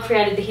God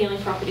created the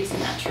healing properties in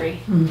that tree?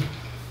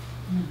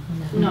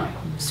 No.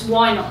 So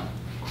why not?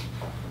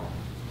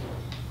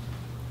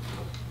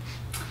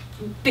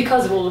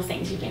 Because of all the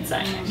things you've been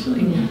saying,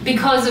 actually.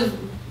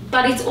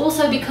 But it's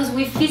also because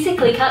we've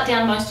physically cut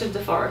down most of the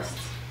forests.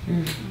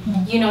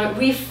 You know,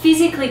 we've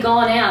physically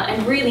gone out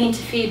and really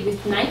interfered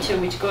with nature,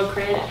 which God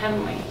created,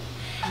 haven't we?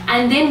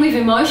 And then we've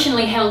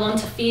emotionally held on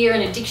to fear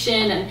and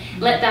addiction and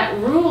let that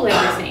rule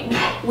everything,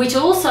 which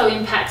also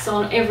impacts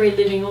on every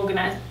living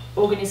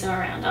organism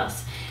around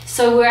us.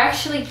 So we're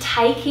actually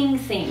taking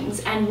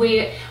things and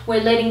we're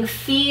letting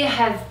fear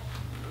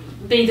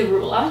be the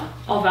ruler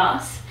of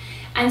us.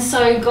 And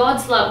so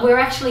God's love, we're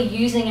actually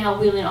using our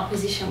will in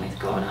opposition with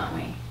God, aren't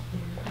we?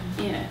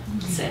 Yeah,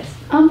 Seth.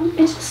 It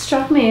just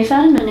struck me, if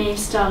Adam and Eve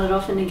started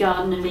off in the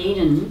Garden of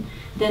Eden,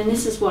 then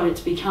this is what it's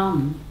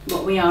become,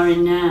 what we are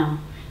in now.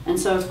 And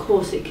so of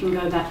course it can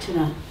go back to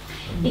that.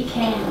 It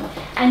can.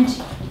 And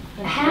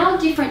how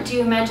different do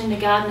you imagine the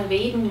Garden of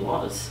Eden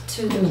was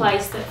to the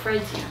place that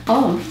Fred's in?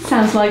 Oh,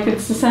 sounds like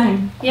it's the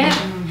same. Yeah.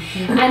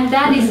 And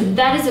that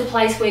is a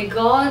place where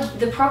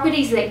the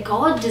properties that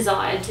God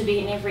desired to be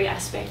in every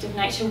aspect of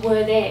nature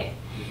were there.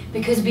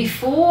 Because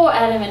before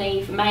Adam and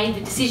Eve made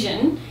the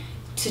decision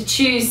to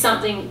choose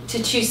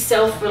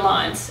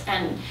self-reliance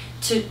and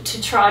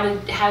to try to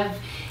have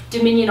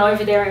dominion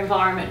over their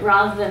environment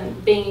rather than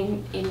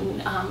being in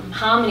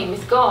harmony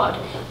with God,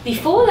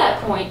 before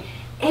that point,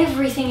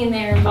 everything in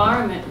their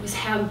environment was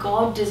how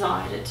God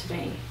desired it to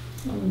be.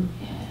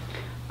 Yeah.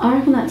 I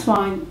reckon that's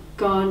why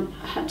God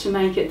had to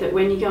make it that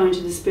when you go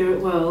into the spirit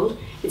world,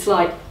 it's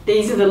like,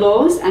 these are the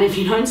laws, and if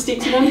you don't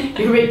stick to them,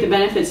 you reap the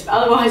benefits.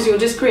 Otherwise, you'll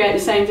just create the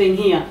same thing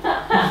here.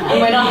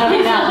 And we're not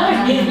having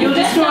that. You'll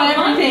destroy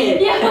everything.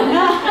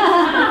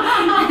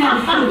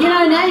 You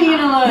know, now you're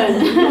going to learn.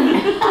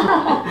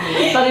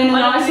 But in a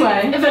nice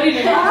way. But in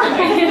a nice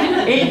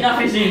way.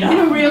 Enough is enough. In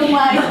a real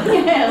way.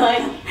 Yeah,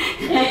 like...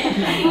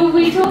 Well,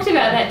 we talked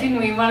about that, didn't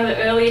we, in one of the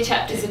earlier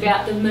chapters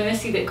about the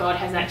mercy that God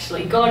has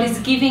actually. God is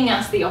giving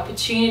us the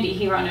opportunity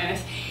here on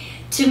earth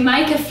to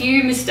make a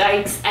few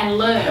mistakes and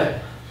learn.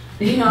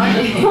 You know,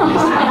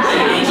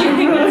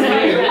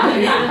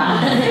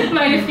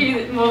 made a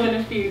few, more than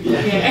a few,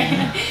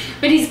 yeah.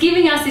 But He's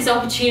giving us this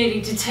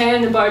opportunity to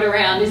turn the boat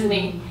around, isn't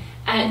He?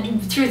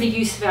 And through the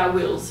use of our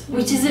wills,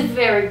 which is a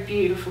very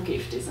beautiful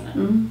gift, isn't it?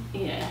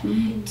 Yeah,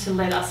 to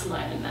let us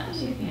learn that,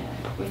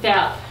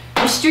 without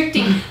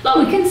restricting.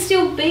 Like, we can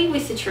still be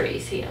with the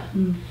trees here.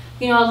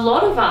 You know, a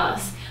lot of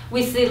us,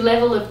 with the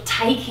level of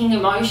taking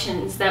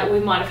emotions that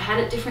we might have had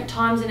at different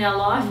times in our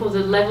life, or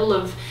the level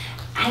of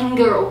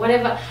anger or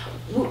whatever,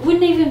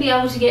 wouldn't even be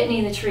able to get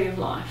near the tree of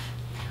life.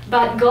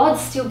 But God's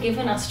still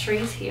given us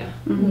trees here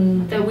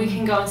that we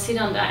can go and sit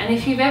under. And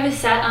if you've ever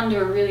sat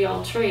under a really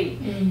old tree,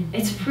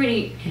 it's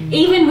pretty,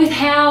 even with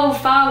how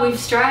far we've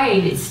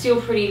strayed, it's still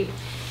pretty,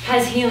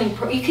 has healing,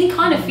 you can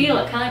kind of feel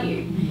it, can't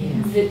you?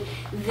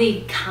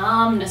 The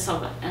calmness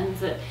of it and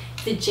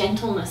the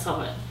gentleness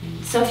of it.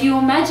 So if you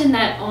imagine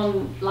that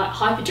on like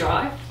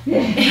hyperdrive,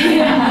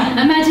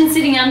 imagine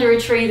sitting under a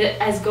tree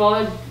that as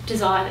God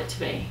desired it to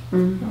be.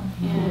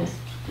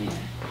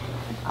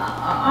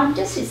 I'm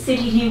just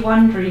sitting here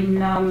wondering,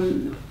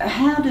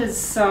 how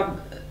does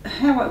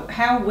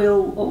how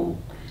will or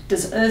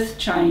does earth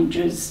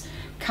changes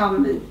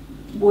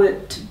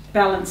work to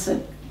balance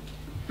it,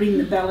 bring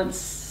the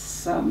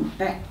balance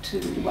back to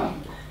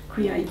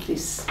create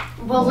this?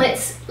 Well,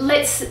 let's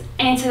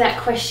answer that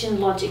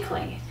question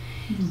logically.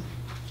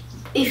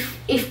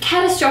 If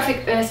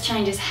catastrophic earth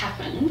changes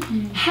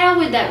happen, how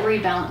would that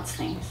rebalance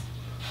things?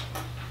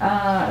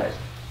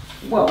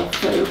 Well,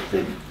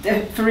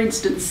 for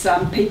instance,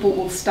 people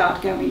will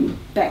start going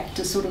back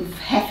to sort of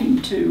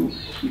having to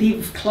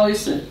live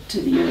closer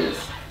to the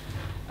earth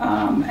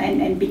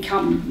and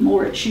become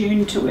more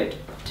attuned to it.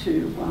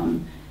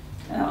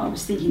 I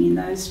was thinking in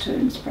those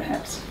terms,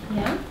 perhaps.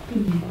 Yeah.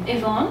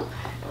 Yvonne?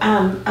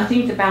 I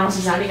think the balance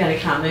is only going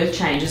to come, earth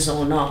changes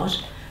or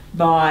not,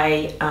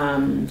 by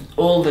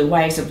all the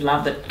waves of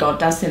love that God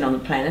does send on the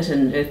planet,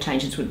 and earth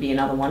changes would be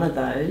another one of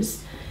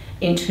those,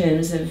 in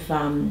terms of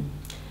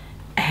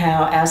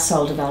how our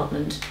soul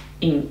development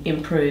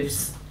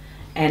improves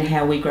and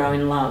how we grow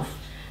in love,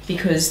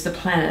 because the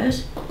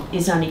planet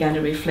is only going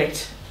to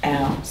reflect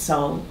our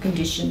soul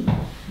condition,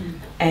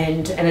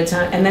 and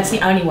that's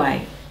the only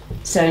way.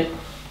 So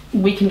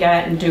we can go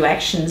out and do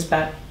actions,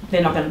 but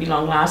they're not going to be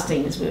long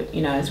lasting, as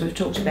we've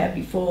talked about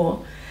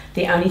before.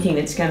 The only thing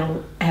that's going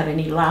to have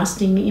any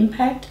lasting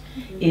impact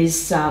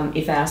is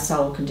if our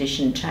soul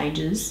condition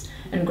changes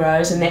and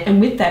grows,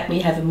 and with that we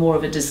have more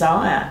of a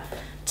desire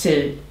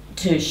to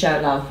show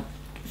love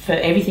for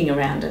everything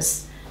around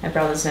us, our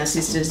brothers and our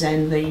sisters,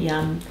 and the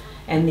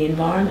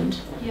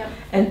environment.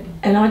 And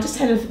I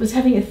just was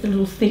having a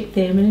little think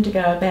there a minute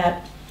ago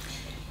about,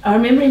 I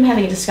remember him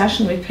having a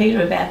discussion with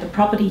Peter about the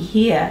property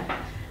here,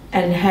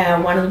 and how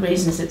one of the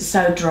reasons it's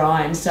so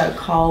dry and so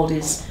cold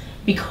is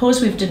because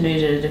we've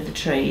denuded it of the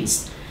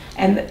trees,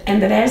 and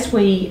that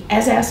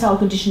as our soul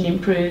condition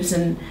improves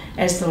and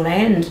as the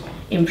land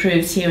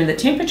improves here, and the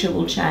temperature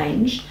will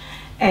change.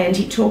 And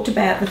he talked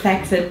about the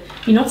fact that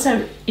in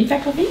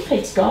fact I think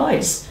Pete's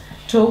guides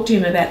talked to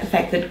him about the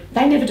fact that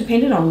they never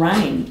depended on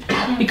rain,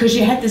 because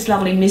you had this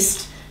lovely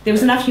mist, there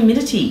was enough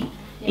humidity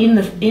in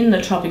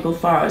the tropical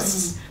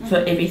forests for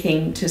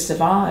everything to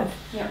survive.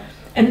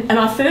 And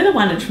I further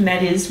wondered from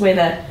that is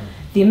whether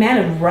the amount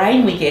of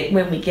rain we get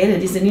when we get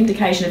it is an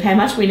indication of how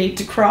much we need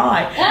to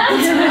cry.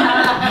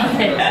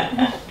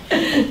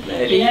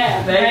 Maybe.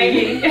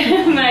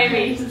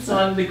 It's a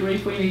sign of the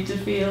grief we need to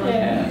feel.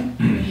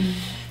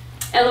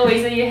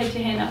 Eloisa, you had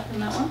your hand up on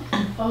that one?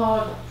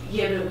 Oh,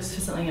 yeah, but it was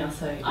for something else,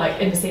 so, like,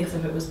 in the sense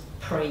of it was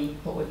pre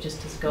what we've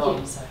just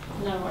gone, so.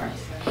 No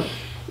worries.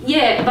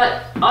 Yeah,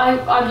 but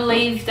I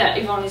believe that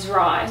Yvonne is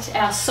right.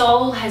 Our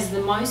soul has the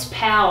most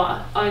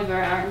power over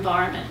our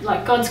environment.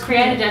 Like, God's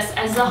created us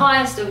as the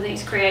highest of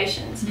these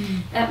creations.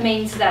 That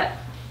means that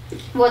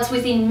what's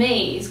within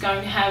me is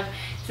going to have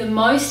the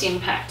most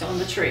impact on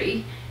the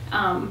tree,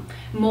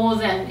 more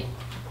than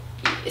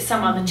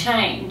some other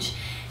change.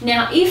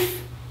 Now, if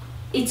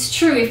it's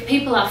true, if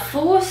people are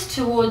forced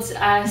towards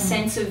a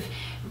sense of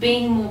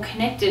being more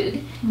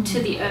connected to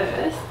the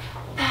earth,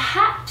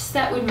 perhaps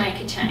that would make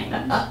a change.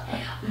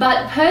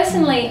 But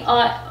personally,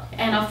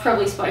 and I've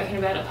probably spoken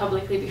about it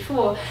publicly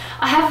before,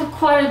 I have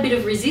quite a bit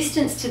of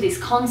resistance to this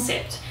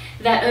concept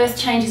that earth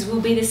changes will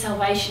be the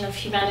salvation of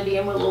humanity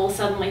and we'll all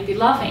suddenly be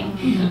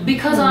loving,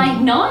 because I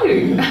know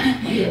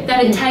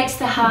that it takes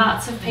the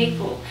hearts of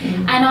people,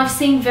 and I've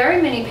seen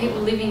very many people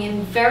living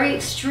in very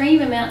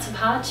extreme amounts of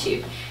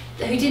hardship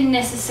who didn't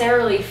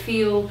necessarily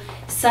feel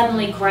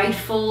suddenly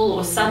grateful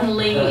or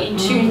suddenly in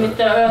tune with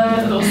the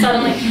earth or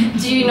suddenly,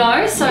 do you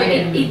know? So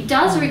it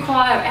does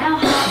require our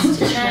hearts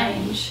to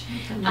change.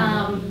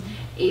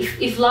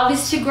 If love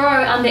is to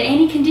grow under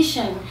any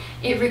condition,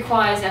 it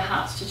requires our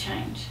hearts to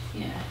change.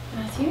 Yeah.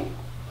 Matthew?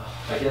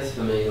 I guess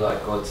for me,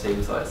 like, God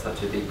seems like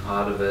such a big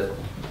part of it,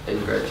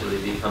 and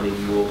gradually becoming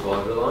more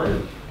God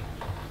reliant.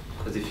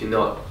 Because if you're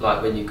not,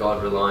 like, when you're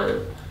God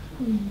reliant,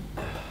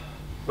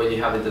 when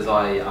you have a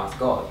desire, you ask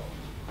God.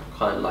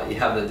 Kind of like you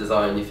have the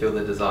desire and you feel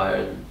the desire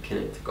and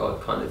connect to God,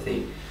 kind of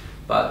thing.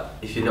 But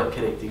if you're not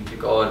connecting to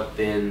God,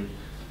 then,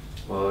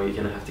 well, you're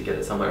going to have to get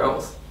it somewhere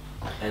else.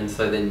 And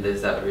so then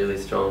there's that really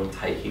strong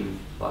taking,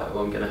 like,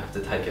 well, I'm going to have to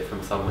take it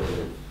from somewhere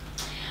then.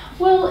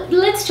 Well,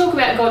 let's talk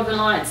about God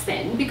reliance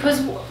then, because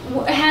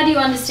how do you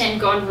understand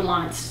God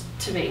reliance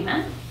to be,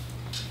 Matt?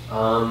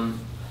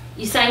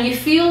 You're saying you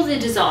feel the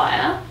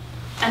desire,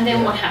 and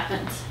then what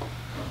happens?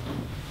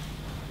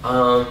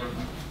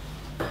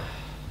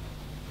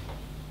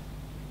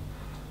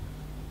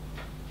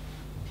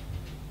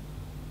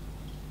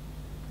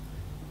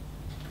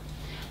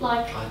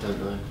 Like, I don't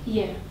know.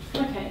 Yeah.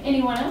 Okay.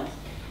 Anyone else?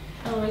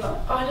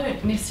 Eloisa? I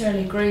don't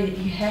necessarily agree that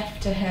you have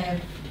to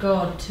have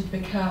God to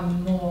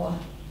become more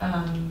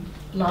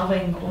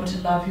loving, or to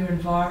love your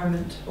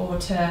environment, or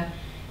to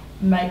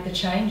make the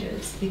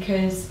changes,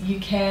 because you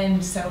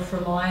can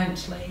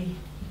self-reliantly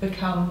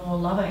become more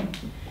loving.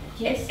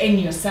 Yes. In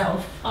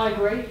yourself. I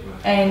agree.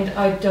 And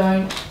I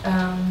don't.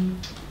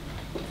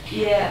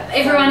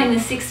 Everyone in the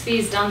 6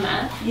 spheres done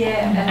that.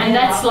 Yeah. And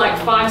that's like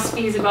 5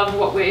 spheres above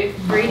what we're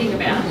reading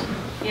about.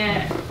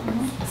 Yeah.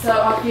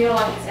 So I feel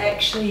like it's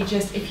actually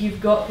just, if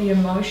you've got the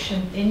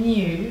emotion in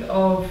you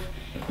of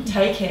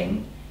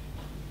taking,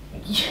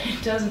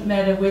 it doesn't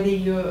matter whether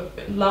you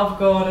love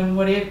God and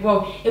whatever.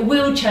 Well, it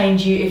will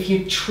change you if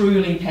you're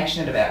truly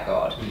passionate about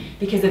God,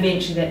 because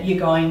eventually that you're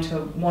going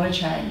to want to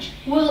change.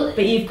 Well,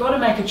 but you've got to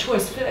make a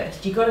choice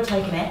first. You've got to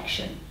take an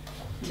action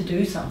to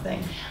do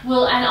something.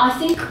 Well, and I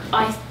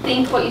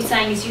think what you're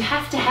saying is you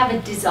have to have a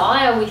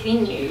desire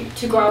within you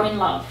to grow in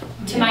love,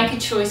 to make a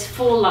choice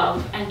for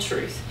love and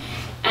truth.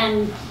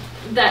 And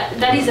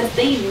that is a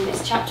theme in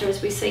this chapter,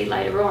 as we see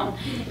later on.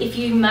 If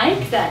you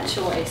make that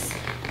choice,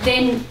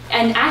 then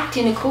and act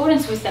in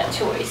accordance with that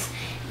choice,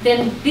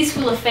 then this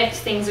will affect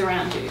things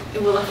around you.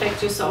 It will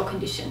affect your soul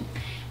condition.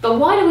 But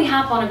why do we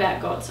harp on about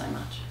God so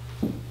much?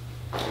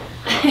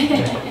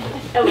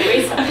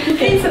 Eloisa.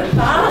 It's a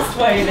fast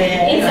way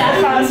there. It's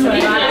a fast way.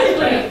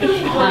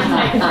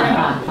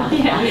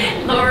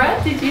 Yeah. Laura,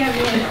 did you have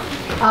any?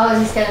 I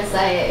was just going to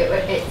say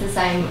it's the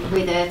same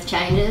with earth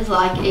changes.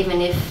 Like,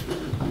 even if,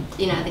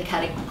 you know, the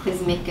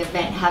cataclysmic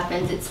event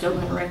happens, it's still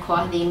going to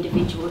require the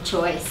individual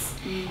choice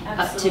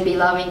to be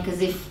loving,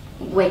 because if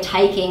we're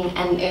taking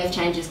and earth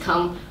changes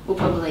come, we'll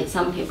probably,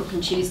 some people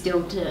can choose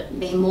still to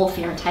be more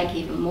fear and take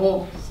even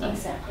more. So.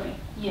 Exactly.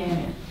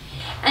 Yeah.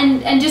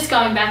 And just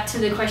going back to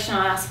the question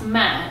I asked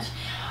Matt,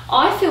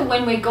 I feel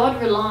when we're God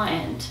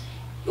reliant,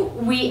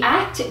 we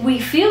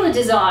feel the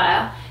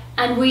desire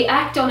and we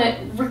act on it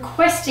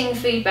requesting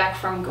feedback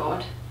from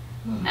God.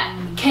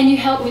 Can you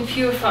help me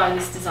purify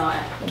this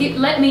desire?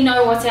 Let me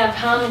know what's out of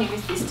harmony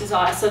with this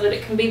desire so that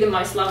it can be the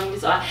most loving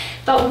desire.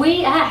 But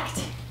we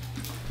act,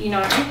 you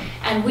know,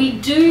 and we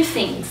do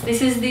things.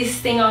 This is this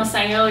thing I was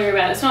saying earlier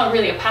about it's not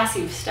really a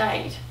passive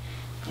state.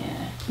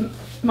 Yeah.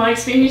 My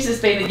experience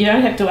has been that you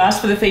don't have to ask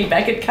for the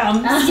feedback, it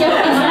comes.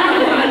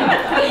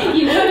 Yeah,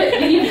 you've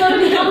got to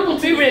be humble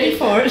to be ready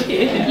for it.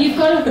 Yeah. You've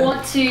got to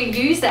want to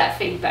use that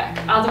feedback,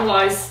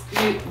 otherwise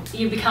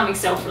you're becoming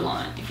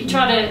self-reliant. If you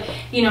try to,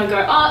 you know,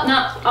 go, oh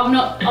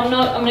no,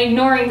 I'm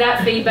ignoring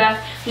that feedback,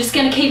 I'm just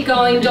going to keep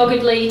going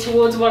doggedly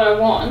towards what I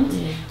want,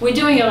 we're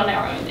doing it on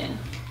our own then.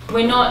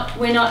 We're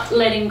not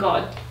letting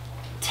God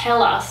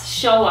tell us,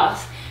 show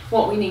us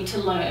what we need to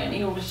learn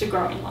in order to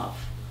grow in love.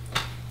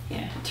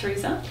 Yeah,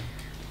 Teresa?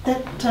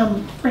 That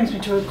brings me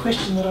to a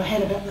question that I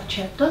had about the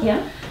chapter.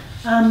 Yeah.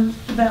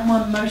 About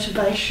my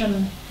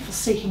motivation for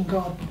seeking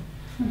God.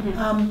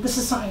 This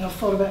is something I've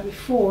thought about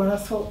before, and I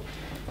thought,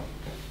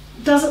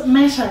 does it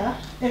matter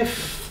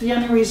if the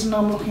only reason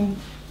I'm looking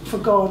for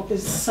God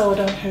is so I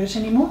don't hurt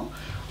anymore?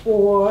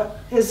 Or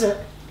is it,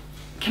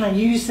 can I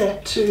use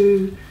that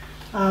to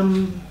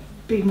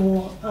be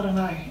more, I don't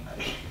know,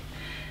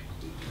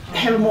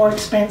 have a more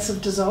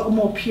expansive desire, a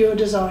more pure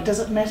desire? Does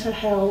it matter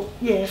how,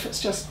 if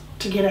it's just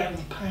to get out of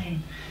the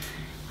pain?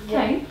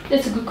 Okay,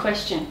 that's a good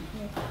question.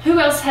 Who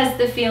else has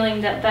the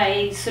feeling that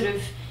they sort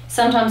of,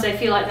 sometimes they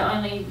feel like the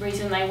only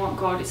reason they want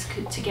God is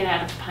to get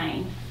out of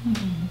pain?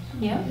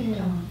 Yeah?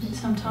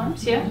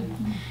 Sometimes, yeah?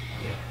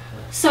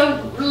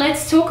 So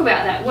let's talk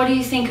about that. What do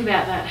you think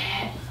about that,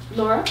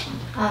 Laura?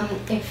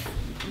 If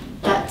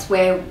that's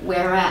where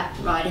we're at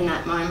right in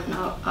that moment,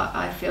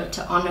 I feel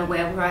to honour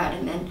where we're at,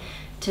 and then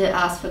to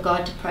ask for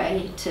God to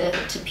pray to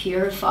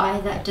purify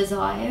that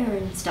desire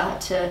and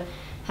start to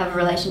have a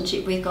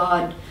relationship with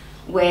God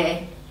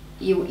where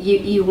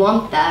you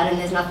want that, and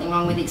there's nothing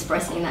wrong with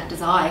expressing that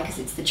desire because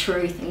it's the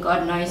truth and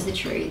God knows the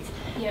truth.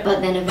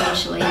 But then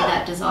eventually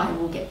that desire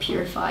will get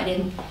purified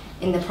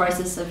in the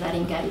process of that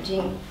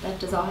engaging that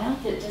desire.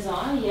 The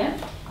desire, yeah.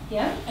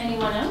 Yeah.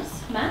 Anyone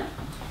else? Matt?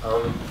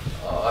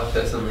 I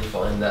personally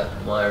find that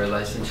my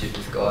relationship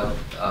with God,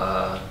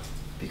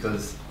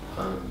 because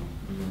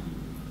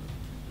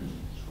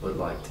would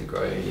like to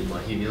grow in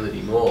my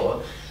humility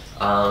more,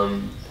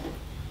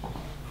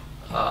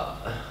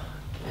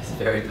 it's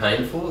very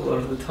painful a lot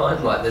of the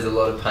time. Like there's a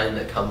lot of pain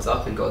that comes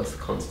up and God's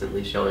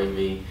constantly showing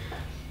me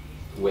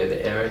where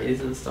the error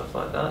is and stuff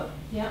like that.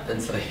 Yeah.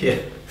 And so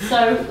yeah.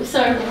 So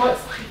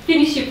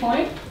finish your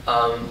point?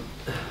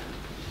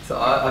 So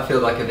I feel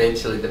like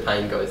eventually the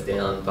pain goes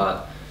down,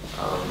 but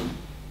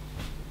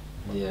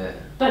yeah.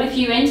 But if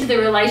you enter the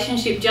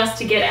relationship just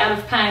to get out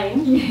of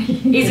pain,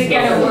 is it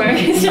going to work?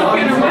 It's not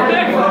going to work.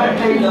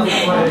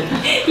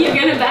 You're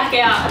going to back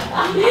out.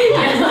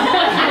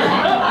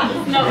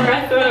 Not where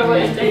I thought I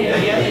was.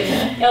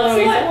 It's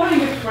like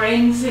wanting a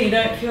friend so you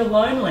don't feel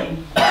lonely.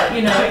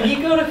 You know,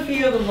 you got to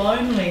feel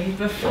lonely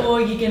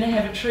before you're going to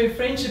have a true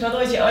friendship.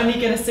 Otherwise, you're only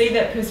going to see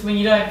that person when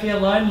you don't feel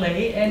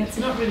lonely, and it's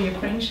not really a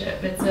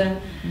friendship. It's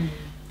a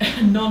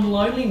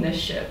non-loneliness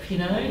ship. You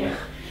know.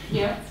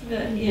 Yeah.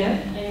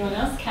 Yeah. Anyone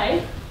else?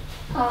 Kate?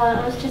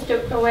 I was just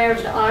aware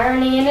of the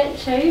irony in it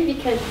too,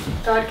 because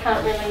God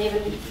can't really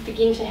even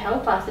begin to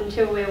help us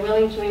until we're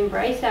willing to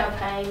embrace our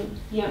pain.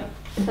 Yeah.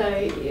 So,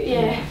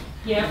 yeah.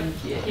 Yeah.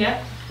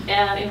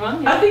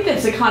 Everyone? I think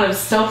that's a kind of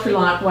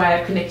self-reliant way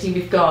of connecting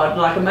with God.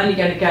 Like, I'm only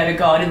going to go to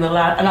God in the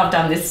last, and I've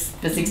done this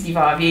for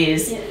 65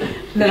 years,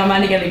 then I'm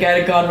only going to go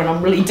to God when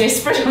I'm really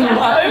desperate and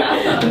low.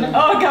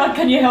 Oh God,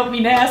 can you help me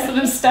now, sort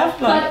of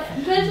stuff. Like.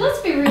 But let's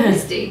be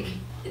realistic.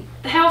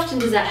 How often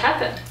does that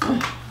happen?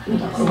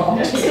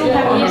 Still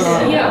happens.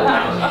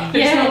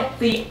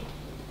 It's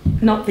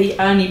not the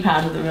only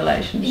part of the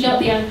relationship. Not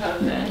the only part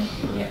of it.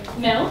 Yeah.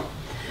 Mel?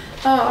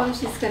 Oh, I was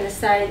just going to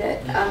say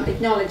that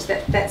acknowledge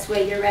that that's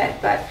where you're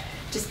at, but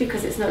just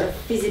because it's not a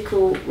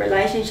physical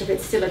relationship,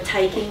 it's still a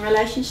taking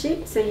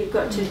relationship. So you've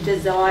got to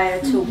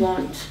desire to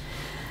want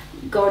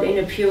God in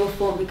a pure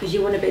form, because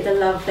you want to be the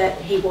love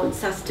that He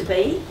wants us to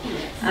be.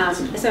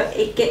 So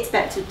it gets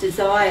back to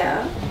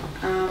desire,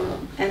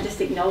 and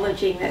just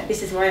acknowledging that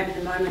this is where I am in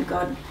the moment,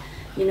 God.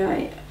 You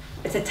know,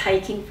 it's a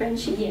taking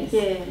friendship. Yes.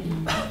 Yeah.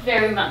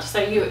 Very much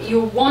so.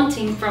 You're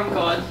wanting from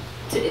God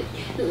to,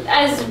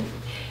 as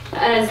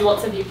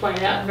lots of you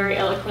pointed out very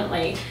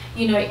eloquently,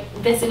 you know,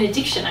 there's an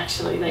addiction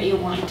actually that you're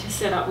wanting to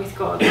set up with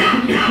God,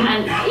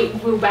 and it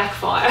will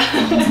backfire.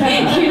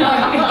 You know,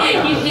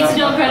 it's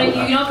not going to.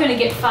 You're not going to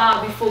get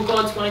far before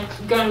God's going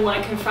to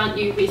want to confront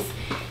you with,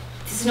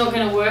 this is not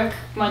going to work,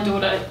 my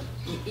daughter.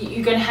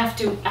 You're going to have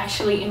to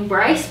actually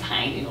embrace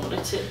pain in order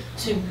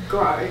to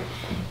grow.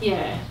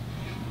 Yeah.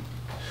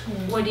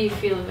 What do you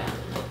feel about it?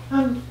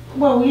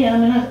 Well, yeah, I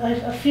mean,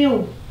 I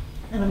feel,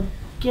 and I'm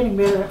getting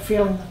better at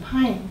feeling the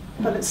pain,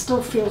 but it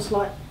still feels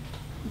like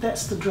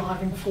that's the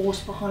driving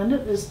force behind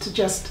it, is to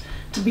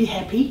be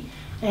happy.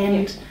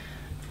 And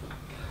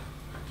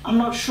I'm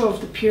not sure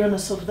of the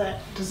pureness of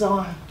that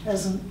desire,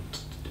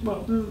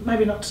 well,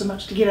 maybe not so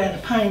much to get out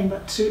of pain,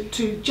 but to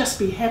just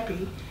be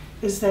happy,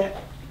 is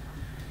that...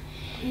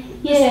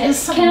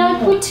 Can I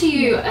put to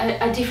you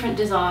a different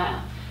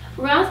desire?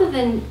 Rather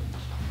than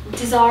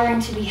desiring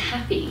to be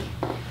happy,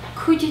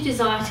 could you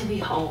desire to be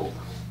whole?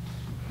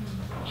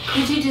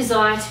 Could you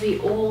desire to be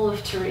all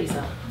of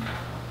Teresa?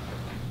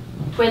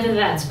 Whether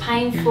that's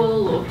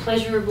painful or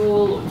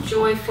pleasurable or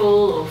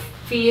joyful or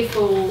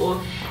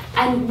fearful,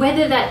 and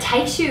whether that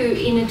takes you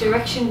in a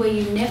direction where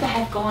you never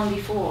have gone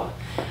before,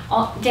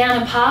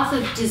 down a path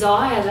of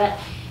desire,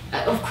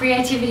 of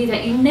creativity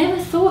that you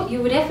never thought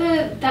you would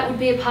ever, that would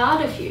be a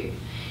part of you.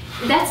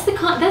 That's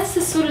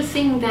the sort of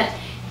thing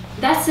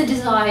that's the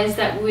desires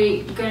that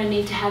we're going to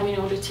need to have in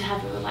order to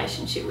have a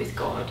relationship with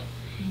God.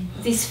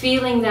 This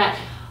feeling that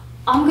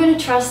I'm going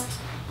to trust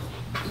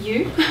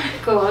you,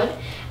 God,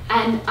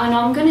 and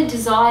I'm going to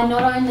desire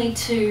not only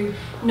to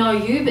know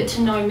you, but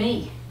to know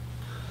me.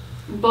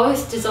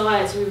 Both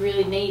desires we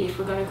really need if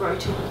we're going to grow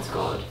towards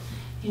God.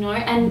 You know,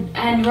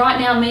 and right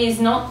now me is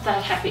not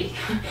that happy,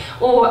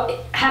 or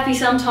happy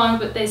sometimes,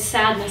 but there's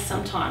sadness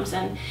sometimes,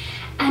 and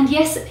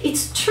yes,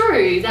 it's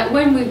true that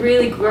when we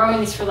really grow in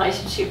this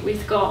relationship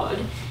with God,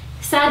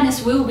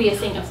 sadness will be a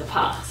thing of the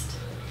past.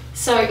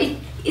 So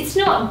it's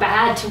not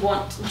bad to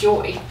want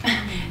joy,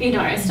 you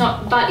know, it's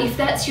not, but if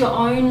that's your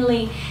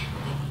only,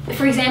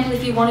 for example,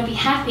 if you want to be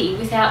happy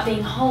without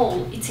being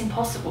whole, it's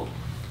impossible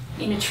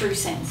in a true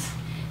sense.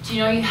 Do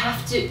you know, you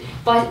have to,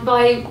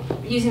 by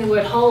using the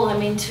word whole, I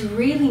mean to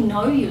really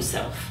know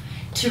yourself,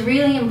 to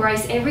really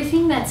embrace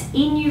everything that's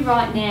in you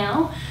right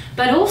now,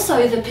 but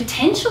also the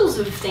potentials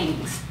of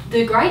things,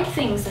 the great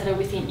things that are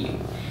within you.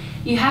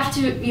 You have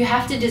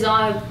to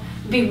desire,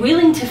 be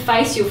willing to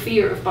face your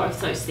fear of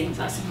both those things,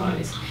 I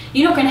suppose.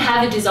 You're not going to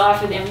have a desire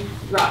for them,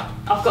 right,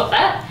 I've got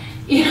that,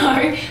 you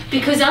know,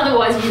 because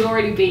otherwise you'd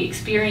already be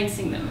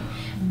experiencing them.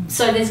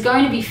 So there's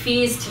going to be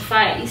fears to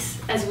face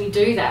as we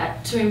do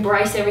that, to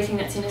embrace everything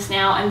that's in us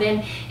now, and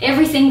then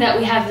everything that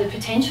we have the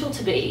potential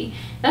to be,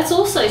 that's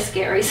also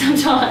scary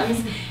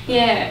sometimes.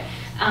 Yeah.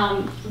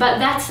 But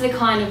that's the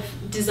kind of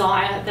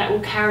desire that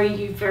will carry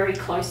you very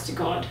close to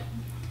God.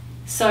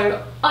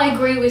 So I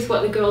agree with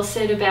what the girl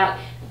said about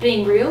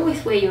being real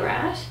with where you're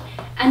at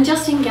and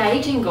just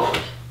engaging God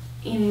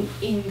in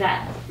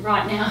that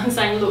right now and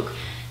saying, look,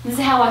 this is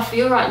how I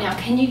feel right now.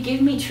 Can you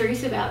give me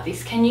truth about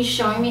this? Can you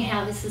show me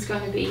how this is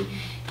going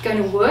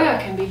to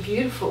work and be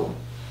beautiful?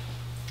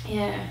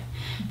 Yeah.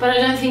 But I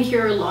don't think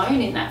you're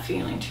alone in that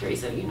feeling,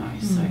 Teresa, you know.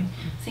 So I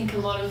think a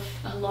lot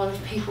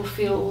of people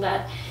feel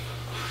that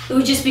it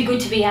would just be good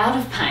to be out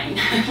of pain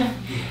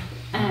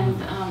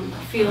and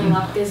feeling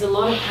like there's a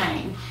lot of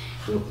pain.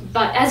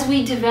 But as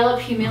we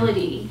develop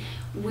humility,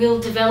 we'll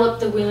develop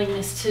the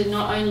willingness to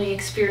not only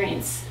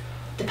experience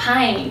the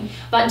pain,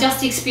 but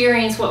just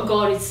experience what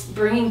God is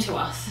bringing to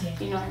us,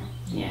 you know.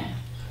 Yeah,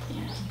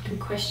 good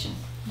question.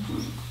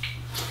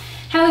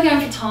 How are we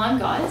going for time,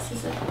 guys?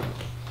 Is it?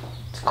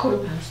 It's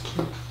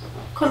 2:15.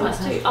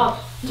 2:15. Oh,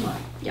 tomorrow.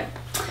 Yep.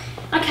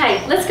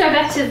 Okay, let's go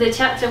back to the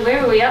chapter.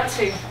 Where are we up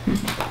to?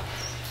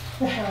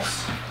 The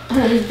house.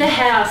 The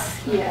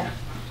house, yeah.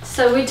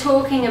 So we're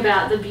talking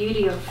about the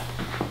beauty of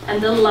and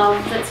the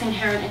love that's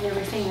inherent in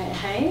everything there,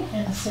 hey?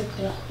 And the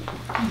scepter.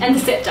 And the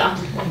scepter.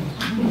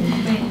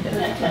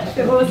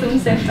 The awesome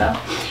scepter.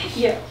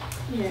 Yeah.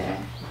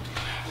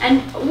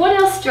 And what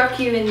else struck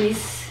you in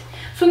this?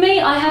 For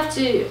me, I have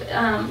to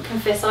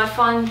confess, I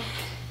find,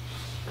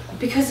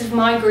 because of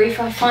my grief,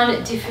 I find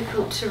it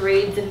difficult to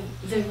read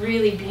the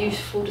really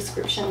beautiful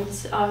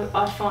descriptions.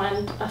 I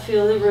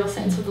feel a real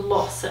sense of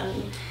loss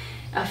and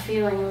a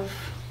feeling of,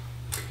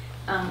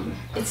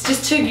 it's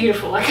just too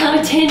beautiful. I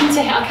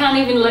can't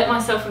even let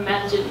myself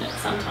imagine it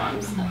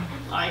sometimes.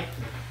 I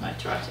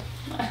try to,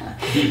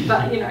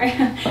 but you know,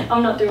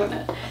 I'm not doing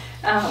it.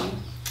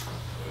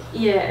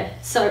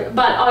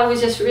 But I was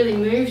just really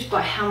moved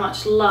by how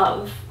much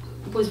love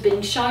was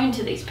being shown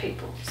to these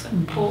people. So,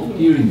 Paul? Do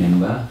you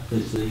remember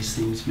these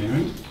things,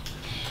 Mary?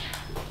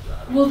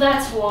 Well,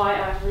 that's why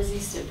I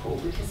resisted, Paul,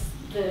 because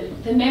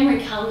the memory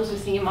comes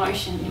with the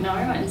emotion, you know,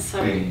 and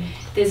so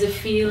there's a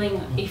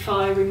feeling, if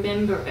I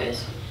remember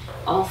it,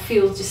 I'll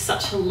feel just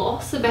such a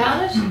loss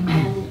about it,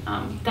 and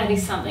that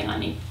is something I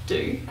need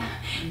to do.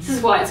 This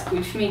is why it's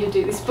good for me to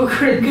do this book,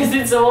 because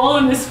it's all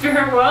in the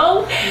spirit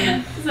world.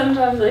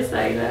 Sometimes I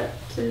say that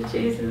to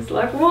Jesus,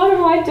 like, what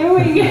am I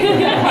doing?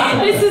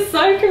 This is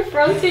so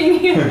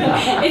confronting.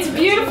 It's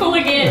beautiful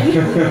again.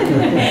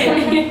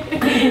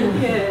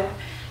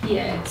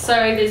 So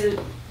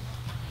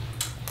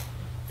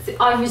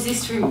I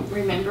resist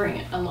remembering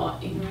it a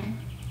lot, you know.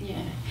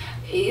 Yeah.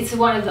 It's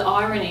one of the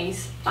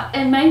ironies,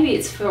 and maybe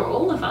it's for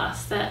all of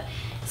us, that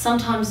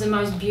sometimes the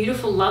most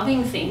beautiful,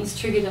 loving things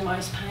trigger the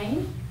most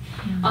pain.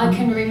 I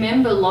can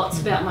remember lots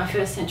about my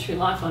first century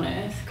life on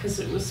earth because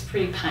it was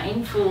pretty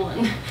painful,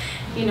 and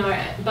you know,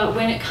 but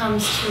when it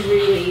comes to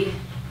really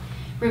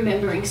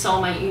remembering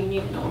soulmate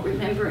union or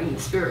remembering the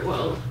spirit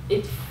world,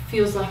 it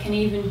feels like an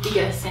even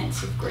bigger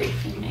sense of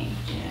grief in me.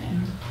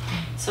 Yeah.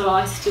 So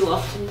I still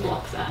often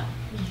block that.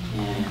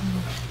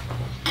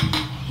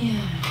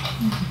 Yeah.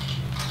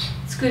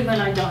 It's good when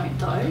I don't,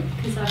 though,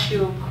 because I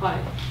feel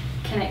quite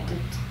connected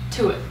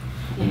to it.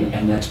 Yeah.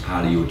 And that's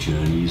part of your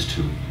journey, is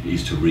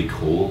to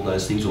recall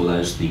those things, or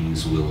those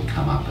things will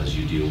come up as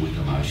you deal with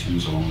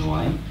emotions along the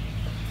way?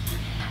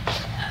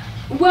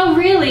 Well,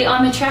 really,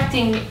 I'm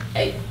attracting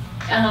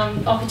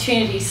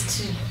opportunities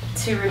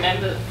to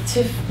remember,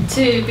 to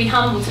be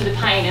humble to the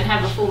pain and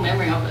have a full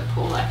memory of it,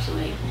 Paul,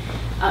 actually.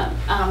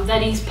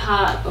 That is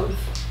part of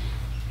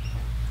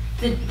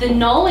the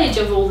knowledge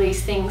of all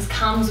these things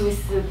comes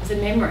with the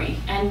memory,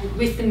 and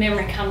with the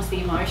memory comes the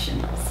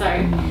emotion. So,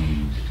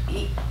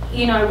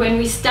 you know, when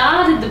we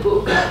started the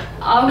book,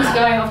 I was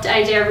going off to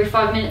AJ every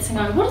 5 minutes and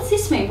going, what does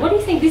this mean? What do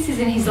you think this is?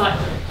 And he's like,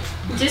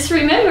 just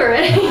remember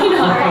it, you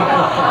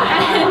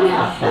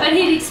know. But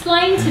he'd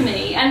explain to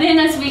me, and then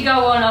as we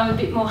go on, I'm a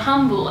bit more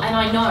humble, and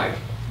I know.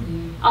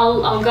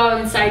 I'll go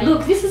and say,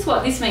 look, this is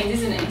what this means,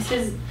 isn't it? He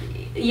says,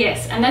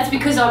 yes, and that's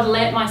because I've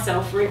let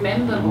myself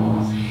remember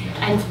more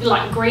and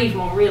like grieve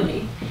more,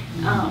 really.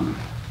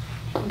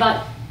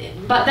 But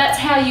that's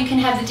how you can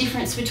have the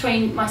difference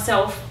between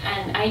myself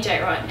and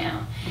AJ right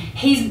now.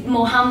 He's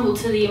more humble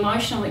to the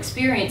emotional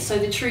experience, so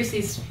the truth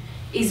is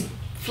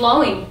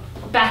flowing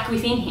back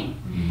within him.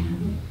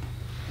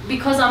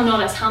 Because I'm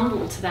not as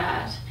humble to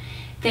that,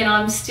 then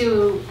I'm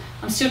still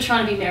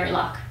trying to be Mary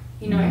Luck,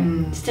 you know,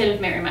 instead of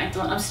Mary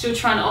Magdalene. I'm still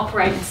trying to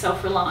operate in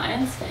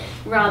self-reliance,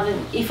 rather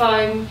than, if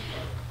I'm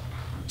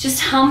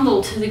just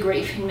humble to the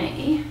grief in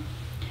me,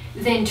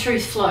 then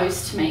truth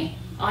flows to me.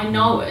 I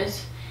know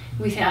it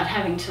without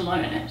having to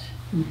learn it.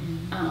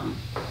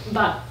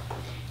 But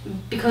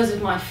because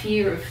of my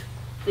fear of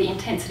the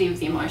intensity of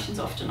the emotions,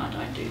 often I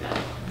don't do that.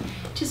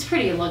 Which is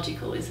pretty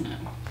illogical, isn't it?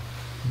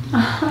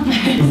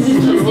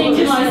 Just listening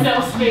to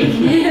myself speak.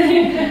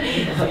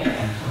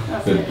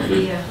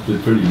 They're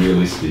pretty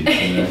realistic,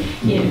 you know.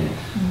 Yeah.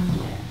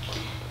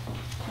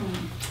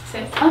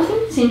 I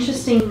think it's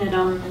interesting that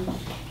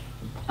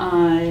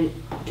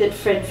that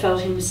Fred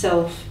felt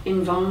himself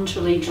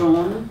involuntarily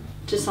drawn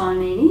to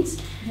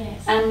Siamese,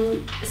 Yes.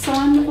 And so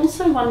I'm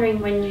also wondering,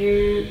 when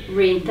you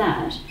read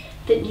that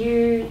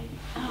you,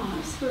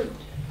 sort of,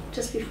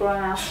 just before I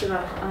asked it,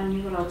 I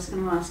knew what I was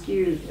going to ask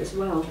you as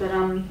well, but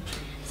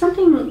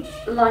something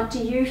like, do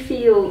you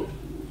feel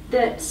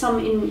that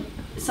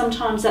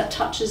sometimes that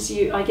touches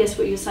you? I guess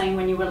what you're saying,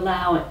 when you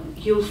allow it,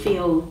 you'll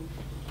feel,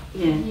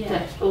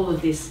 that all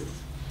of this is...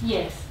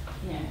 Yes,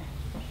 yeah.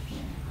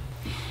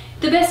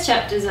 The best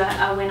chapters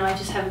are when I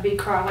just have a big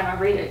cry when I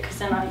read it, because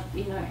then I,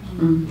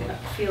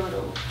 feel it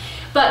all.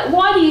 But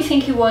why do you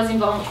think it was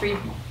involuntary?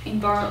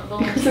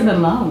 Because of the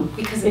love.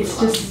 Because of it's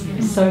the love.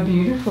 just so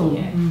beautiful,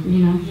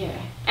 Yeah.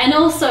 And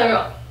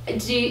also,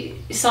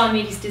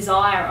 Siamese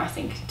desire, I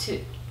think,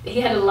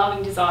 he had a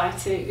loving desire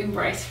to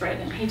embrace Fred,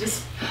 and he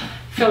just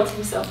felt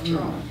himself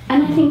drawn.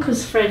 And I think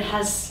because Fred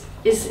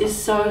is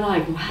so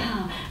like,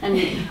 wow, and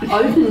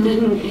open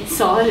and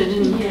excited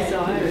and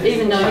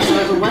even though he's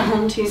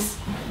overwhelmed, he's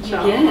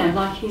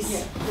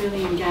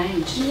really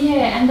engaged.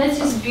 Yeah, and that's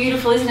just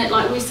beautiful, isn't it?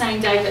 Like we were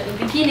saying, Dave, at the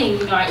beginning,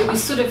 it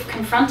was sort of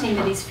confronting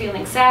that he's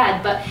feeling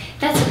sad, but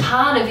that's a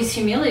part of his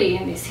humility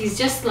in this. He's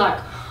just like,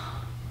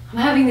 I'm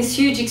having this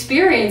huge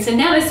experience, and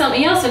now there's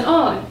something else, and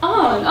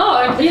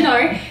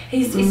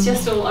it's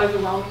just all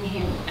overwhelming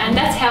him. And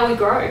that's how we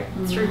grow,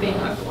 through being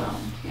overwhelmed.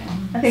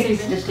 I think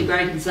it's just a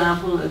great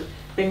example of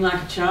being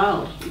like a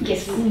child.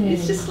 Yes.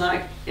 It's just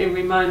like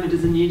every moment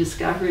is a new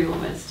discovery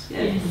almost.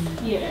 Yeah. Yes.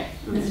 Yeah.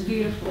 It's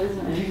beautiful,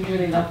 isn't it? It's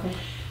really lovely.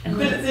 But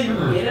it's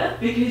even better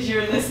because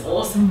you're in this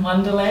awesome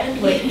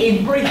wonderland where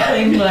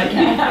everything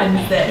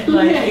happens that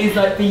is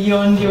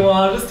beyond your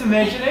wildest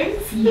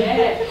imaginings.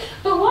 Yeah.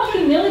 But what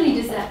humility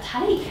does that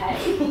take,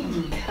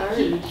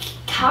 hey?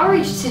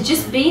 Courage to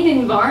just be in an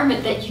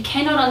environment that you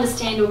cannot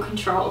understand or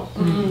control.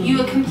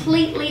 You are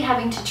completely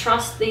having to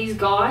trust these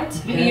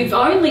guides who you've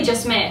only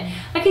just met.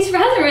 Like, he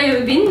hasn't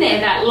really been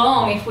there that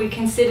long if we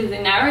consider the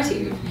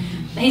narrative.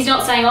 He's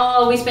not saying,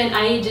 we spent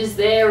ages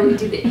there or we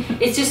did it.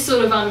 It's just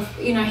sort of,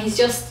 he's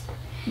just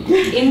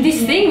in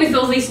this thing with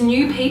all these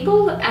new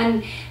people.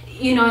 And,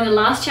 in the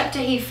last chapter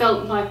he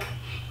felt like,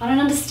 I don't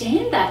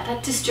understand that.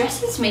 That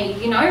distresses me,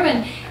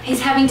 and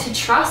he's having to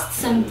trust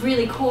some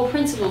really core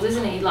principles,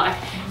 isn't he? Like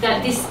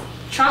that, this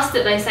trust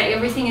that they say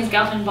everything is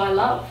governed by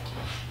love,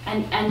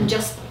 and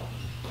just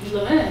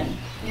learn.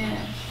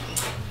 Yeah.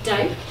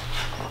 Dave?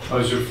 I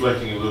was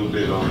reflecting a little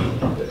bit on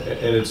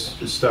it, and it's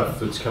stuff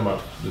that's come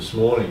up this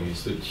morning,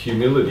 is that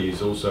humility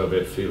is also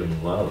about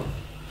feeling love.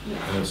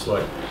 And it's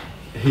like,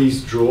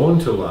 he's drawn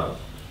to love.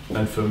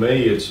 And for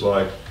me, it's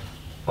like,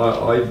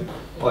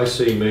 I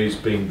see me as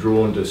being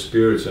drawn to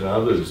spirits and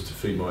others to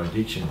feed my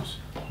addictions,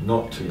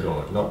 not to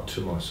God, not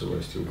to my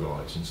celestial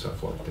guides and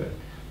stuff like that.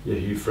 Yeah,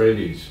 here Fred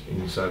is in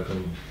this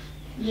open,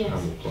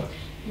 humble place.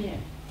 Yeah.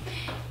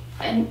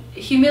 And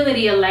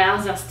humility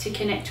allows us to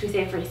connect with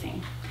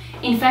everything.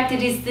 In fact,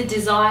 it is the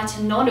desire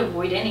to not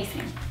avoid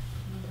anything.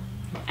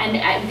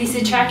 And these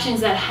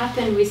attractions that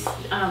happen with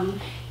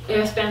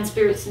earthbound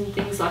spirits and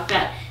things like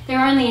that,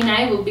 they're only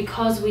enabled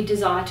because we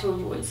desire to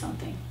avoid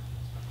something.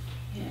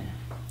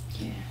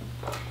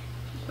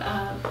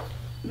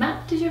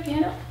 Matt, did you have your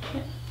hand up?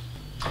 Yeah.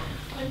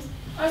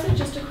 Also,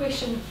 just a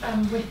question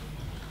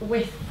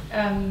with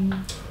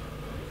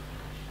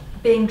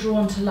being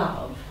drawn to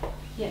love.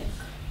 Yes.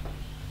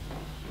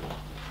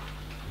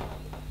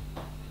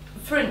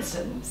 For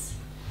instance,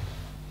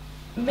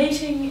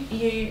 meeting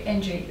you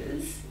and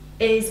Jesus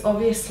is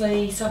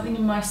obviously something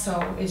in my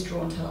soul is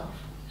drawn to love,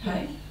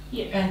 hey?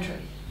 Yeah. And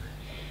truth.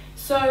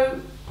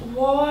 So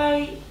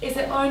why is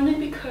it only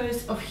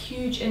because of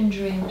huge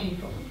injury in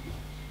people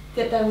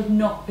that they would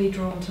not be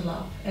drawn to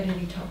love at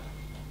any time?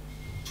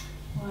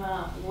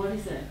 Wow, what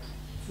is it?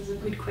 This is a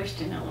good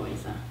question,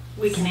 Eloisa.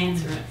 We can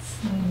answer it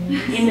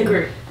in the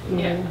group.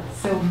 Yeah.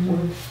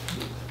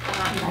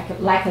 Self-worth.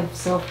 Lack of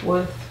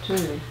self-worth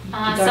too.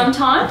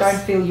 Sometimes.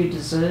 Don't feel you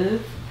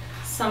deserve.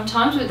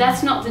 Sometimes, but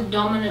that's not the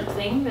dominant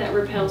thing that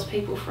repels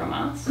people from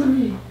us.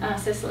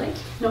 Cecily?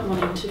 Not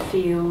wanting to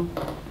feel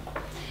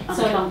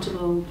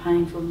uncomfortable,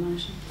 painful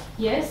emotions.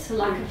 Yes, a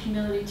lack of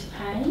humility to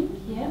pain.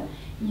 Yeah.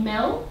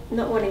 Mel?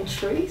 Not wanting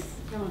truth.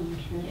 Not wanting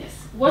truth.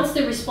 Yes. What's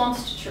the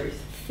response to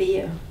truth?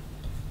 Fear.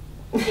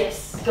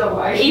 Yes. Go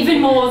away. Even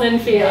more than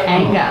fear.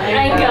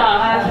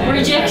 Anger.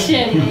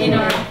 Rejection,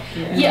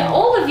 Yeah,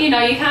 all of you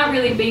can't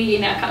really be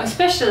in our company,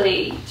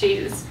 especially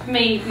Jesus,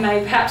 me,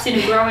 maybe perhaps in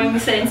a growing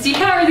sense. You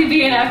can't really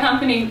be in our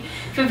company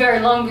for very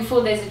long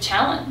before there's a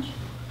challenge.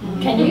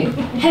 Can you?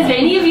 Has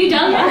any of you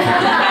done that?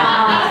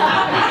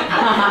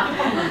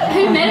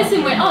 Who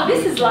medicine went,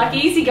 this is like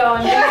easy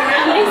going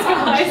around these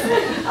guys.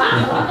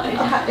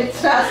 It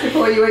starts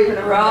before you even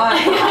arrive.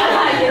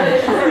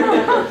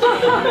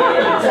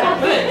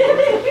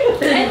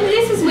 And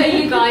this is where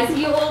you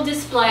all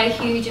display a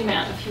huge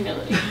amount of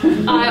humility.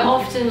 I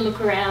often look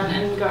around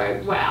and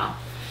go, wow,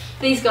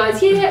 these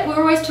guys, we're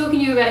always talking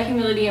to you about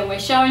humility and we're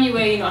showing you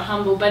where you're not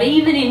humble, but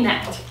even in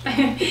that,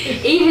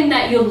 even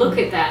that you'll look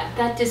at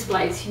that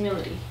displays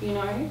humility,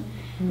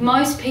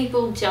 Most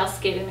people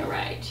just get in a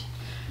rage.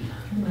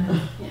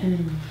 Yeah.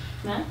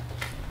 Matt?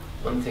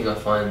 One thing I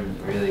find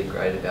really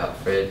great about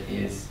Fred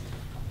is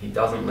he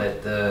doesn't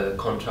let the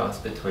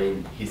contrast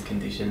between his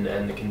condition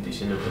and the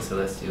condition of the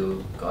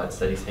celestial guides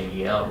that he's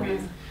hanging out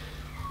with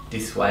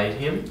dissuade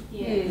him.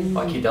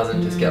 Like he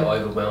doesn't just get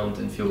overwhelmed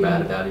and feel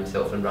bad about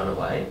himself and run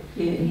away.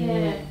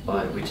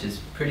 Like, which is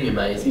pretty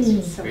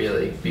amazing,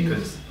 really,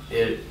 because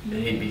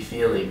he'd be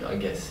feeling, I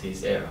guess,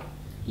 his error.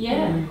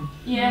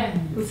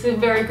 It's a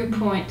very good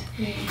point.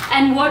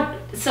 And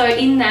so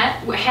in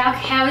that,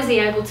 how is he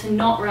able to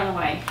not run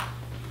away?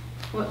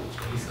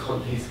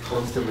 He's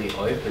constantly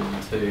open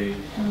to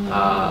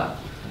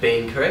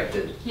being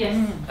corrected.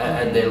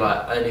 And they're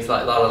like, and he's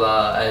like la la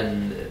la,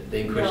 and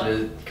then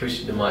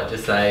Krishna might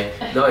just say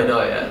no,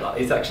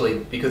 it's actually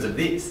because of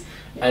this,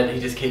 and he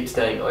just keeps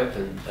staying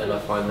open, and I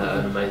find that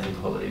an amazing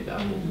quality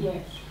about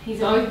him.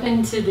 He's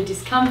open to the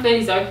discomfort,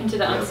 he's open to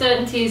the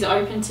uncertainty, he's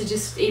open to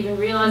just even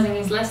realising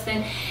he's less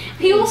than.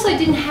 He also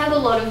didn't have a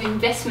lot of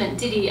investment,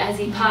 did he, as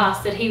he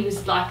passed, that he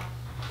was like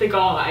the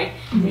guy.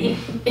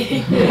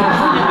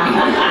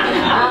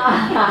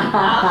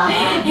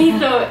 He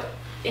thought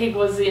he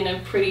was in a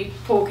pretty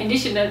poor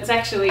condition, and it's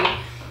actually,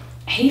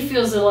 he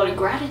feels a lot of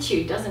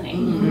gratitude, doesn't he?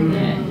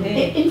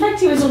 In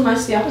fact, he was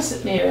almost the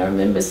opposite, Mary. I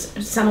remember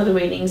some of the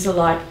readings are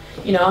like,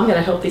 you know, I'm going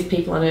to help these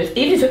people on earth,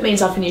 even if it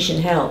means I finish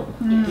in hell.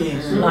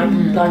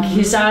 Like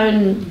his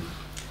own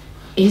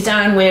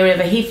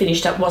wherever he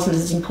finished up wasn't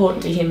as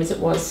important to him as it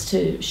was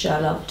to show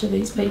love to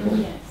these people.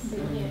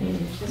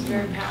 It's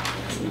very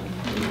powerful.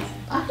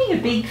 I think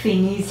a big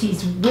thing is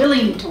he's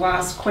willing to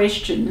ask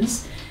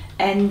questions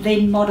and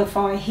then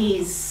modify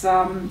his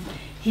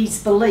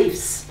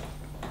beliefs.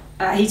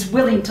 He's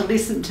willing to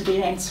listen to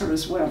the answer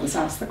as well as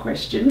ask the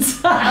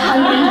questions. How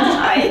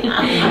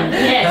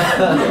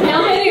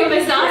many of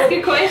us ask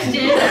a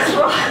question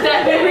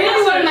that we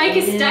really want to make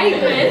a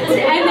statement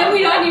and then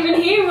we don't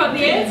even hear what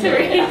the answer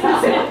is?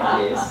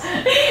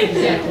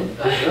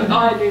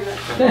 I do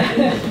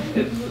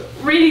that.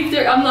 Reading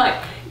through, I'm like,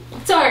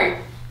 so,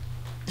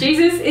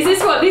 Jesus, is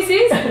this what this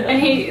is?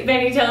 And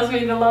then he tells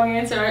me the long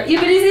answer. Yeah,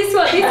 but is this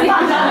what this is?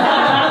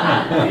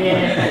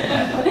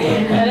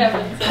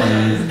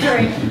 It's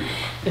great.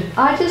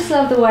 I just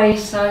love the way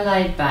he's so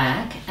laid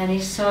back and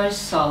he's so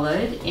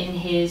solid in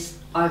his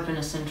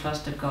openness and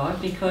trust of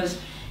God, because,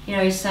 you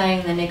know, he's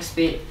saying the next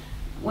bit,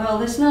 well,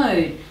 there's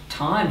no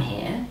time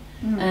here.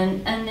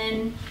 And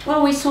then,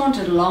 well, we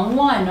sauntered along,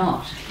 why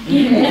not?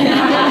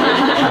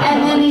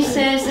 And then he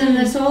says, and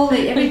there's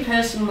every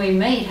person we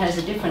meet has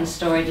a different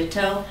story to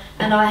tell,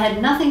 and I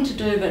had nothing to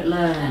do but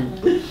learn.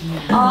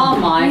 Oh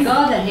my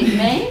God, that hit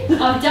me.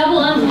 I've double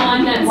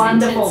underlined that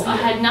sentence. I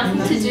had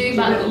nothing to do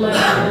but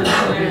learn.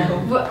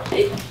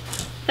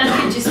 That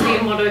could just be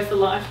a motto for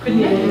life,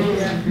 couldn't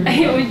it?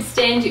 It would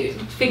stand you.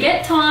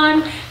 Forget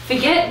time,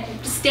 forget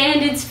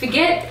standards,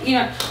 forget, you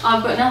know,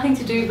 I've got nothing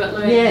to do but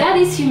learn. That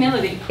is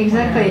humility.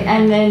 Exactly.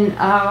 And then,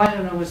 I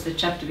don't know, was the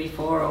chapter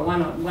before or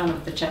one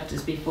of the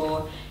chapters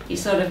before, he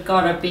sort of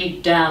got a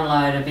big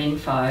download of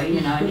info,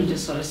 you know, and he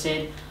just sort of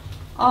said,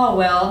 oh,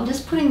 well, I'm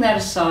just putting that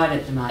aside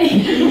at the moment.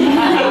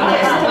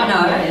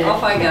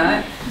 Off I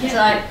go. It's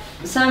like,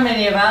 so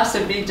many of us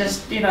would be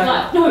just, you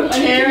know,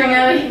 tearing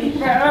at it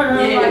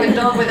like a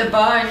dog with a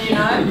bone, you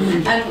know.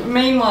 And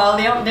meanwhile,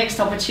 the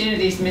next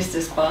opportunity's missed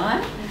us by.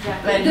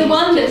 Exactly. The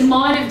one that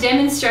might have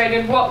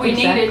demonstrated what we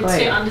needed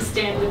to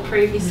understand the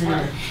previous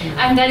one.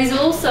 And that is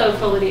also a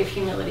quality of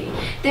humility.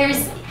 There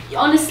is,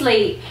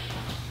 honestly,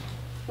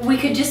 we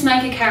could just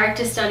make a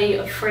character study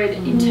of Fred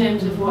in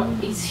terms of what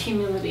is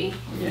humility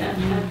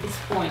at this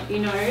point, you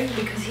know,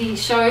 because he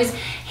shows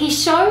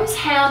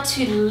how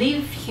to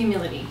live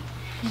humility.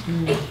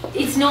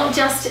 It's not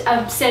just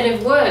a set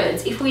of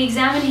words. If we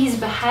examine his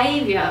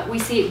behaviour, we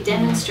see it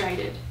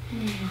demonstrated.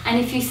 And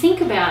if you think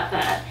about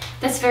that,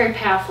 that's very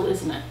powerful,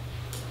 isn't it?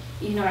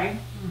 You know,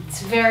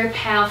 it's a very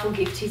powerful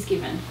gift he's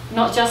given.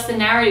 Not just the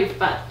narrative,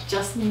 but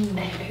just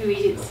who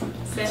he is.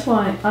 That's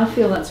why I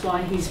feel that's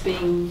why he's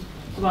being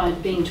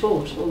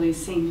taught all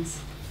these things.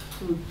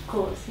 Of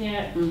course,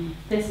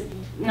 There's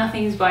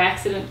nothing is by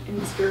accident in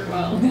the spirit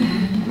world.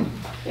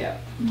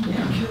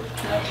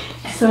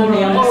 So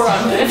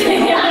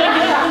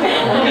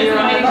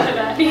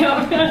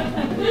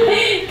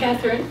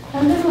Catherine?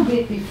 A little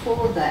bit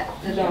before that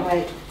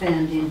I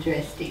found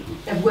interesting.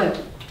 Well,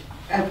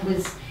 I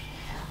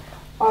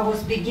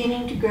was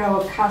beginning to grow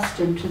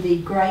accustomed to the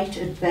great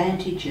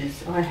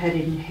advantages I had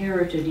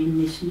inherited in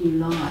this new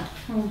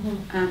life.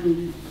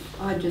 And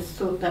I just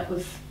thought that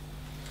was,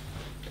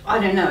 I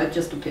don't know, it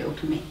just appealed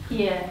to me.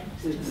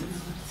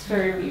 It's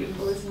very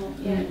beautiful,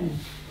 isn't it?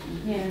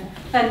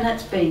 And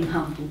that's being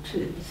humble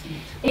too, isn't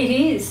it? It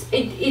is.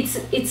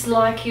 It's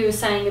like you were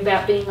saying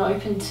about being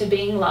open to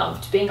being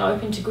loved, being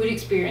open to good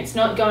experience,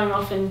 not going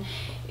off and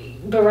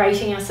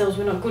berating ourselves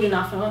we're not good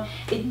enough.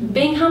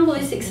 Being humble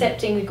is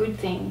accepting the good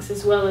things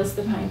as well as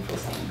the painful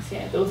things,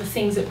 or the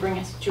things that bring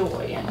us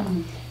joy.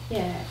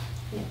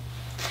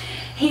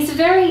 He's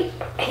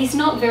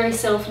not very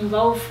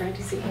self-involved, Fred,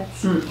 is he?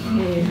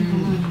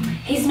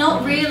 He's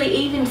not really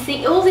even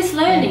all this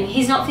learning,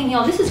 he's not thinking,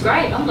 oh, this is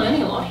great, I'm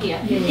learning a lot here.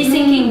 He's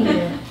thinking,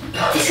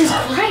 this is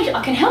great,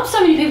 I can help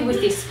so many people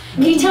with this.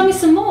 Can you tell me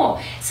some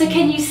more? So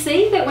can you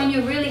see that when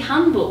you're really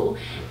humble,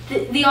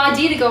 the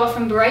idea to go off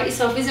and berate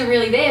yourself isn't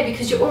really there,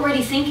 because you're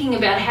already thinking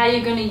about how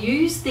you're going to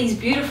use these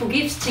beautiful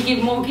gifts to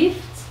give more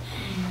gifts.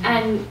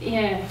 And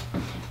yeah,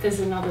 there's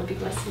another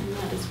big lesson in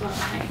that as well.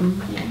 Hey?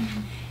 Yeah.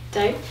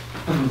 Dave?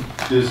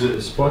 There's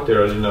a spot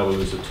there, I didn't know there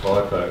was a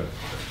typo.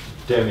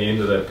 Down the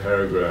end of that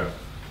paragraph,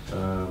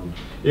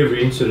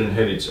 every incident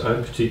had its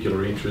own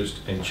particular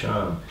interest and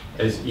charm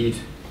as it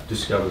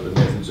discovered the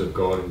methods of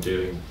God in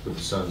dealing with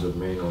the sons of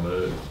men on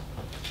earth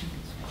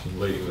and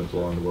leading the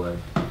blind away.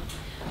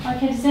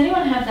 Okay, does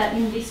anyone have that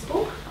in this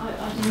book?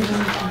 I didn't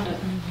even find it.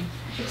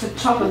 It's at the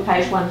top of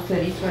page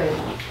 133,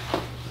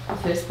 the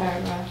first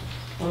paragraph,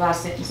 the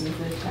last sentence in the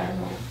first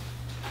paragraph.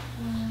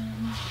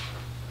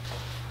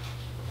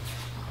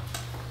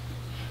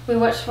 We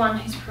watched one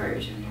who's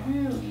proved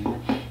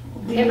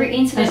every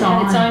incident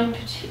had its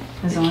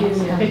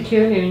own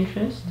peculiar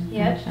interest.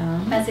 Yep.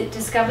 As it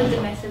discovered the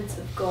methods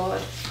of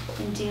God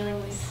in dealing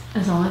with.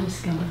 As I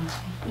discovered.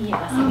 Yeah,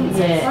 I think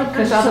it's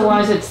because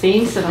otherwise it's the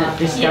incident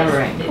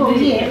discovering. Yes. Well,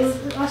 yeah,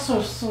 I sort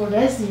of saw it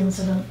as the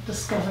incident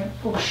discovering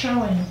or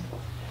showing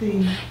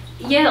the.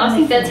 Yeah, I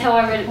think that's how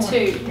I read it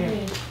too.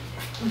 Yeah.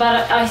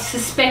 But I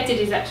suspect it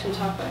is actually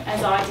typo,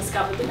 as I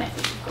discovered the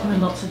methods of God. There are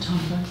lots of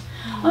typos.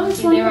 I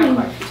was Yeah, there are wondering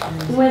quite a few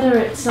typos. Whether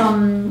it's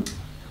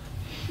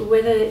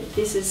whether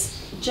this is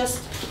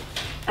just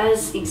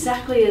as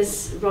exactly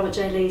as Robert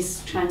J.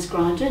 Lee's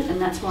transcribed it, and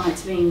that's why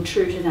it's being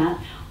true to that,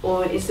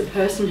 or is the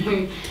person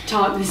who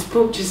typed this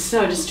book just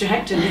so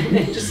distracted and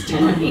they're just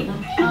doing?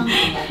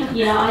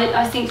 Yeah,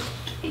 I think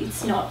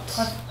it's not.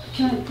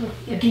 Can I put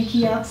a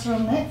geeky answer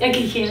on that? A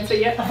geeky answer,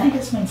 yeah. I think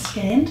it's been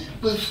scanned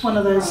with one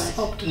of those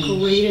optical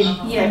reading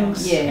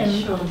things,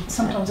 and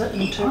sometimes it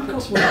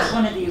interprets words.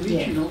 One of the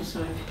originals, so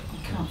you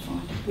can't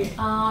find it.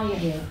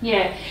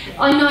 Yeah.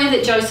 I know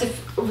that Joseph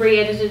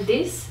re-edited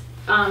this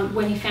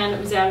when he found it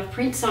was out of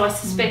print, so I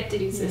suspect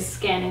it is a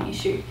scanning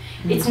issue.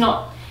 It's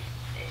not.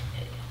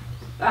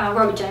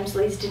 Robert James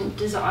Lees didn't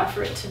desire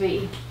for it to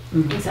be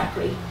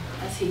exactly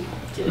as he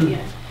did it.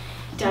 Yeah.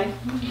 Dave?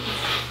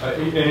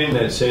 And in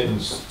that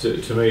sentence,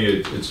 to me,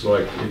 it's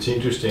like, it's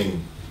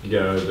interesting, you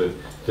know,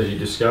 that he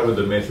discovered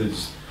the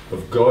methods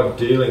of God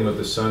dealing with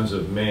the sons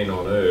of men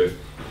on earth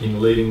in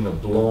leading the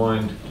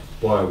blind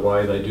by a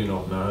way they do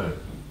not know,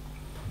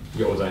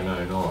 or they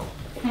know not.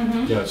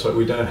 Mm-hmm. You know, it's like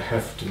we don't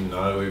have to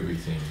know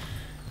everything.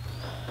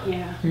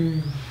 Yeah.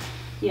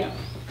 Yeah.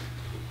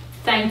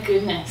 Thank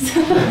goodness.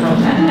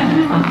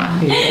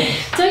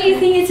 Don't you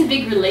think it's a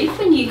big relief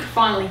when you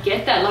finally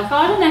get that? Like,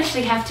 I don't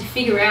actually have to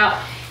figure out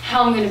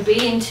how I'm going to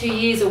be in 2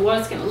 years, or what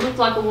it's going to look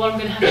like, or what I'm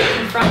going to have to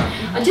confront.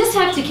 I just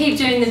have to keep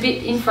doing the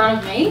bit in front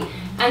of me,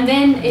 and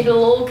then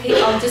I'll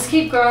just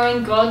keep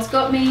growing. God's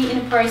got me in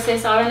a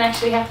process. I don't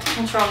actually have to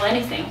control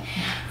anything.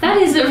 That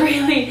is a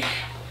really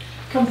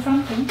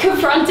confronting,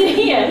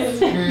 yes,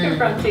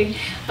 confronting,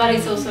 but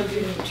it's also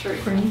beautiful truth.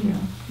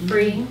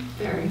 Freeing,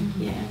 very,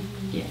 yeah.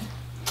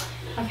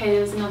 Okay,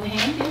 there was another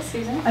hand. Yes,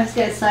 Susan? I was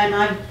going to say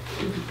my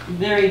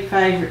very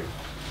favourite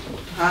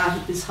part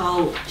of this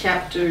whole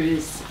chapter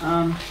is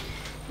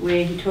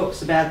where he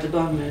talks about the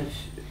bottom of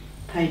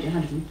page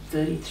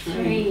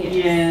 133.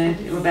 Yes.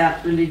 Yeah,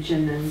 about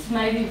religion and. It's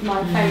maybe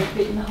my favourite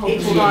bit in the whole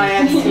book. It's my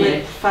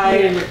absolute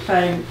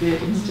favourite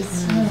bit. It's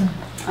just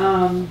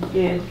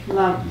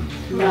love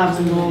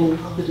and all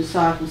the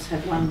disciples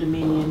have one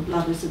dominion,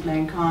 lovers of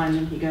mankind,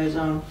 and he goes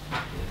on.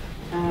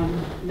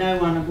 No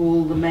one of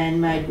all the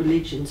man-made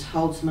religions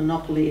holds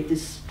monopoly of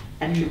this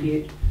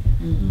attribute,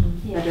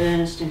 but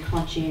earnest and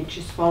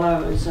conscientious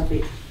followers of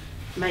it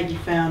may be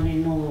found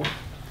in all.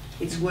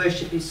 Its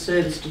worship is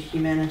service to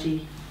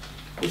humanity,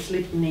 its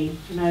litany,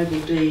 noble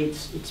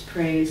deeds, its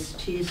prayers,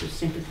 tears of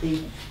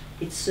sympathy,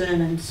 its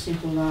sermons,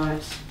 simple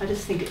lives. I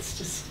just think it's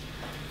just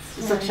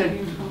such a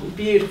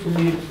beautiful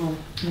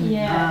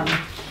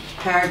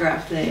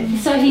paragraph there.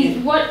 So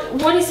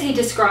what is he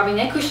describing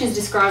there? Christian's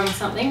describing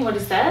something. What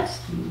is that?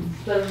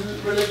 The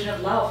religion of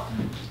love.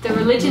 The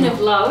religion of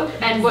love.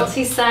 And what's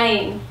he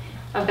saying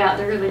about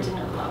the religion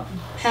of love?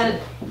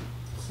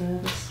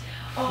 Service.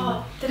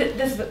 Oh,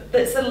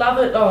 it's the love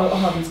it. Oh,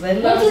 obviously.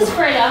 What does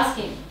Fred ask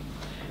him?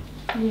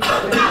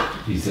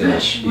 Is there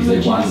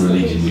one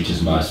religion which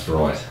is most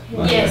right?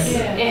 Yes.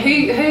 Yeah.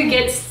 Who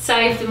gets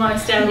saved the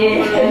most out of all the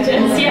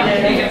religions?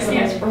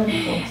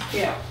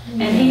 Yeah.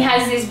 And he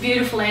has this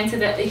beautiful answer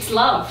that it's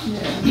love.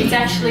 It's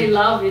actually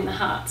love in the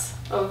hearts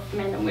of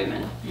men and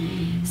women.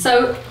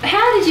 So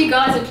how did you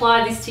guys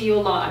apply this to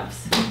your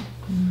lives?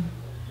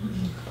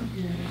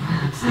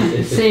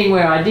 Seeing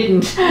where I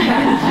didn't.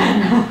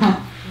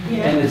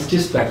 And it's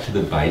just back to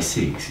the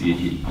basics,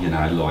 you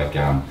know, like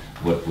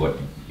what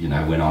you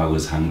know, when I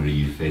was hungry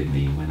you fed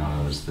me, when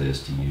I was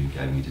thirsty you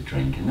gave me to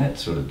drink, and that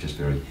sort of just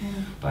very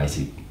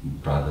basic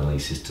brotherly,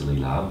 sisterly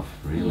love,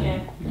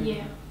 really.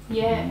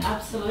 Yeah,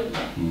 absolutely.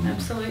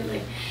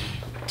 Absolutely.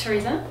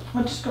 Teresa?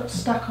 I just got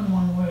stuck on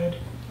one word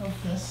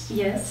of this.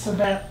 Yes. It's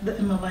about the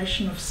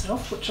immolation of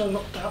self, which I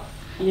looked up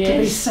to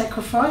be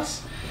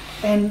sacrifice.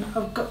 And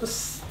I've got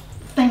this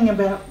thing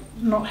about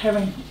not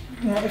having,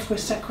 if we're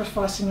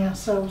sacrificing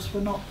ourselves,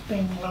 we're not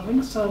being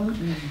loving. So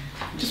I'm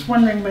just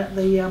wondering about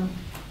the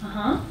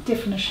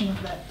definition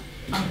of that.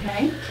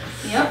 Okay.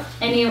 Yep.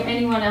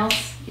 Anyone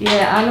else?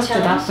 Yeah, I looked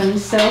it up, and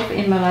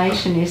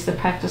self-immolation is the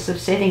practice of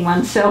setting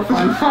oneself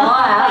on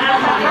fire.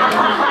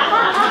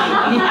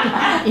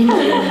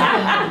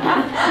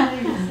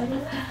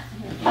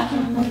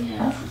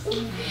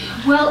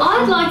 Well,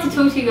 I'd like to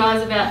talk to you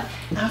guys about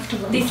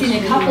this in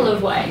a couple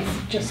of ways.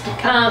 Just a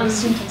couple of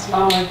sentences.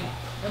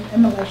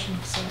 Immolation.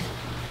 So.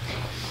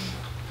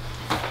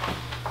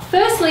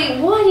 Firstly,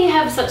 why do you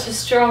have such a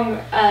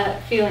strong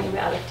feeling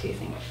about it, do you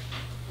think?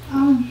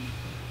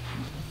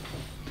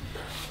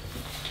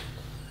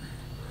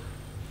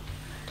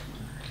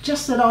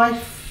 Just that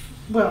I've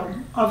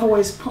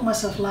always put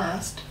myself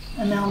last,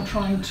 and now I'm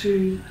trying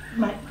to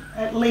make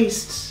at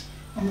least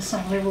on the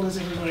same level as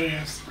everybody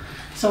else.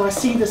 So I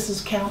see this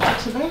as counter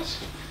to that.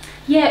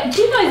 Yeah,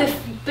 do you know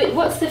but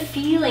what's the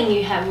feeling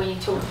you have when you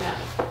talk about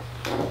it?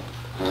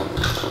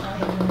 I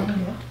have an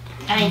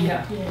anger.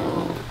 Anger.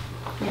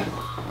 Yeah.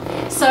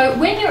 So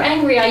when you're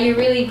angry, are you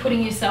really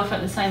putting yourself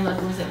at the same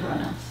level as everyone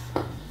else?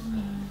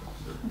 I'm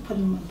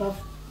putting them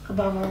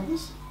above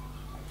others.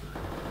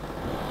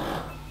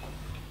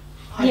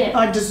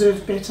 I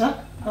deserve better.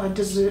 I'm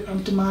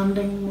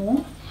demanding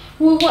more.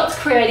 Well, what's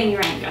creating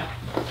your anger?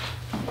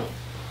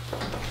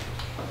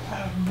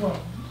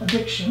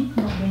 Addiction,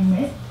 not being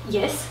met.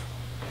 Yes.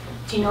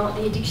 Do you know what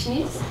the addiction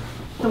is?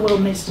 The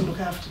world needs to look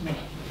after me.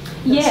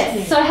 Yes.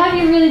 Yeah. So have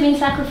you really been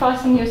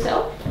sacrificing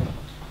yourself?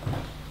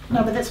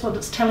 No, but that's what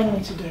it's telling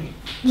me to do.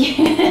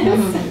 Yes.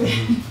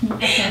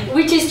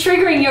 Which is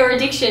triggering your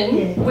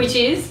addiction, which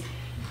is?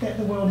 That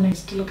the world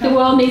needs to look after me. The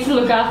world needs to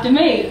look after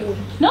me.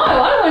 No,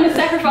 I don't want to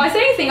sacrifice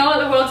anything. I want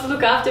the world to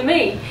look after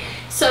me.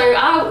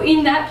 So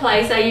in that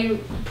place, are you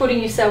putting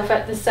yourself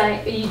at the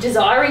same, are you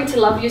desiring to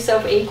love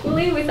yourself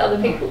equally with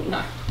other people?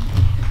 No.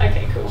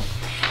 Okay, cool.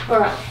 All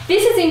right.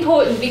 This is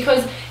important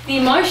because the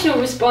emotional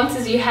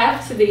responses you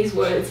have to these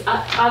words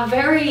are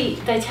very,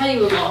 they tell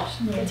you a lot.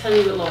 They tell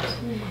you a lot.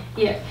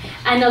 Yeah.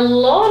 And a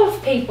lot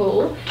of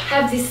people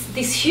have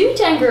this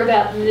huge anger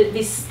about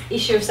this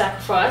issue of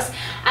sacrifice,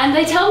 and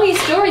they tell me a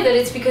story that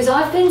it's because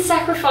I've been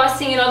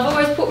sacrificing and I've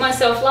always put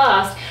myself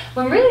last,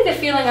 when really the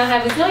feeling I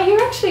have is, no,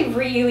 you're actually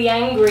really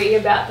angry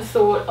about the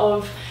thought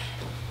of,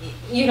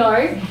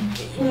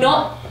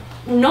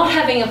 not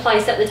having a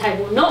place at the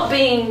table, not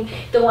being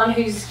the one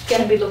who's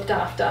going to be looked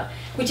after,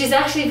 which is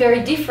actually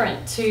very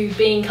different to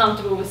being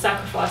comfortable with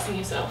sacrificing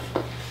yourself.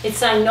 It's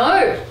saying,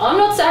 no, I'm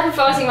not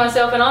sacrificing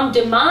myself, and I'm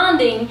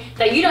demanding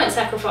that you don't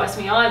sacrifice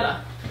me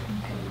either.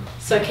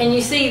 So can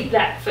you see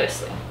that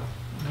firstly?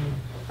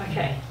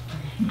 Okay.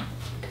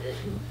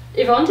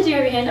 Yvonne, did you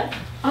have your hand up?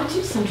 I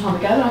did some time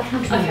ago, but I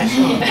can't remember.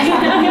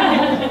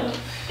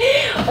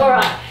 Okay. All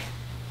right.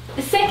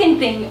 The second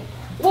thing,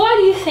 why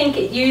do you think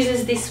it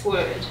uses this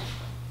word?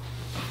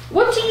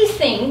 What do you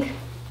think?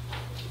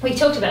 We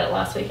talked about it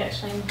last week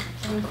actually in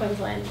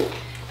Queensland,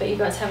 but you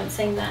guys haven't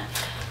seen that.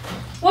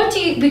 What do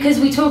you, because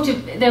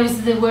there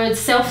was the word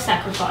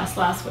self-sacrifice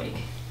last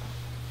week.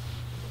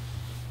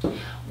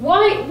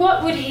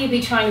 What would he be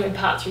trying to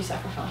impart through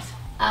sacrifice?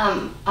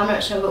 I'm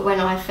not sure, but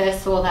when I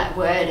first saw that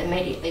word,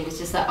 immediately it was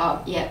just like,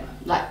 oh yeah,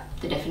 like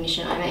the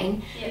definition,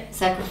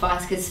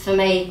 sacrifice, because for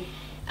me,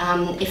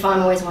 if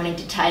I'm always wanting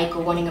to take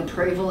or wanting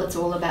approval, it's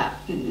all about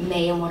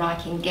me and what I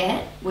can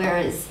get,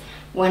 whereas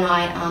when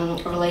I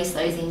release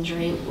those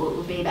injuries, it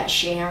will be about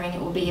sharing, it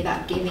will be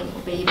about giving, it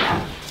will be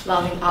about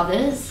loving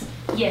others.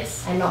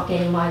 Yes. And not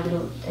getting my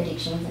little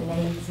addictions and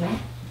needs met.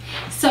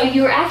 So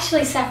you're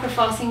actually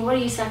sacrificing, what are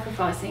you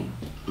sacrificing?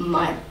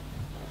 My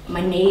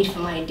need for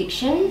my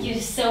addiction. Your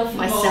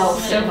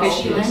selfishness.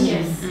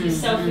 Yes, your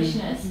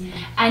selfishness.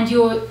 And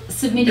you're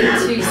submitting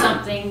to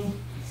something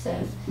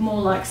more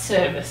like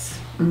service.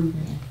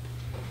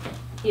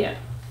 Yeah.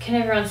 Can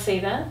everyone see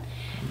that?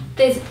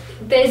 They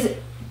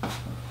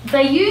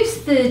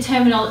use the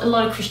a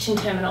lot of Christian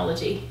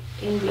terminology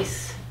in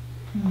this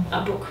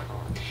book.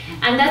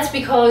 And that's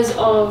because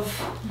of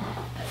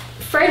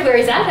Fred, where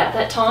he's at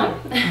that time,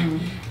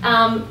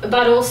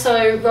 but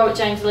also Robert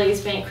James Lee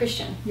as being a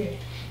Christian. Yeah.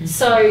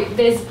 So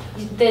there's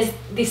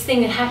this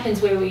thing that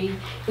happens where we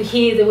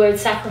hear the word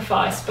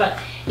sacrifice, but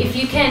if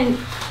you can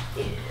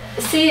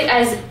see it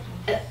as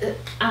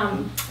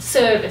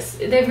service,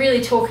 they're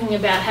really talking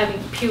about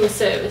having pure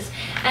service.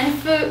 And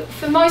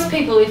for most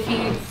people, if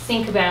you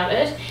think about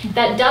it,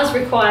 that does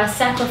require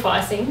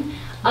sacrificing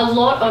a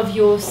lot of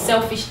your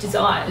selfish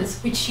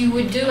desires, which you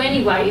would do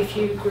anyway if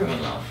you grew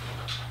in love.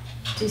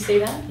 Do you see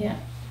that? Yeah.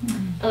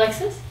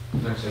 Alexis?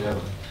 I'm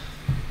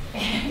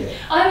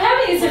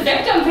having this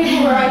effect on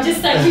people where I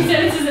just say 2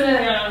 sentences and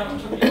then I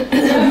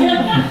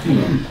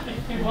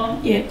go,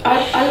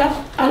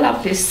 I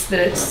love this,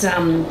 that it's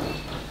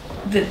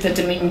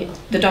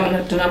the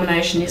dominant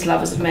denomination is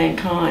lovers of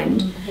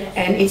mankind,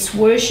 and its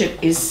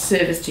worship is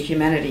service to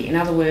humanity. In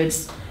other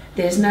words,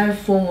 there's no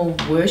formal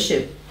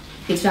worship,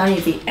 it's only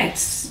the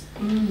acts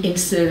in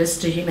service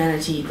to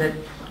humanity that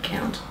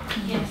count.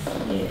 Yes.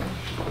 Yeah.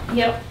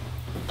 Yep.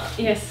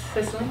 Yes,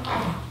 Cecily?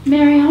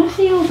 Mary, I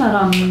feel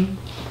that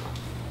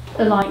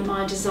like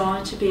my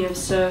desire to be of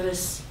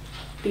service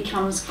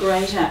becomes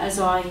greater as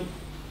I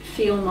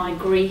feel my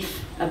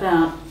grief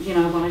about, you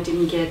know, what I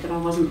didn't get, that I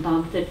wasn't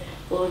loved, that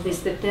all of this,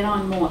 that then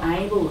I'm more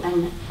able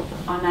and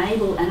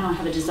I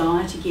have a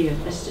desire to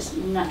give. It's just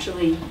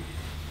naturally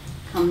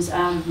comes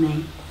out of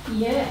me.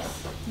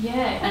 Yes,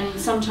 yeah. And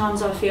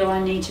sometimes I feel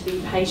I need to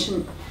be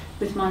patient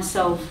with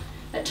myself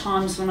at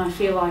times when I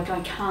feel like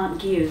I can't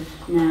give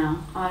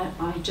now.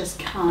 I just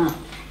can't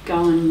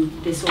go and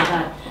this or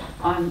that.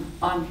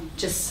 I'm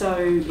just so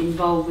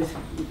involved with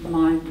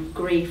my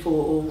grief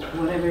or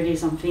whatever it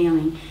is I'm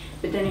feeling.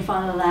 But then if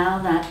I allow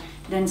that,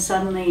 then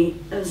suddenly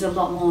there's a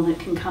lot more that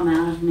can come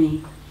out of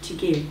me to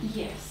give.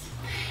 Yes.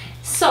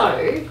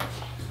 So,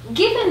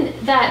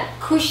 given that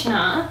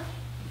Kushner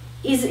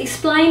is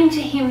explaining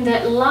to him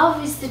that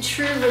love is the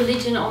true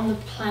religion on the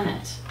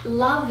planet.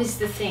 Love is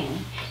the thing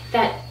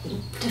that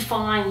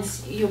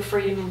defines your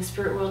freedom in the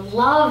spirit world.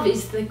 Love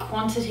is the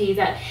quantity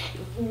that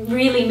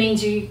really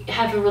means you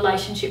have a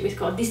relationship with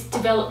God, this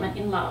development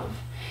in love.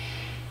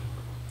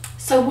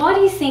 So why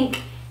do you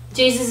think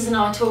Jesus and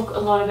I talk a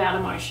lot about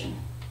emotion?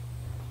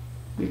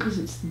 Because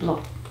it's the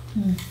block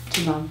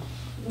to love.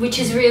 Which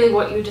is really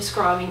what you're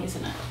describing,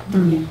 isn't it?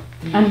 Mm.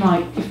 Yeah. And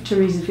like, if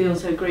Teresa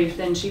feels her grief,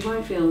 then she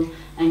won't feel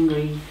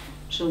angry.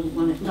 She'll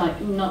want it, like,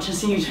 not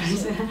just you,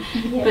 Teresa,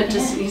 but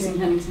just using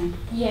that example.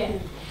 Yeah.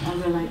 I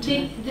relate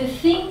to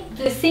that.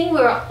 The thing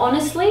where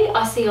honestly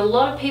I see a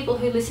lot of people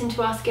who listen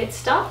to us get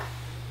stuck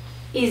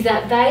is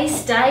that they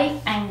stay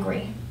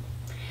angry.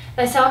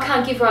 They say, I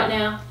can't give right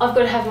now, I've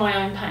got to have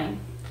my own pain.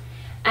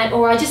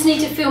 Or I just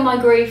need to feel my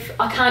grief,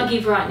 I can't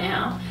give right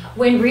now.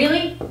 When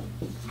really,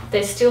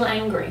 they're still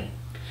angry.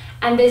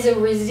 And there's a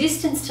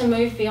resistance to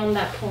move beyond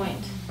that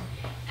point.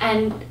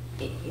 And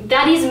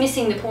that is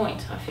missing the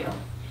point, I feel.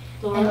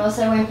 Laura? And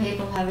also when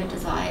people have a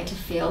desire to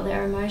feel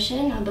their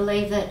emotion, I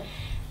believe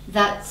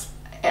that's,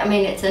 I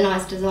mean, it's a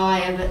nice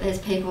desire, but there's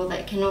people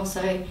that can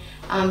also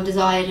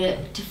desire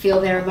to feel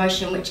their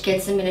emotion, which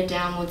gets them in a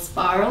downward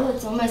spiral.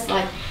 It's almost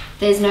like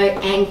there's no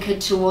anchor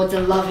towards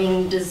a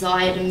loving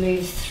desire to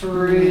move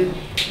through,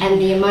 and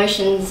the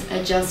emotions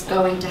are just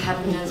going to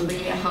happen as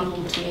we are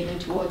humbled to moving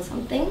towards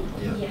something.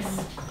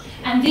 Yes.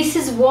 And this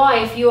is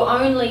why if your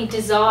only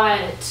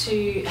desire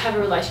to have a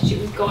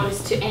relationship with God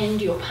is to end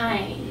your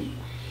pain,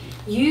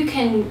 you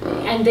can,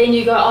 and then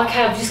you go,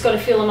 okay, I've just got to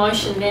feel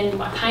emotion, then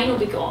my pain will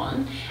be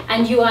gone.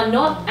 And you are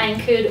not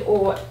anchored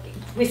or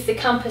with the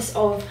compass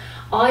of,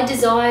 I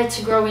desire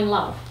to grow in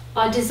love.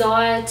 I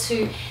desire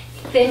to,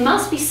 there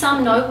must be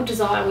some noble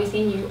desire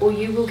within you or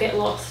you will get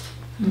lost.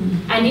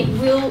 And it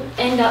will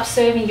end up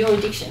serving your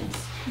addictions.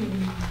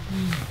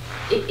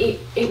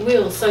 It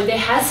will. So there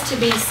has to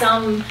be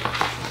some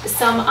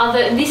other,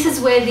 and this is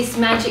where this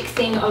magic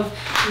thing of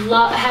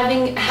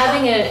having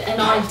an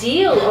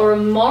ideal or a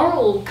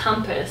moral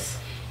compass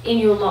in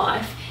your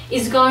life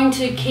is going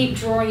to keep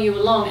drawing you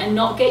along and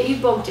not get you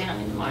bogged down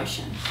in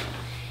emotion.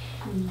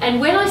 And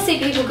when I see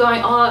people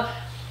going, oh,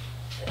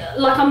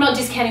 like, I'm not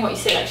discounting what you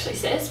said actually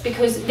says,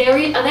 because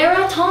there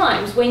are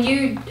times when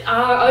you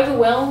are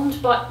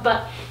overwhelmed,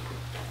 but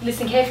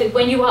listen carefully,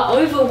 when you are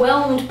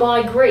overwhelmed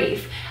by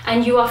grief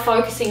and you are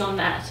focusing on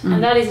that,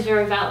 and that is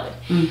very valid.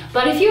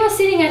 But if you are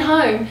sitting at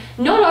home,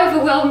 not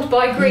overwhelmed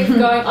by grief,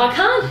 going, I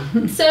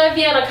can't serve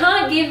yet, I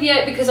can't give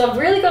yet because I've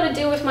really got to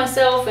deal with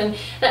myself, and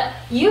that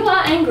you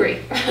are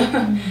angry.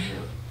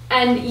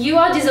 And you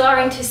are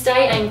desiring to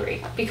stay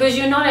angry because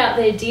you're not out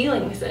there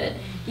dealing with it.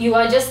 You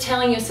are just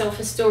telling yourself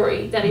a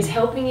story that is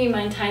helping you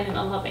maintain an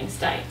unloving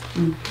state.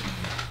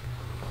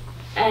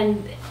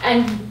 And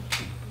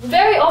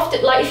very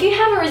often, like, if you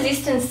have a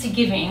resistance to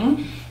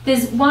giving,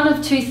 there's one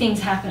of two things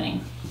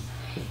happening.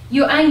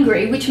 You're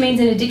angry, which means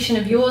an addiction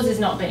of yours is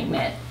not being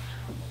met.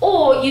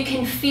 Or you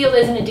can feel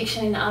there's an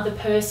addiction in the other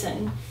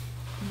person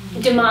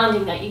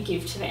demanding that you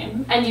give to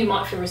them, and you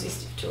might feel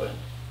resistive to it.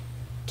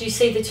 Do you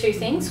see the two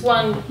things?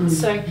 One,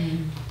 so,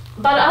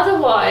 but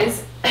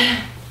otherwise,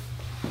 I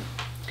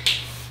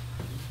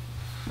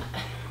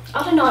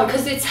don't know,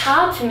 because it's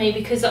hard for me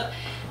because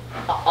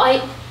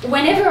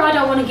whenever I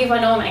don't want to give, I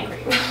know I'm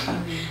angry.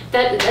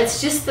 That's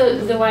just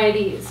the way it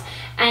is.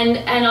 And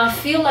I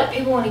feel like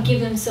people want to give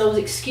themselves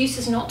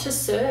excuses not to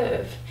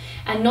serve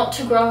and not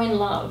to grow in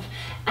love.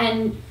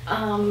 And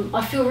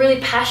I feel really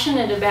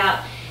passionate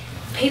about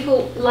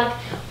people, like,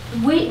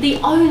 the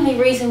only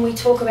reason we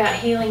talk about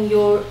healing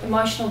your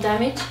emotional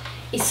damage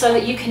is so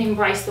that you can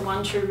embrace the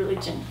one true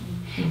religion.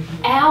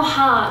 Our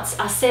hearts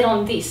are set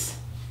on this,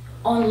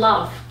 on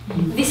love.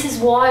 This is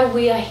why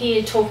we are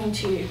here talking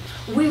to you.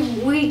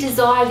 We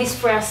desire this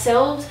for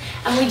ourselves,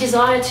 and we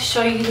desire to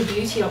show you the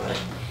beauty of it.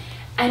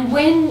 And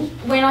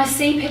when I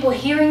see people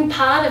hearing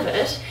part of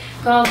it,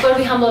 going, I've got to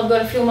be humble, I've got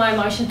to feel my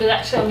emotions, but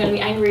actually I'm going to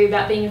be angry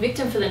about being a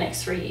victim for the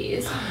next 3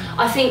 years,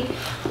 I think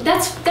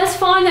that's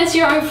fine, that's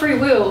your own free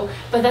will,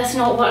 but that's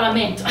not what I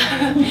meant.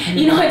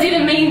 You know, I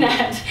didn't mean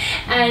that.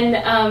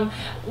 And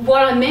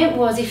what I meant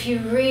was, if you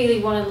really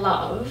want to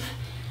love,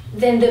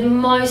 then the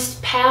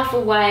most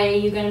powerful way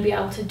you're going to be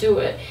able to do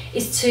it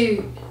is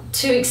to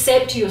to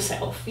accept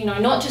yourself, you know,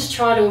 not just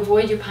try to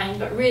avoid your pain,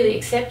 but really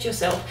accept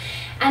yourself.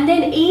 And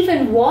then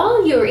even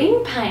while you're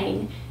in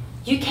pain,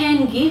 you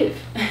can give.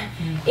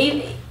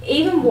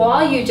 Even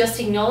while you're just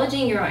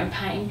acknowledging your own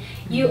pain,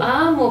 you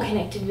are more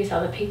connected with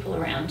other people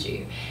around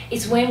you.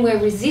 It's when we're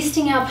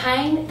resisting our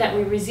pain that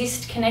we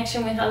resist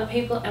connection with other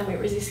people and we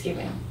resist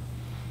giving.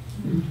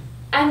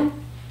 And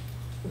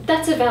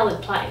that's a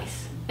valid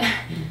place.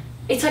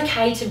 It's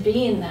okay to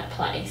be in that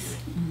place,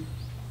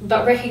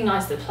 but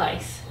recognize the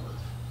place.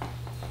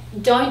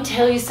 Don't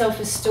tell yourself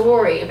a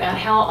story about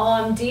how, oh,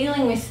 I'm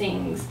dealing with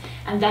things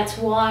and that's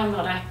why I'm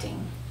not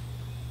acting.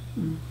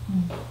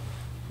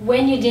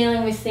 When you're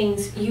dealing with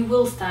things, you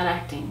will start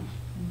acting.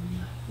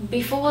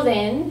 Before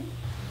then,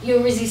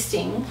 you're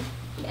resisting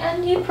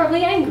and you're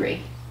probably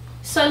angry.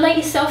 So let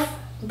yourself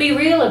be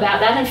real about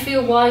that and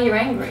feel why you're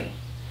angry.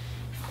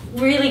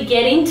 Really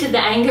get into the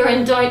anger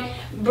and don't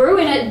brew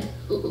in it,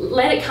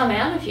 let it come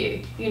out of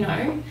you, you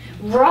know.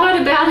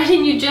 Write about it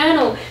in your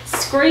journal,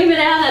 scream it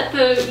out at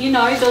the, you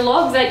know, the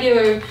logs that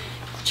you're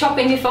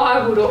chopping your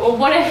firewood or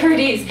whatever it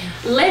is.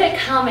 Let it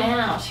come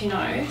out, you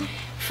know.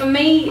 For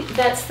me,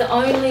 that's the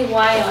only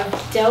way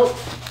I've dealt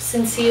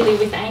sincerely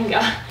with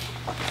anger.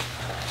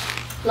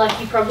 Like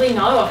you probably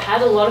know, I've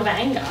had a lot of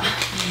anger.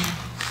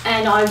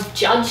 And I've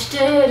judged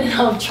it and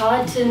I've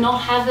tried to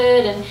not have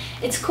it, and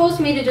it's caused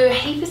me to do a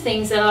heap of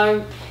things that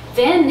I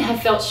then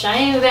have felt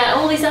shame about,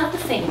 all these other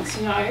things,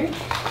 you know.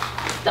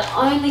 The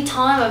only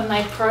time I've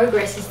made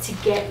progress is to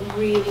get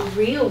really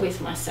real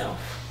with myself.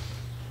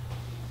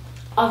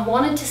 I've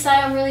wanted to say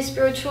I'm really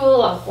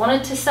spiritual, I've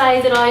wanted to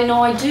say that I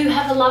know I do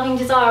have a loving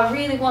desire, I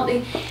really want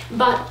the,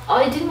 but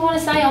I didn't want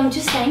to say I'm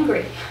just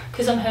angry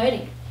because I'm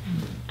hurting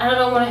and I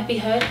don't want to be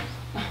hurt.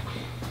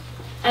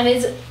 And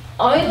it's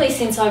only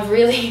since I've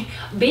really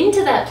been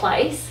to that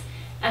place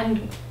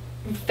and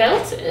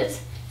felt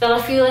it that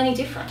I feel any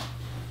different.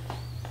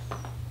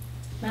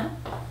 Matt?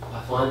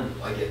 I find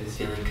I get this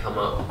feeling come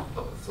up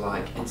of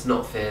like, it's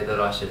not fair that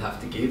I should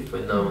have to give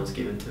when no one's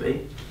given to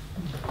me.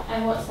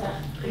 And what's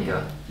that?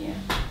 Anger. Yeah.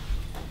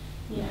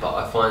 Yeah. But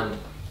I find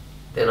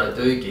then I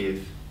do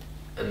give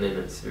and then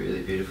it's a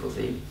really beautiful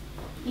thing.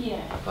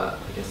 Yeah. But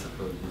I guess I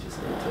probably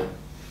just need to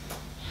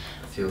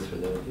feel through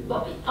that a bit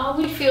more. Well, I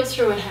would feel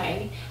through it,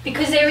 hey,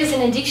 because there is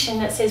an addiction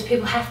that says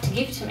people have to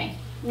give to me.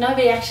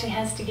 Nobody actually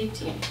has to give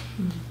to you.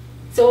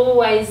 It's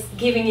always,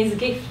 giving is a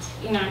gift,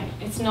 you know,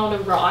 it's not a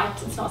right,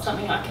 it's not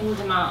something I can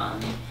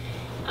demand.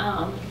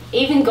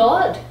 Even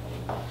God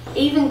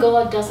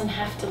doesn't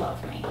have to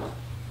love me.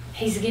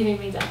 He's giving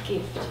me that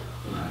gift,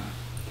 you know.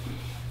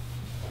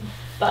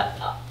 But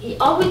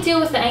I would deal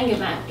with the anger,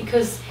 Matt,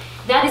 because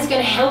that is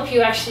going to help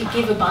you actually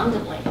give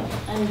abundantly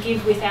and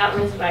give without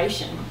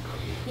reservation.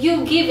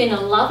 You'll give in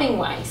a loving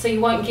way, so you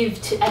won't give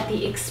at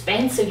the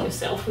expense of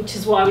yourself, which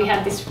is why we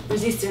have this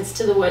resistance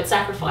to the word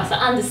sacrifice. I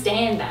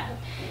understand that,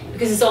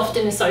 because it's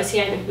often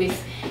associated with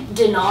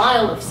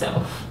denial of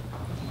self.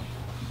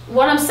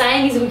 What I'm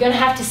saying is we're going to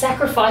have to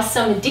sacrifice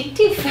some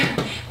addictive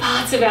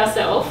parts of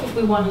ourselves if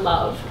we want to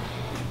love.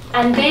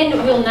 And then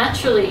we'll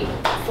naturally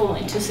fall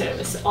into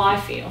service, I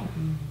feel.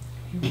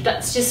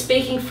 That's just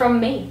speaking from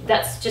me.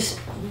 That's just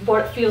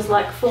what it feels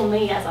like for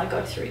me as I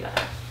go through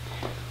that.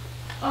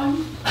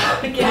 I'm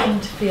beginning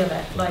to feel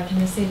that, like in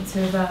the sense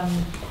of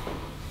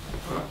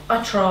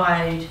I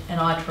tried and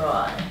I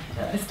try,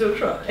 and I still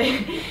try,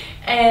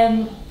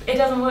 and it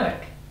doesn't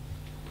work.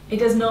 It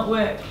does not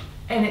work.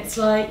 And it's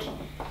like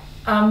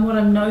what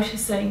I'm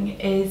noticing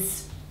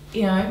is,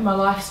 you know, my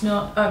life's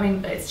not, I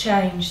mean, it's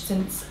changed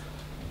since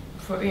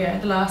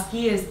the last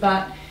years,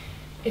 but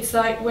it's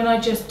like when I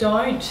just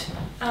don't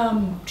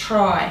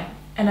try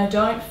and I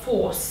don't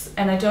force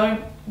and I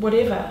don't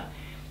whatever,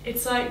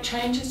 it's like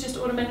changes just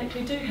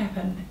automatically do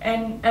happen,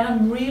 and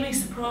I'm really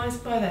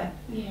surprised by that,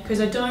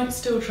 because I don't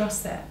still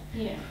trust that.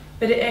 Yeah.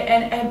 But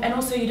and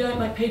also you don't,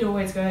 like Peter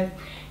always goes,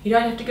 you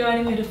don't have to go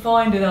anywhere to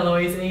find it,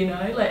 Eloisa, you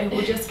know, like it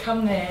will just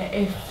come there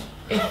if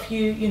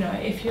you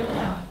if you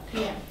allow it.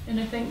 Yeah. And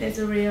I think there's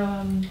a real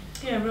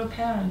real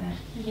power in that.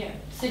 Yeah.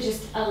 So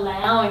just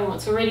allowing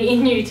what's already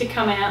in you to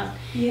come out.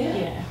 Yeah.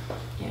 Yeah.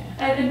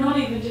 Yeah. And not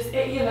even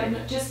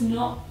just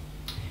not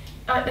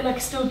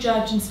like still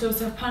judge and still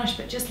self-punish,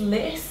 but just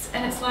less,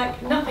 and it's like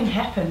nothing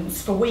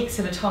happens for weeks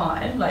at a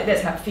time, like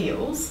that's how it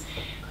feels,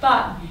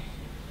 but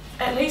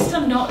at least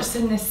I'm not just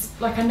in this,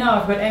 like I know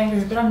I've got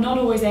anger, but I'm not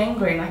always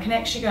angry, and I can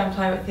actually go and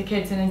play with the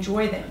kids and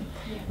enjoy them,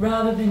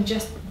 rather than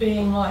just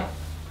being like,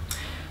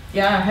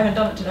 yeah, I haven't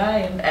done it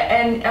today,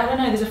 and I don't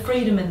know, there's a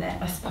freedom in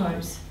that, I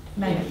suppose,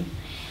 maybe.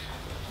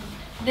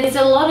 There's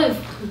a lot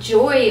of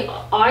joy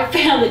I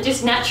found that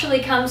just naturally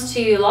comes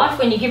to your life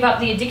when you give up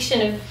the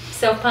addiction of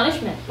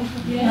self-punishment.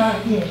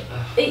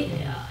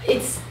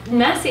 It's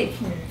massive.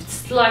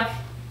 It's like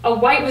a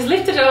weight was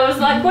lifted and I was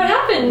like, what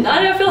happened?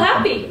 I don't feel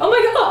happy. Oh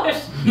my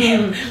gosh.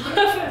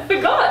 I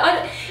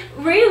forgot.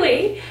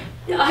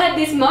 I had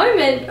this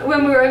moment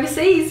when we were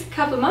overseas a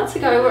couple of months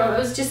ago where I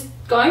was just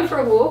going for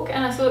a walk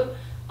and I thought,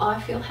 I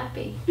feel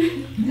happy.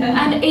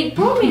 And it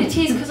brought me to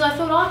tears because I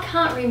thought, I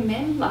can't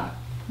remember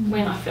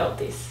when I felt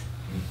this.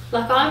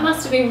 Like, I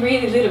must have been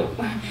really little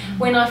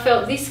when I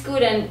felt this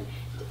good and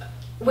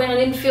when I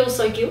didn't feel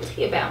so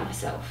guilty about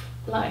myself.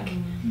 Like,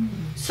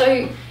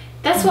 so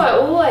that's why I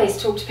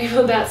always talk to people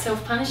about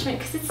self-punishment,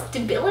 because it's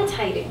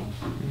debilitating.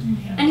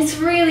 And it's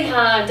really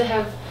hard to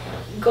have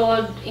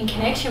God in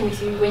connection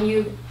with you when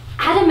you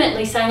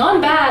adamantly saying, I'm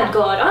bad,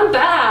 God, I'm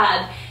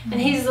bad. And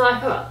he's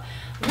like, oh,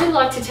 I'd really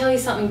like to tell you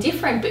something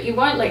different, but you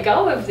won't let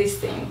go of this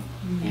thing.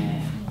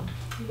 Yeah.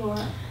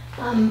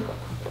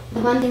 The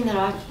one thing that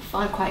I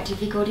find quite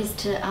difficult is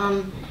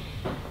to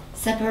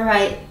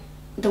separate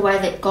the way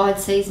that God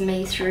sees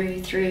me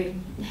through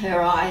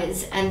her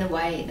eyes and the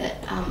way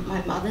that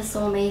my mother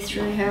saw me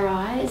through her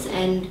eyes.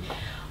 And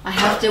I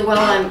have to, while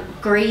I'm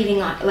grieving,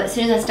 like as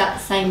soon as I start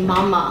to say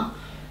mama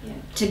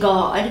to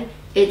God,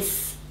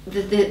 it's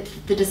the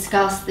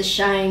disgust, the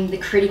shame, the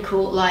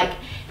critical, like,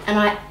 and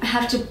I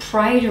have to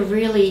pray to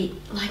really,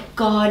 like,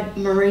 God,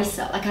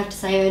 Marisa, like I have to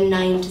say her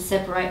name to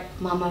separate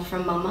mama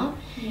from mama.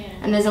 Yeah.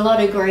 And there's a lot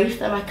of grief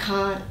that I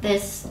can't,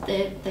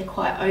 they're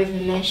quite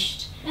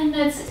overmeshed. And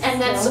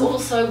that's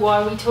also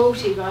why we talk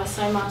to you guys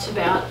so much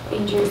about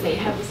injuries that you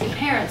have with your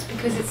parents,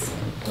 because it's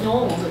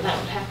normal that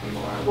would happen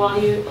more.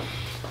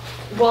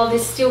 While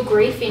there's still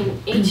grief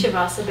in each of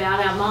us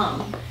about our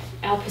mum,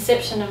 our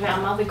perception of our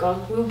mother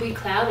God will be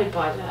clouded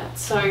by that.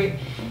 So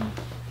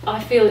I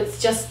feel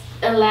it's just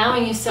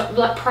allowing yourself,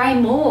 like, pray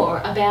more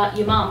about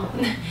your mum,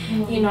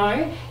 you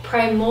know,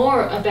 pray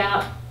more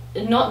about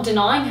not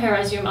denying her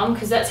as your mum,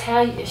 because that's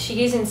how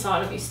she is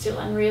inside of you still,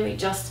 and really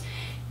just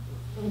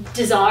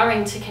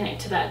desiring to connect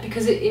to that,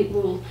 because it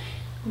will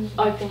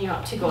open you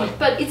up to God.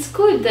 But it's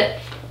good that,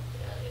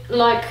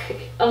 like,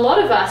 a lot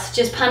of us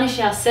just punish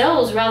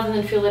ourselves rather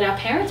than feel that our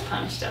parents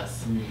punished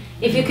us.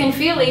 If you can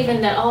feel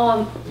even that,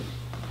 oh,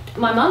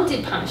 my mum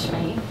did punish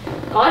me,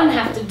 I didn't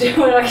have to do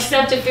it, I just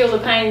have to feel the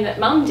pain that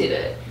mum did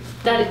it,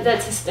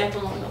 that's a step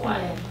along the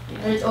way.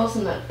 And it's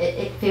awesome that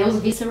it feels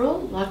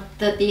visceral, like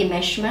the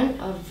enmeshment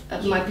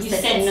of my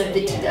perception of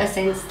the I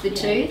sense the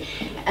two,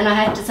 and I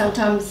have to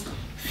sometimes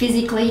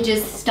physically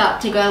just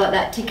start to go like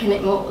that to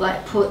connect more,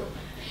 like put.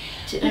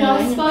 And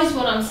I suppose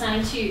what I'm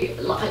saying to you,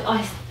 like,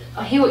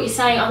 I hear what you're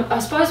saying. I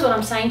suppose what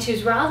I'm saying to you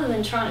is, rather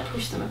than trying to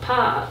push them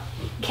apart,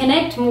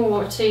 connect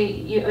more to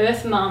your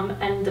earth mum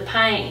and the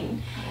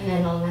pain, and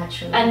then it'll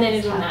naturally. And then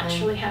it'll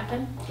naturally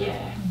happen.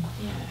 Yeah.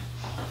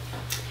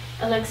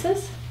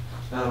 Alexis?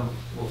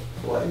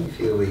 Why do you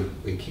feel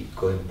we keep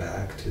going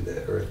back to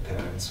the earth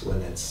parents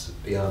when it's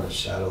beyond a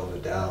shadow of a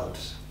doubt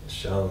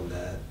shown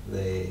that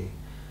they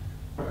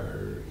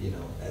are,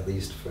 at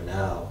least for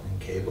now,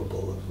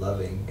 incapable of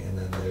loving, and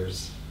then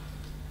there's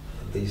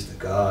at least a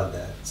God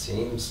that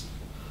seems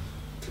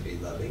to be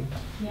loving?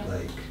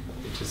 Like,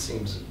 it just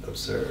seems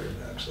absurd,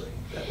 actually,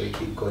 that we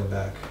keep going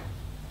back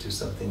to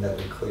something that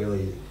we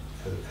clearly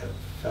have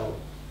felt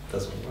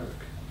doesn't work.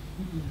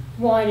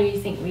 Why do you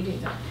think we do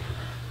that?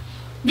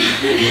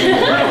 There's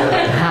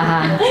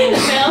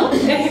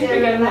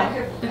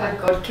a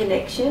God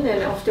connection,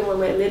 and often when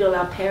we're little,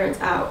 our parents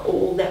are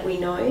all that we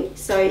know.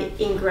 So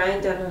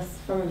ingrained in us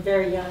from a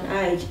very young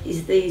age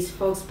is these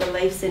false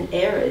beliefs and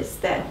errors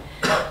that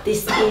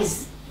this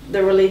is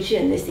the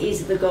religion, this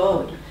is the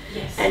God.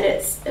 Yes. And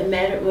it's a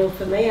matter, well,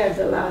 for me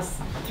over the last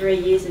 3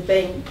 years of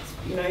being,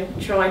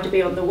 trying to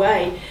be on the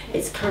way,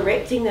 it's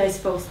correcting those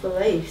false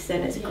beliefs,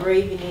 and it's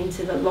grieving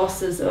into the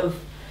losses of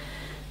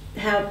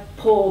how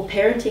poor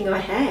parenting I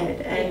had,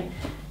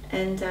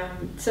 and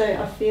so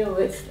I feel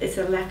it's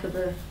a lack of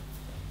an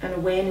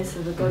awareness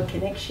of a God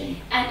connection.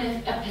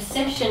 And a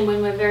perception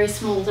when we're very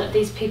small that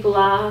these people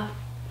are,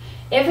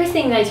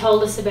 everything they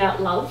told us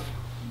about love,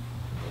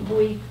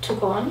 we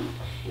took on.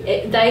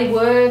 They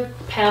were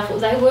powerful,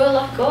 they were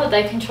like God,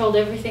 they controlled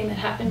everything that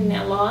happened in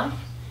our life.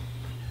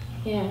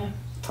 Yeah.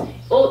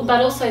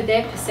 But also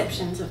their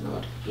perceptions of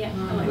God. Yeah.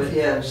 But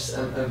yeah,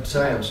 I'm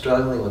sorry, I'm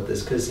struggling with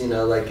this, because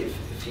like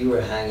if you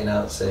were hanging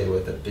out, say,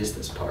 with a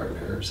business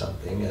partner or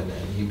something, and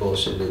he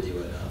bullshitted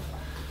you enough,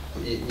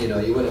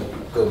 you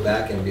wouldn't go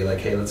back and be like,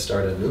 hey, let's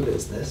start a new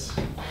business.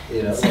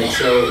 Like,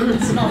 so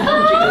it's not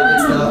logical.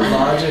 It's not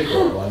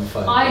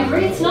logical. I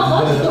agree, it's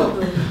not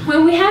logical.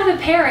 When we have a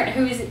parent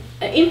who is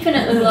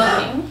infinitely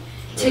loving,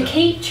 to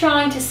keep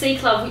trying to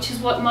seek love, which is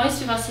what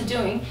most of us are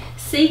doing,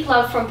 seek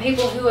love from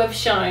people who have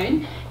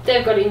shown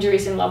they've got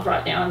injuries in love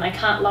right now and they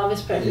can't love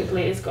as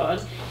perfectly as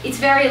God. It's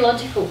very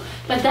illogical.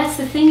 But that's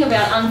the thing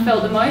about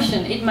unfelt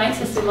emotion. It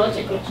makes us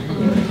illogical.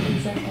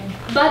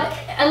 But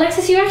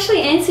Alexis, you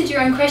actually answered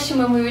your own question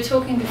when we were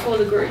talking before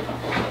the group.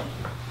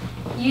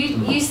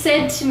 You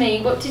said to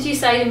me, what did you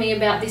say to me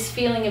about this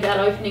feeling about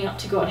opening up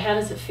to God? How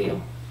does it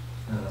feel?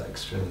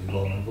 Extremely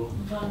vulnerable.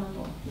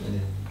 Vulnerable.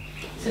 Yeah.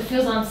 So it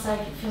feels unsafe.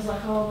 It feels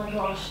like, oh my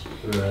gosh.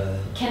 Right.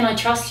 Can I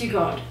trust you,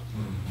 God?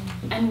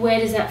 And where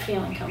does that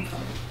feeling come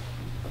from?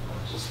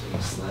 Just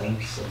being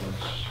slammed so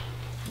much.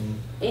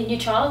 In your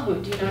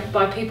childhood,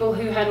 by people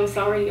who had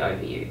authority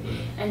over you.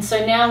 And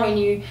so now when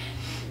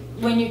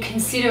you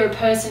consider a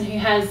person who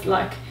has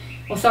like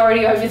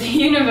authority over the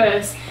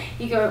universe,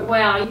 you go,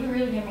 wow, you're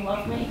really going to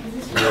love me, because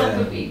this feels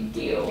like a big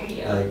deal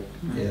here.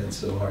 Yeah, it's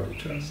so hard to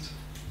trust.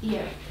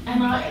 Yeah,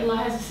 and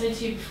as I said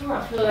to you before,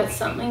 I feel that's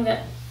something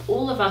that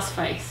all of us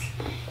face.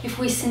 If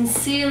we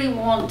sincerely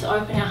want to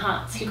open our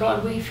hearts to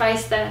God, we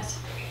face that.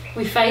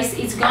 We face,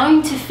 it's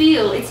going to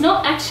feel, it's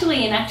not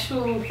actually in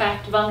actual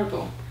fact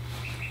vulnerable,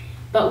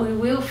 but we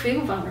will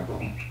feel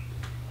vulnerable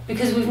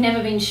because we've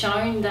never been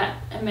shown that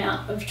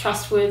amount of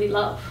trustworthy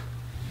love.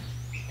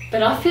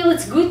 But I feel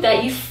it's good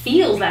that you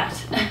feel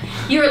that.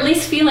 You're at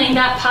least feeling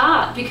that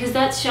part because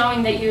that's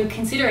showing that you're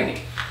considering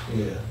it.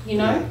 Yeah. You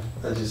know? Yeah.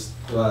 I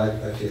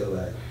feel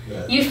that.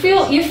 You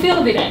feel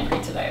a bit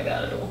angry today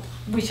about it all,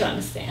 which I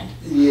understand.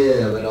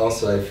 Yeah, but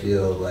also I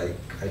feel like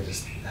I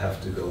just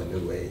have to go a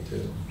new way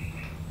too.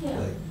 Yeah.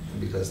 Like,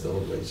 because the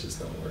old ways just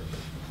don't work.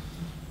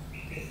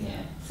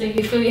 Yeah. So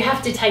you feel you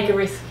have to take a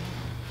risk.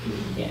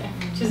 Yeah,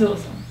 which is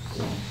awesome.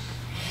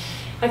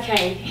 Yeah.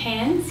 Okay,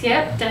 hands.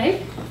 Yep,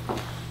 Dave.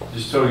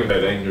 Just talking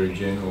about anger in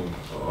general,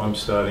 I'm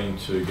starting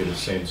to get a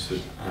sense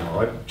that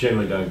I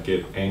generally don't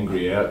get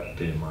angry out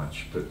there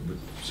much, but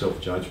with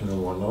self-judgment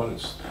and whatnot,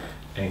 it's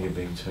anger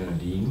being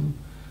turned in,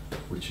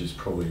 which is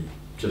probably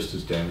just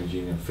as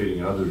damaging and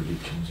feeding other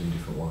addictions in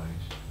different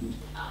ways.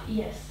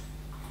 Yes.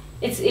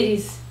 It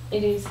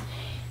is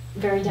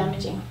very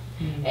damaging.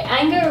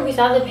 Anger with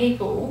other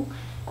people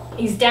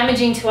is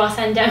damaging to us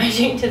and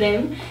damaging to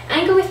them.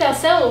 Anger with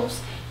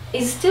ourselves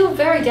is still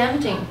very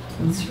damaging.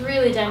 It's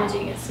really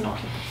damaging. It's not.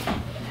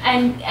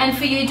 And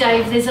for you,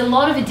 Dave, there's a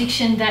lot of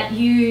addiction that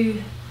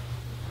you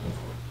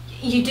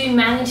do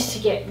manage to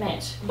get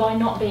met by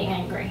not being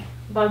angry,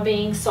 by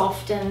being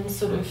soft and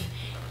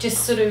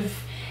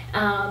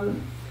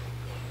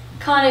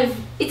kind of,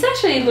 it's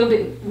actually a little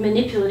bit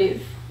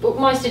manipulative. What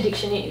most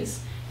addiction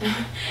is,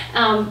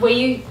 where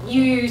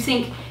you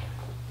think,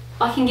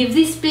 I can give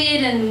this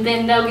bit and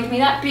then they'll give me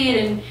that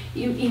bit, and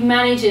you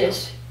manage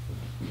it.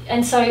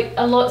 And so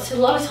a lot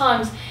of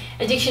times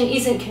addiction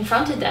isn't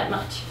confronted that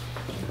much.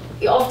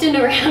 Often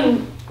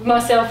around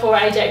myself or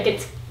AJ it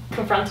gets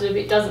confronted a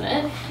bit, doesn't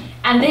it?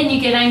 And then you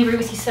get angry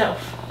with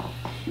yourself,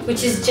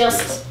 which is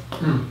just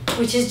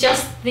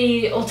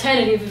the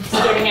alternative of just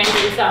getting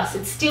angry with us.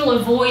 It's still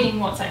avoiding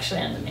what's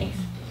actually underneath,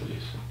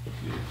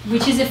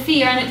 which is a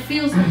fear, and it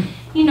feels,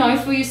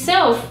 for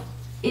yourself,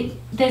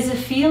 there's a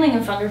feeling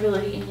of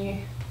vulnerability in you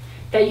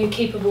that you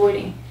keep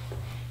avoiding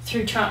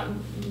through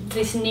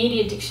this needy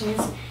addiction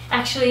is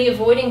actually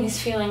avoiding this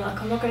feeling like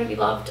I'm not going to be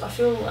loved, I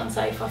feel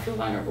unsafe, I feel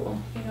vulnerable,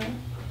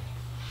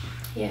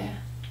 Yeah.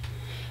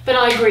 But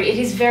I agree, it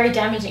is very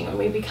damaging when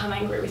we become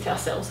angry with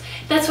ourselves.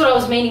 That's what I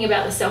was meaning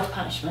about the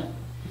self-punishment.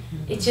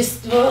 It's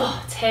just,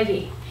 it's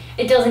heavy.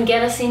 It doesn't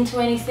get us into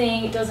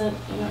anything, it doesn't,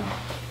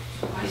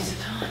 waste of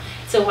time.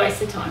 It's a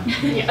waste of time,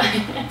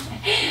 yeah.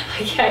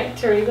 Okay,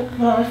 Teresa.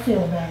 What I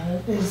feel about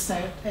it is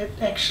that it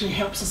actually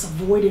helps us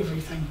avoid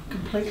everything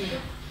completely.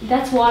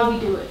 That's why we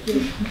do it.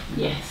 Yeah.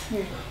 Yes.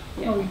 Yeah.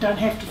 Well, we don't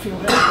have to feel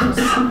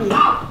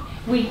that.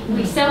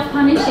 We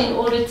self-punish in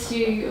order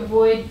to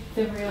avoid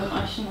the real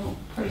emotional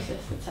process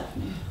that's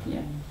happening.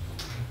 Yeah.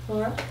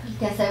 Laura? I was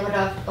going to say what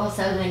I've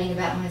also learning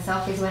about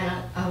myself is when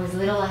I was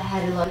little, I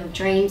had a lot of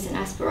dreams and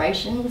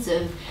aspirations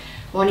of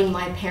wanting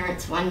my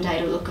parents one day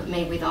to look at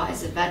me with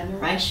eyes of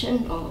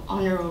admiration or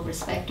honour or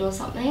respect or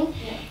something.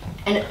 Yeah.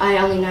 And I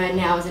only know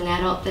now as an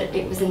adult that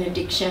it was an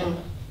addiction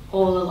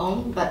all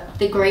along, but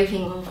the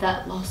grieving of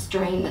that lost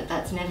dream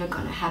that's never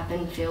going to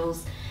happen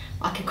feels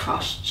like a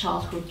crushed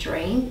childhood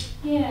dream.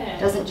 Yeah. It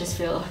doesn't just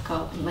feel like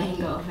I'm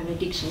letting go of an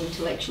addiction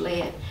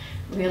intellectually, it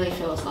really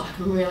feels like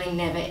I'm really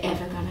never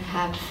ever going to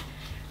have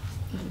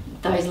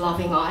those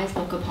loving eyes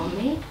look upon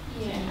me.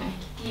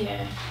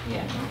 Yeah.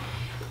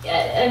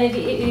 And it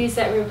is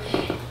that real.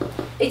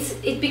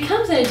 It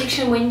becomes an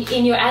addiction when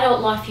in your adult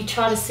life you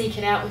try to seek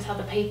it out with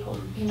other people.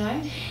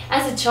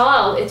 As a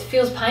child, it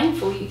feels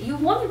painful. You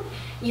want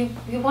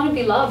to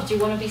be loved. You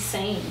want to be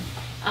seen,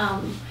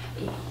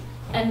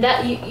 and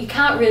that you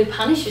can't really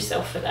punish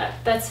yourself for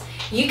that.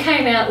 You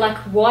came out like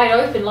wide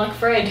open, like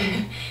Fred.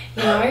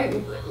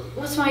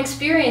 What's my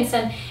experience?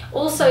 And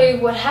also,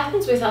 what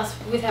happens with us,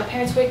 with our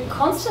parents, we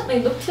constantly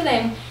look to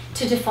them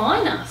to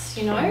define us.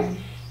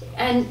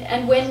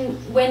 And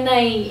when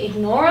they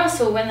ignore us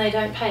or when they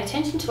don't pay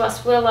attention to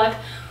us, we're like,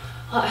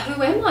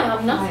 who am I?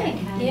 I'm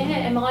nothing.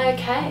 Am I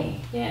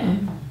okay? Yeah.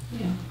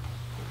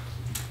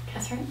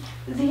 Catherine?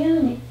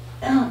 Mary,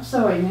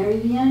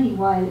 the only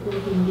way that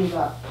we can give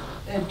up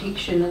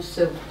addiction of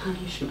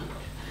self-punishment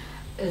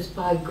is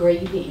by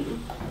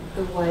grieving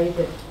the way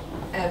that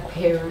our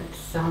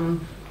parents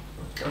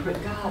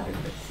regarded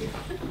us.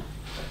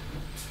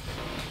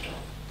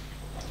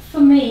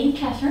 For me,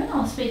 Catherine,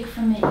 I'll speak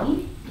for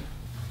me.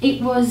 It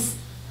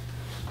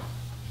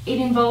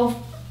involved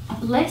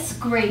less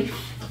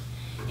grief.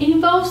 It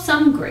involved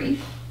some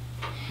grief,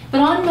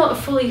 but I'm not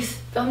fully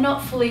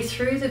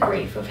through the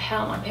grief of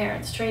how my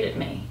parents treated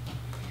me.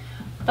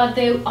 But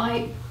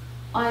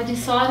I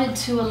decided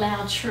to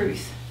allow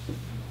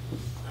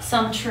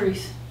some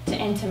truth to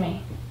enter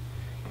me.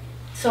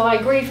 So I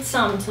grieved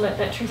some to let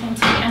that truth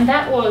enter me, and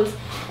that was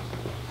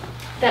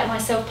that my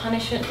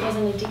self-punishment was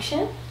an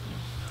addiction,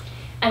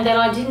 and that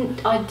I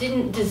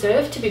didn't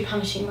deserve to be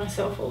punishing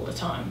myself all the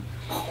time.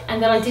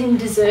 and that I didn't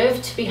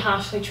deserve to be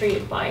harshly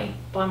treated by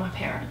my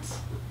parents.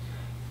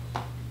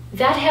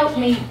 That helped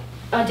me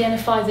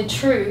identify the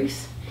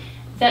truth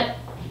that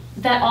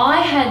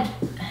I had,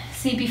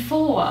 see,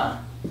 before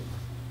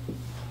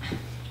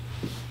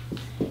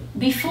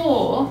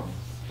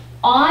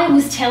I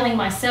was telling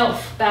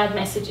myself bad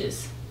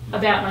messages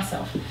about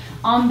myself.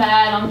 I'm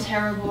bad, I'm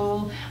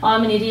terrible,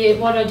 I'm an idiot,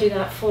 what did I do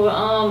that for?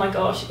 Oh my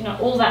gosh, you know,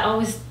 all that. I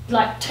was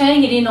like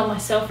turning it in on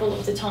myself all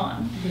of the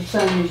time. The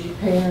same as your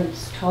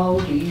parents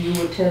told you,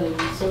 you were telling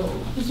yourself.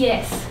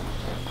 Yes.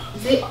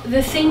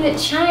 The thing that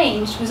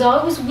changed was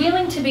I was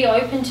willing to be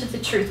open to the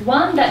truth.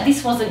 One, that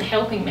this wasn't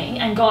helping me,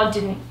 and God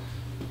didn't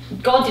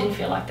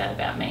feel like that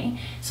about me.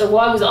 So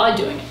why was I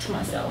doing it to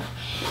myself?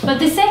 But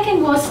the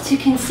second was to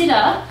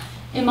consider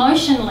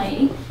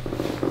emotionally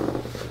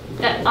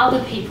that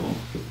other people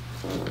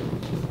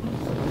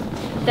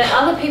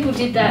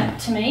did that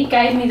to me,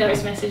 gave me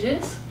those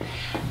messages,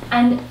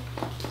 and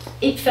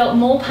it felt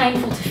more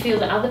painful to feel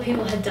that other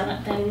people had done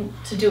it than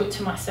to do it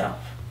to myself.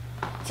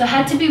 So I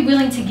had to be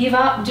willing to give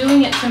up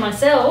doing it to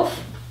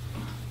myself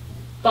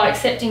by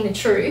accepting the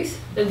truth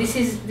that this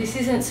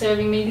isn't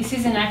serving me, this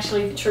isn't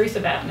actually the truth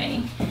about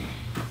me.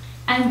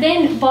 And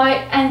then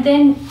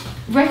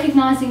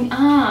recognizing,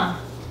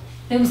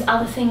 there was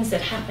other things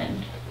that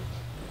happened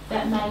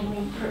that made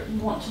me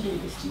want to do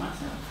this to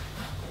myself.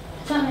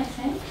 Does that make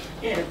sense?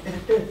 Yeah,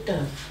 it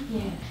does.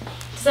 Yeah.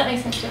 Does that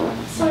make sense to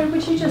everyone? Sorry,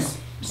 would you just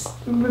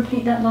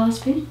repeat that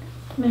last bit,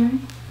 Mary?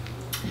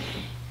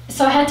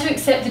 So I had to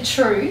accept the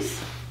truth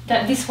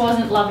that this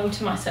wasn't loving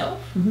to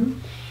myself,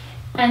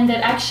 and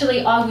that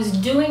actually I was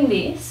doing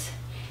this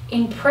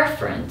in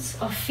preference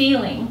of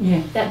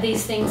feeling that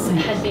these things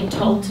had been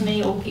told to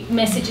me, or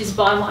messages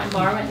by my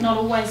environment, not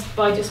always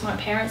by just my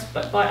parents,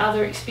 but by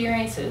other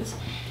experiences,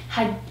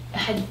 had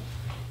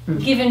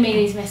given me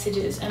these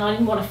messages, and I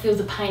didn't want to feel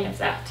the pain of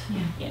that.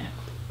 Yeah.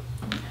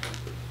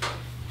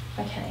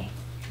 Okay.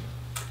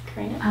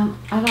 Karina?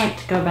 I'd like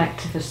to go back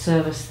to the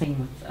service thing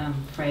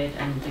with Fred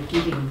and the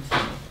giving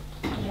thing.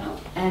 Yeah.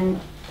 And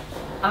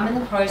I'm in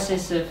the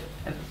process of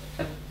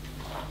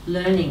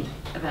learning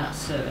about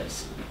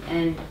service,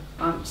 and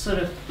I'm sort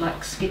of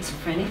like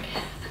schizophrenic.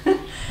 What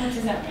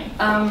does that mean?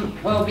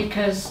 Well,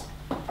 because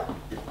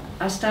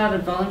I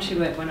started voluntary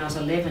work when I was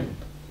 11.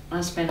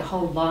 I spent a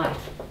whole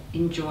life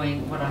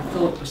enjoying what I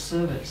thought was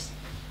service.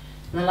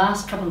 In the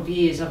last couple of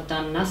years I've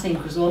done nothing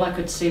because all I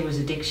could see was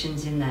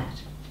addictions in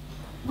that.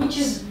 Which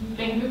has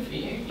been good for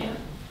you, yeah.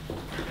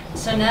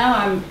 So now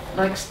I'm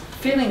like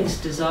feeling this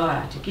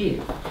desire to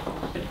give,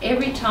 but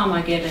every time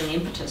I get an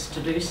impetus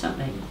to do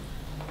something,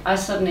 I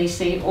suddenly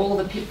see all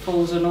the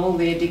pitfalls and all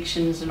the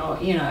addictions and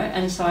all, you know,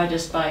 and so I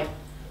just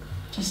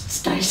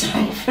stay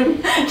safe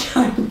and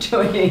don't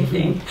do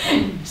anything.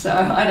 So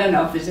I don't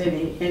know if there's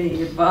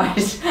any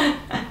advice.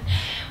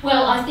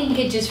 Well, I think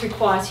it just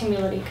requires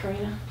humility,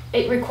 Karina.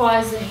 It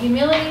requires the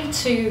humility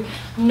to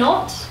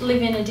not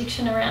live in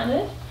addiction around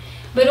it,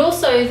 but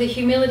also the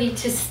humility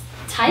to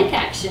take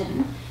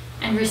action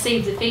and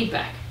receive the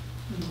feedback.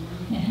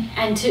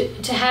 And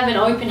to have an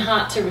open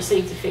heart to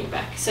receive the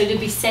feedback, so to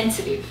be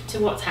sensitive to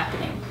what's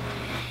happening.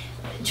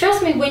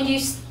 Trust me, when you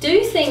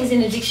do things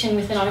in addiction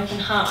with an open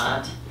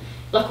heart,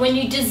 like when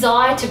you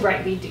desire to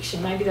break the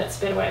addiction, maybe that's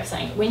a better way of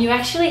saying it, when you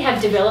actually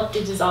have developed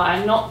a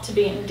desire not to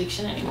be in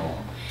addiction anymore,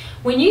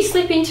 when you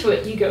slip into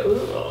it, you go,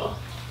 ooh,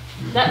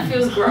 that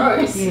feels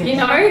gross, you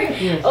know?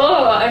 Yes.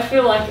 Oh, I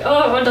feel like,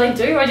 oh, what did I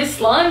do? I just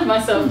slimed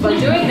myself by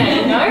doing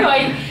that, you know?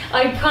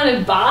 I kind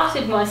of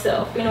bartered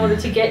myself in order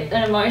to get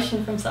an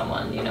emotion from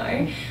someone, you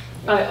know?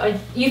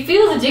 You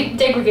feel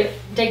the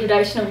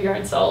degradation of your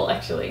own soul,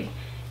 actually.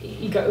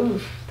 You go,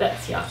 ooh,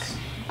 that's yuck,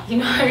 you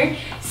know?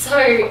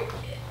 So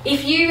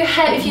if you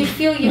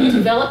feel you've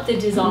developed the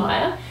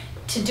desire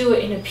to do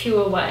it in a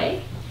pure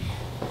way,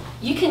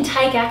 you can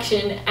take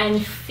action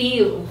and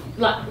feel,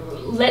 like,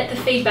 let the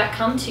feedback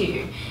come to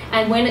you.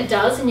 And when it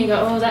does and you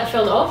go, oh, that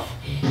felt off,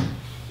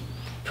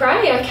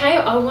 pray, okay,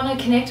 I want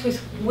to connect with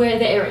where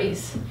there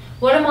is.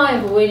 What am I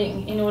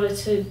avoiding in order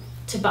to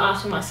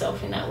barter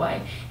myself in that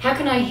way? How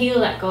can I heal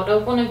that, God? I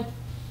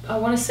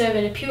want to serve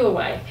in a pure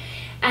way.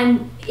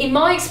 And in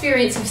my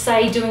experience of,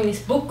 say, doing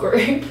this book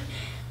group,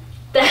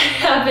 that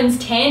happens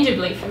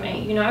tangibly for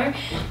me, you know?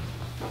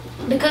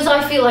 Because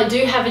I feel I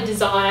do have a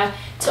desire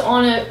to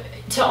honour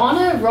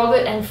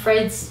Robert and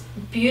Fred's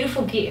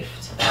beautiful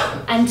gift,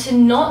 and to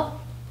not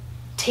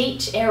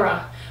teach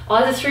error,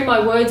 either through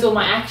my words or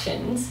my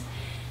actions.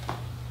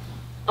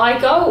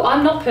 I'm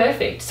not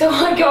perfect, so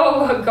I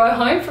go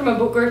home from a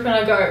book group and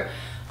I go,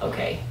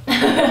 okay,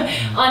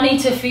 I need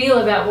to feel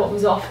about what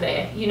was off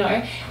there, you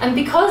know? And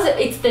because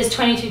there's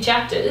 22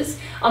 chapters,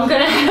 I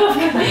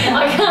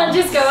can't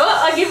just go,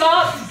 oh, I give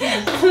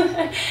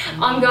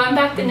up. I'm going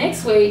back the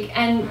next week,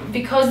 and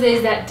because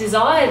there's that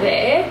desire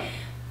there,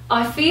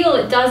 I feel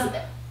it does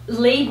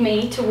lead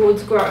me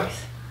towards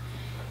growth.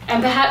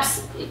 And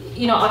perhaps,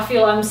 you know, I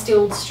feel I'm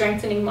still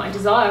strengthening my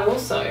desire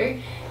also.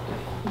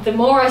 The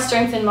more I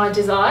strengthen my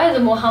desire, the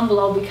more humble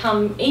I'll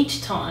become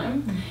each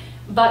time.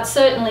 But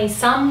certainly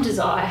some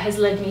desire has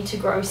led me to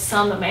grow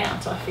some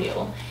amount, I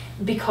feel,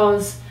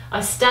 because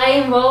I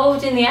stay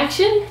involved in the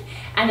action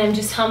and am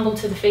just humble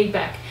to the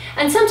feedback.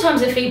 And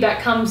sometimes the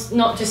feedback comes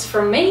not just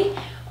from me,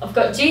 I've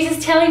got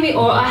Jesus telling me,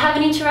 or I have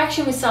an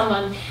interaction with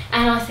someone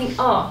and I think,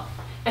 oh,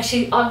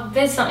 actually,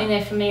 there's something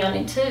there for me, I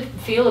need to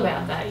feel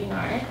about that, you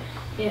know.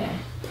 Yeah.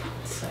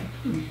 So,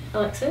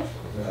 Alexis?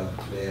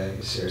 May I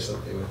share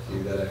something with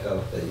you that I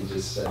felt that you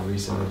just said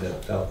recently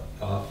that felt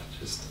off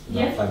just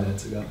about 5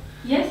 minutes ago?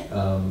 Yes.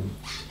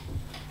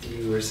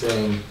 You were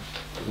saying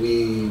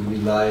we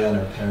rely on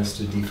our parents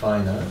to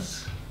define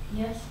us.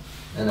 Yes.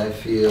 And I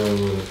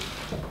feel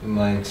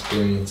my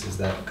experience is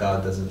that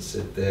God doesn't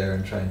sit there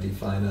and try and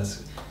define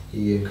us.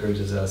 He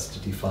encourages us to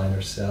define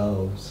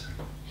ourselves.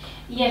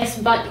 Yes,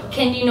 but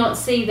can you not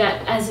see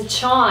that as a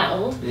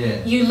child,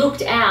 you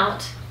looked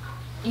out,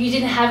 you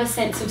didn't have a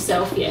sense of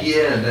self yet.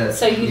 Yeah,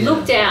 so you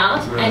looked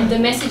out, right. and the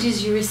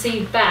messages you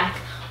received back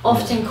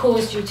often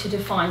caused you to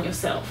define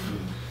yourself.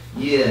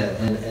 Yeah,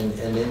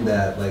 and in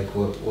that, like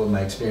what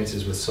my experience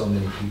is with so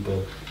many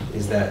people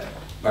is that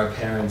our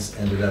parents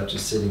ended up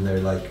just sitting there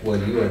like, well,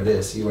 you are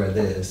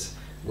this,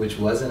 which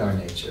wasn't our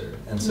nature.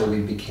 And so we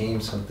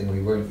became something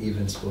we weren't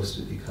even supposed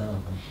to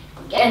become.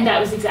 And that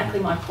was exactly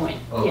my point.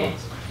 Oh.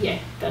 Yeah,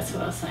 that's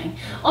what I was saying.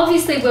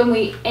 Obviously, when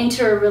we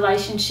enter a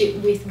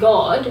relationship with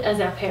God as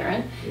our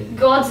parent,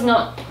 God's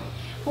not,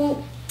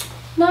 well,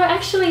 no,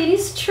 actually it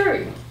is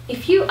true.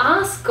 If you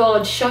ask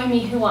God, show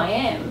me who I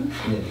am,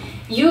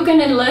 you're going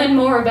to learn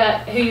more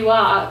about who you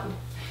are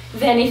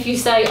than if you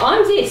say,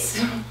 I'm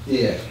this.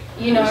 Yeah.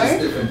 You know?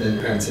 It's different than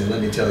parents saying,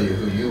 let me tell you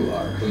who you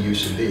are, who you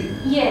should be.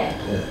 Yeah.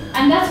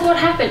 And that's what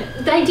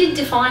happened. They did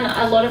define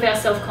a lot of our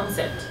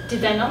self-concept,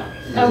 did they not?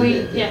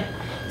 Yeah.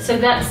 So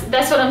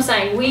that's what I'm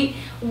saying. We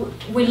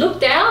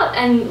looked out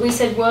and we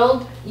said,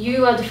 world,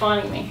 you are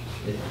defining me.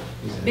 Yeah,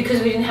 exactly.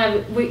 Because we didn't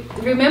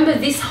have, remember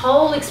this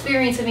whole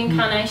experience of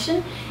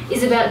incarnation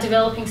is about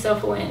developing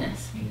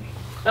self-awareness,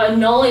 a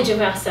knowledge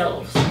of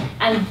ourselves,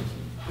 and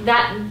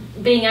that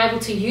being able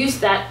to use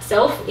that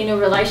self in a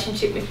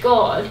relationship with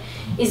God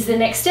is the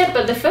next step.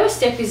 But the first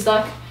step is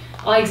like,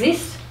 I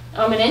exist,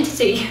 I'm an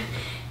entity,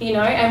 you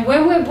know, and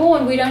when we're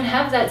born we don't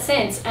have that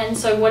sense. And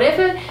so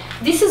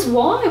this is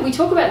why we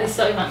talk about this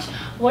so much,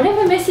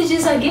 whatever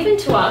messages are given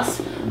to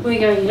us, we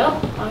go,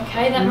 yep,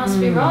 okay, that must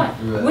be right.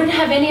 We wouldn't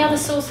have any other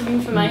source of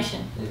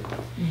information.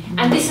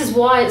 And this is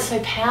why it's so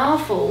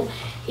powerful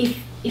if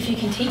you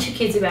can teach your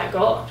kids about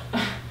God,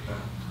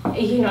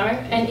 you know,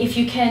 and if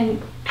you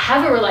can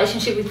have a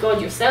relationship with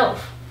God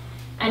yourself,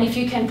 and if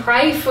you can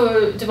pray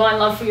for divine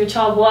love for your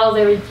child while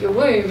they're in your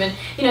womb, and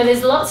you know,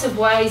 there's lots of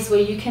ways where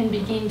you can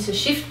begin to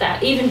shift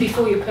that even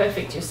before you're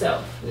perfect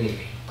yourself.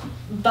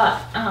 But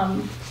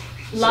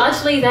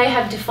largely they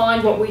have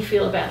defined what we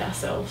feel about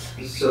ourselves.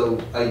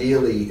 So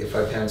ideally, if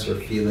our parents were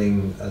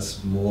feeling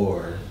us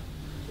more,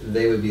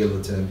 they would be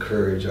able to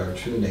encourage our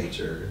true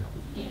nature.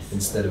 Yes.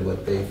 Instead of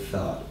what they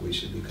thought we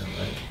should become,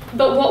 right?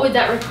 But what would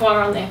that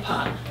require on their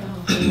part?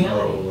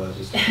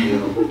 Just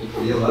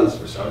feel us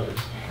for starters.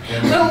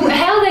 Well,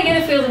 how are they going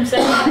to feel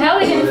themselves? How are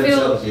they going to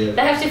feel?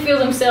 They have to feel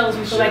themselves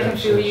before they can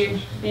feel you.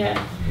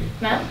 Yeah,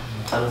 Matt.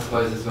 And I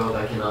suppose as well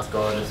they can ask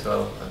God as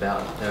well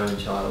about their own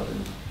child and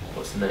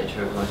what's the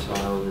nature of my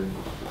child and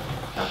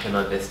how can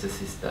I best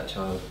assist that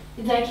child.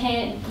 They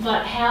can,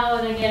 but how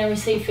are they going to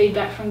receive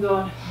feedback from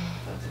God?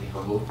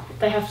 Humble.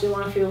 They have to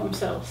want to feel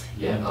themselves.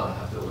 Yeah, I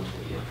have to want to.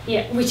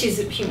 Yeah, which is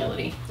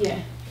humility.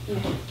 Yeah.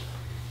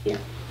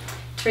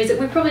 Teresa,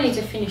 we probably need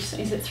to finish.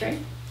 Is it 3?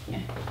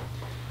 Yeah.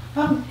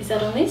 Is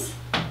that on this?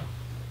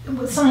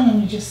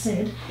 Something you just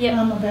said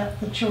about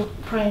the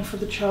praying for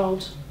the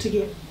child to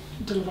get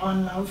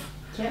divine love.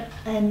 Yeah.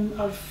 And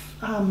I've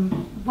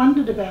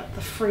wondered about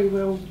the free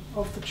will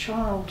of the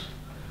child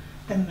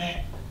and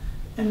that.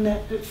 And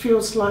that it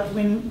feels like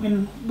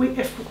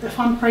if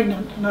I'm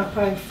pregnant and I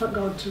pray for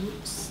God to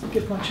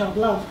give my child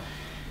love,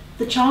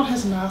 the child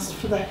hasn't asked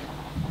for that.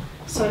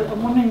 So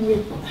I'm wondering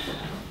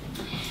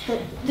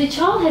the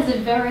child has a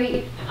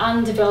very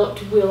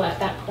undeveloped will at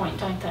that point,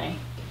 don't they?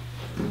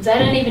 They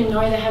don't even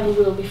know they have a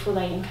will before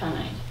they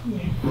incarnate.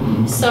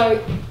 Yeah.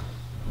 So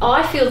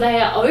I feel they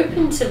are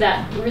open to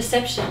that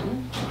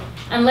reception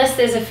unless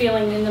there's a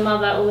feeling in the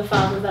mother or the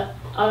father that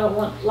I don't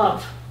want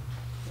love,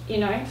 you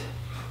know.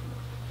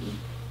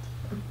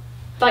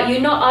 But I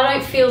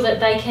don't feel that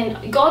they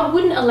can, God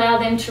wouldn't allow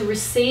them to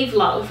receive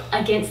love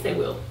against their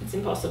will. It's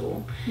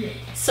impossible. Yeah.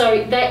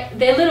 So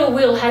their little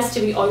will has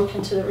to be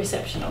open to the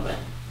reception of it.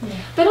 Yeah.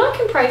 But I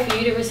can pray for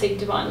you to receive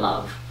divine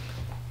love.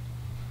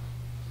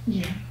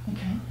 Yeah,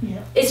 okay,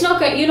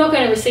 yeah. You're not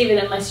going to receive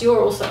it unless you're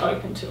also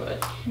open to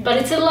it. Yeah. But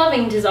it's a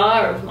loving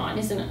desire of mine,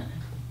 isn't it?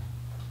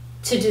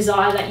 To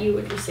desire that you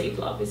would receive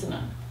love, isn't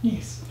it?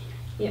 Yes.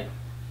 Yeah.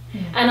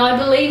 Yeah. And I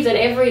believe that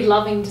every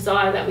loving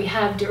desire that we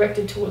have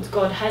directed towards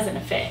God has an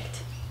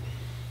effect.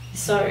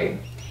 So,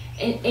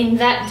 in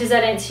that, does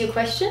that answer your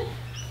question?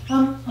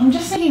 I'm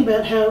just thinking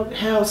about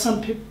how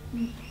some people,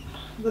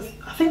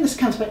 I think this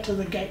comes back to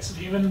the gates of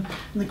heaven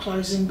and the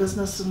closing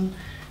business and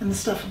the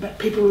stuff about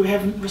people who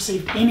haven't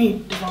received any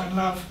divine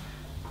love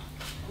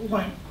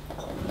won't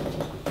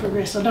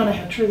progress. I don't know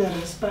how true that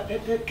is, but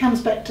it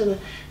comes back to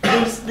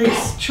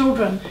these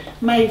children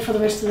may for the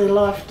rest of their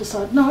life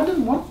decide, no, I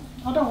don't want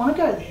to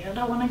go there, I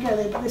don't want to go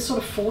there, but they're sort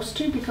of forced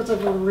to because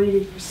they've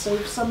already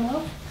received some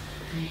love.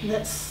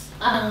 That's...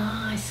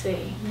 I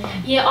see.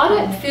 Yeah, I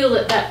don't feel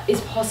that is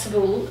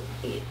possible.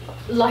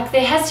 Like,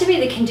 there has to be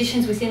the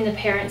conditions within the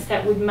parents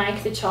that would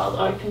make the child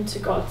open to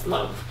God's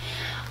love.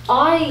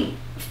 I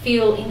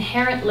feel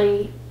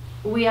inherently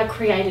we are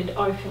created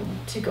open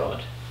to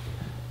God.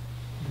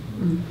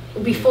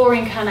 Before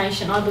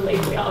incarnation, I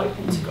believe we are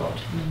open to God.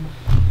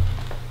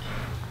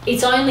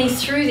 It's only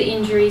through the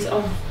injuries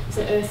of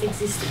the earth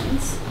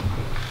existence,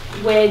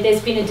 where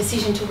there's been a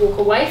decision to walk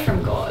away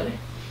from God,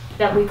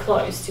 that we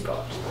close to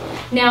God.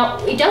 Now,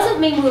 it doesn't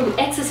mean we'll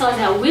exercise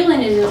our will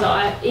and a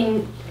desire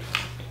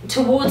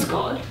towards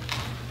God.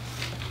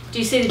 Do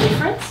you see the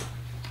difference?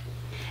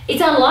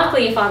 It's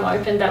unlikely if I'm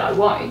open that I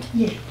won't,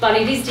 but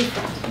it is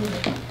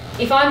different.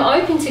 If I'm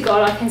open to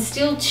God, I can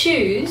still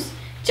choose,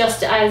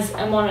 just as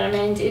Amon and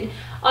Aman did,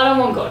 I don't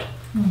want God,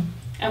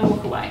 and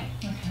walk away.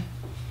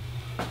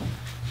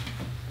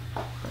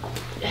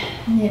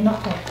 Yeah,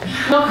 not quite.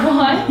 Not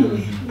quite?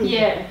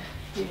 Yeah.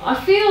 I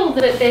feel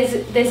that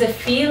there's a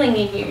feeling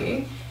in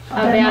you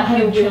about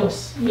your will.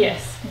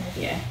 Yes.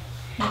 Yeah.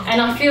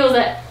 And I feel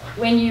that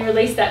when you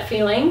release that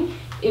feeling,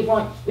 it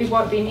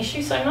won't be an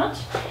issue so much.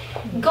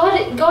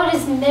 God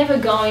is never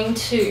going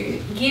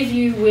to give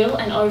you will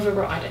and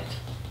override it.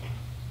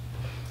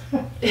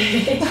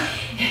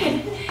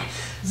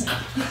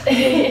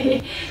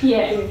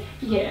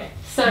 Yeah.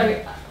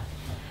 So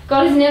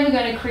God is never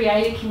going to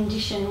create a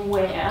condition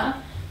where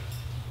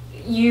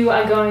you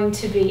are going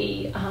to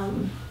be,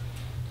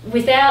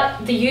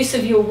 without the use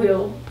of your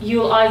will,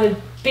 you'll either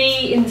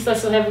be in the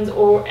celestial heavens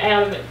or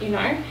out of it, you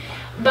know.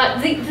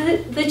 But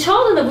the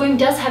child in the womb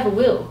does have a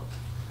will,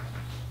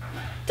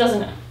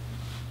 doesn't it?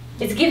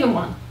 It's given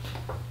one.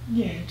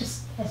 Yeah,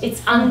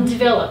 it's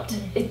undeveloped,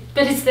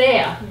 but it's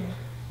there. Yeah.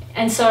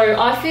 And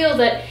so I feel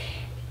that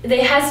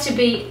there has to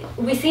be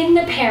within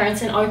the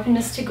parents an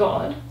openness to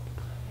God,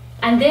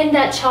 and then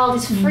that child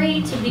is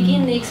free to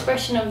begin the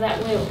expression of that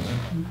will.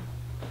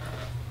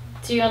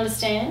 Do you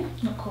understand?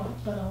 Not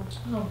quite, but I'll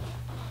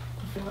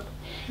feel it.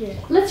 Yeah.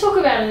 Let's talk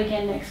about it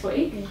again next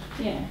week.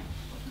 Yeah.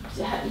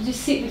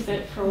 Just sit with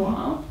it for a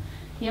while.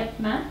 Yep,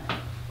 Matt?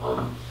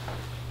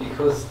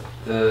 Because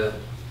the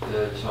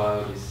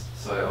child is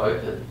so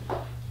open,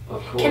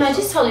 of course. Can I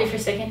just tell you for a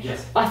second?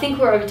 Yes. I think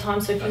we're over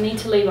time, so if you need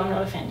to leave, I'm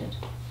not offended.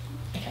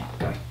 Okay,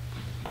 go.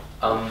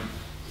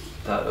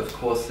 That of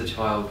course the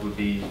child would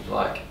be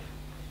like,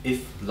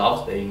 if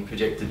love's being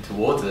projected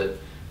towards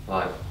it,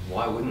 like,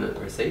 why wouldn't it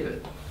receive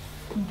it?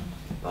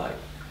 Like,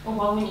 or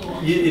why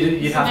wouldn't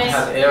you have to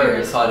have air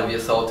inside of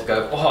your soul to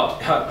go, oh,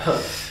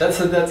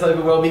 that's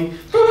overwhelming.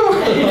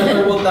 I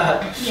don't want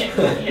that.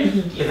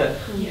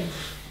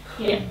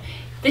 Yeah.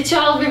 The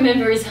child,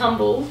 remember, is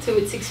humble to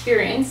its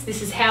experience.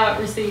 This is how it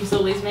receives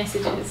all these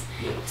messages.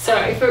 So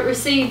if it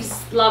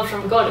receives love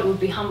from God, it would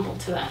be humble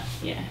to that.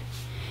 Yeah.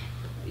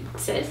 It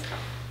says.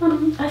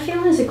 I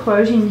feel there's a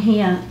quote in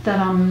here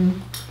that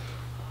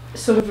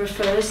sort of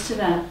refers to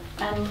that,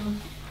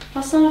 and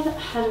plus I've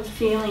had a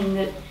feeling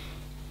that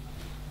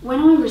when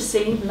I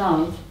receive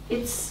love,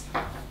 it's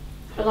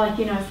like,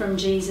 you know, from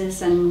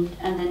Jesus and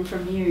then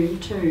from you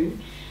too,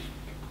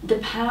 the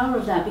power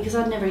of that, because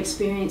I'd never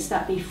experienced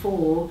that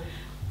before,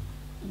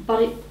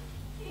 but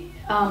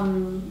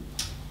I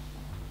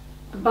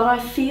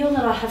feel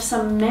that I have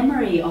some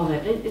memory of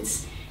it.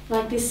 It's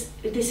like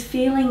this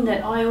feeling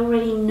that I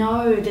already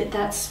know that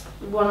that's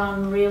what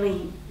I'm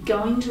really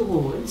going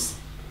towards,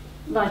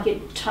 like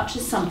it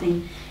touches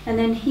something. And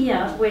then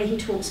here, where he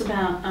talks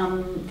about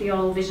the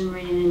old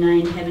visionary and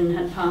inane heaven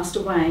had passed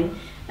away,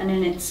 and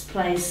in its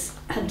place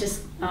had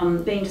just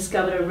been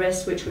discovered a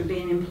rest which would be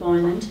an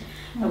employment,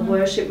 a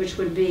worship which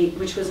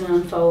was an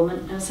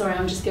unfoldment. Sorry,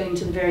 I'm just getting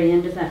to the very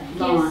end of that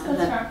line. Yes,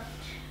 that's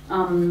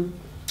right.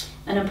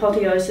 An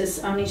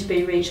apotheosis only to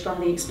be reached by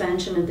the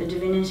expansion of the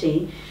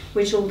divinity,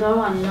 which,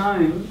 although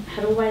unknown,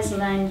 had always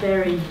lain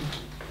buried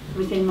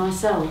within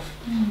myself.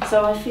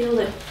 So I feel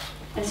that,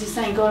 as you're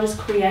saying, God has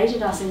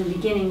created us in the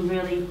beginning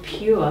really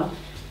pure,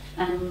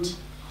 and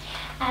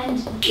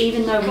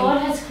even though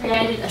God has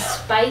created a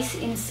space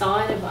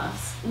inside of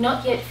us,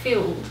 not yet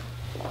filled,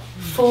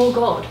 for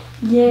God.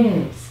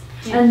 Yes.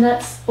 And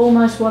that's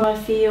almost what I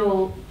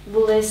feel.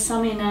 Well, there's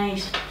some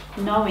innate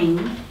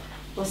knowing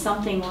or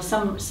something, or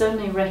some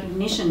certainly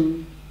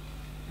recognition.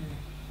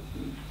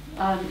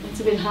 It's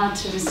a bit hard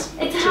to just...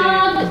 It's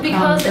hard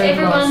because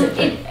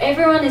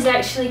everyone is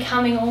actually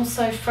coming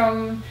also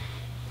from...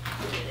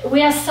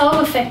 We are so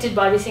affected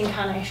by this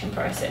incarnation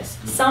process.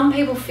 Some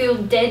people feel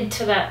dead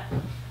to that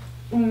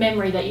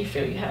memory that you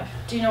feel you have.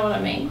 Do you know what I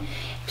mean?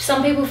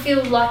 Some people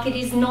feel like it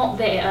is not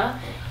there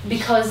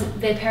because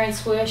their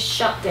parents were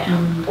shut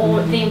down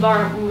or the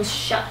environment was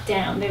shut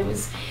down. There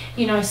was,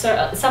 you know,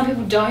 so some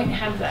people don't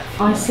have that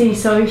feeling. I see.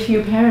 So if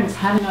your parents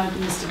have an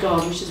openness to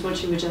God, which is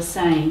what you were just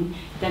saying,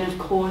 then of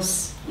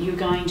course you're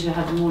going to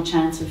have more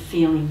chance of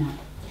feeling that.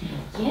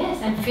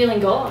 Yes, and feeling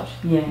God.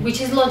 Yeah.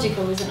 Which is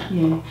logical, isn't it?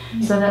 Yeah.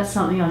 So that's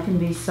something I can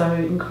be so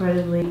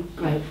incredibly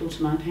grateful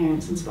to my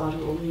parents in spite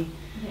of all the.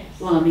 Yes.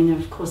 Well, I mean,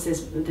 of course,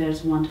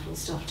 there's wonderful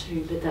stuff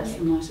too, but that's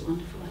the most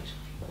wonderful actually.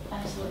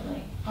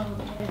 Absolutely.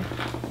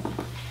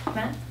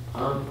 Matt?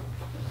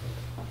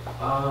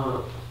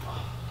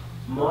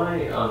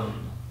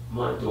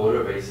 My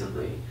daughter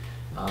recently,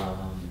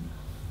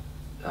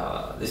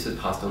 this was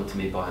passed on to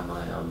me by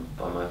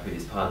my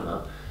previous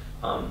partner,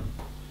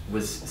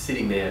 was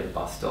sitting there at a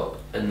bus stop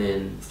and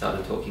then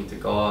started talking to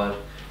God,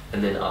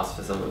 and then asked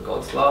for some of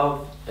God's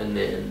love, and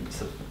then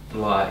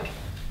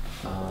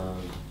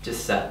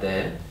just sat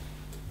there,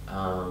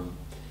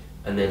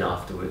 and then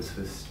afterwards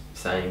was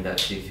saying that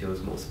she feels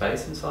more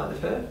space inside of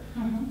her,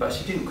 but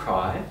she didn't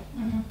cry.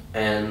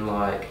 And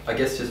I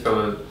guess just from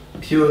a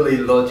purely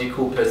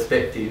logical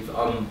perspective,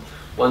 I'm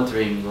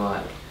wondering,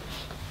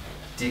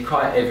 do you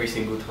cry every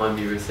single time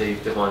you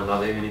receive divine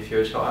love, even if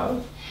you're a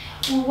child?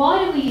 Well,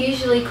 why do we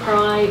usually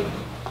cry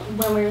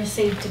when we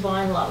receive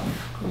divine love?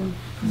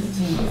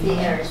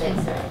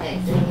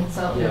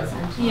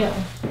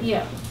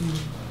 Yeah.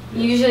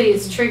 Usually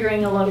it's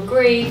triggering a lot of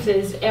grief,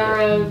 there's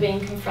error,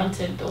 being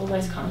confronted, all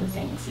those kind of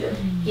things.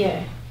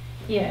 Yeah.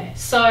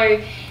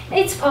 So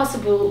it's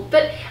possible,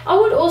 but I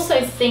would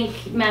also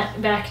think, Matt,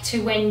 back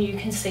to when you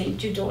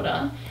conceived your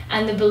daughter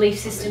and the belief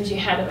systems you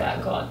had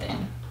about God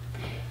then,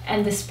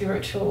 and the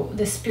spirit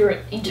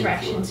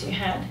interactions you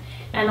had.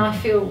 And I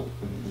feel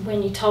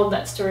when you told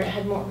that story, I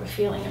had more of a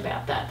feeling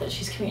about that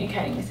she's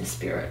communicating with the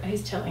spirit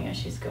who's telling her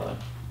she's God.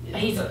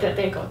 That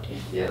they're God.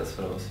 Yeah, that's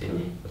what I was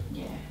feeling.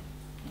 Yeah.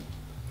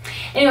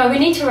 Anyway, we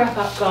need to wrap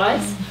up,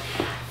 guys.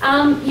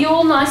 You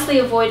all nicely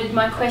avoided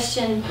my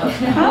question.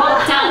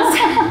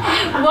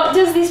 What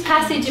does this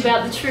passage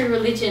about the true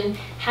religion,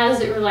 how does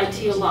it relate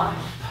to your life?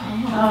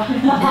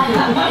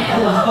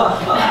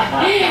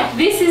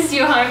 This is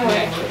your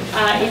homework,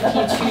 if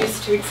you choose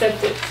to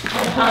accept it.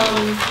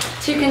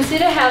 To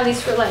consider how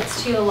this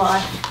relates to your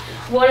life,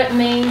 what it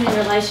means in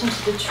relation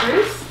to the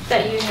truth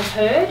that you have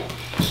heard,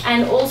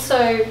 and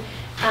also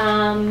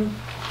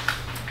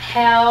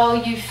how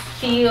you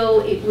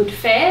feel it would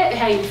fare,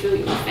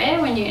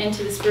 when you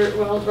enter the spirit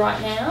world right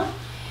now,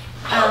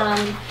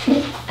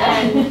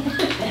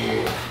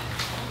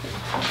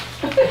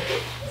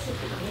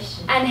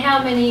 and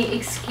how many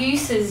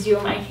excuses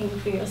you're making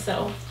for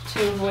yourself to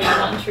avoid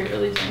an untrue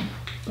religion.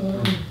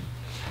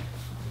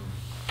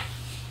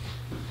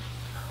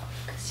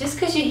 Just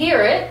because you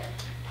hear it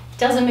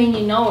doesn't mean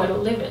you know it or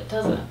live it,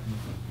 does it?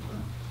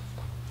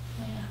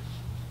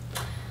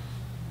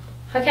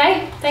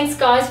 Okay, thanks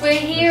guys. We're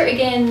here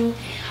again.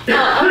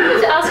 I'm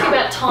going to ask you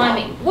about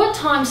timing. What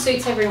time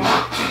suits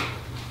everyone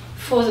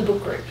for the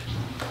book group?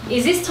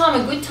 Is this time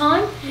a good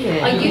time?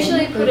 Yeah. I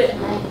usually put it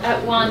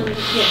at 1.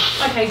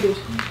 Yeah, okay, good.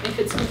 If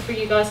it's good for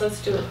you guys, let's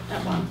do it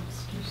at 1.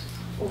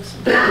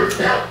 Awesome.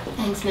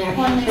 Thanks, Mary.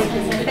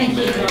 Thank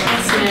you.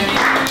 Thanks,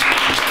 Mary.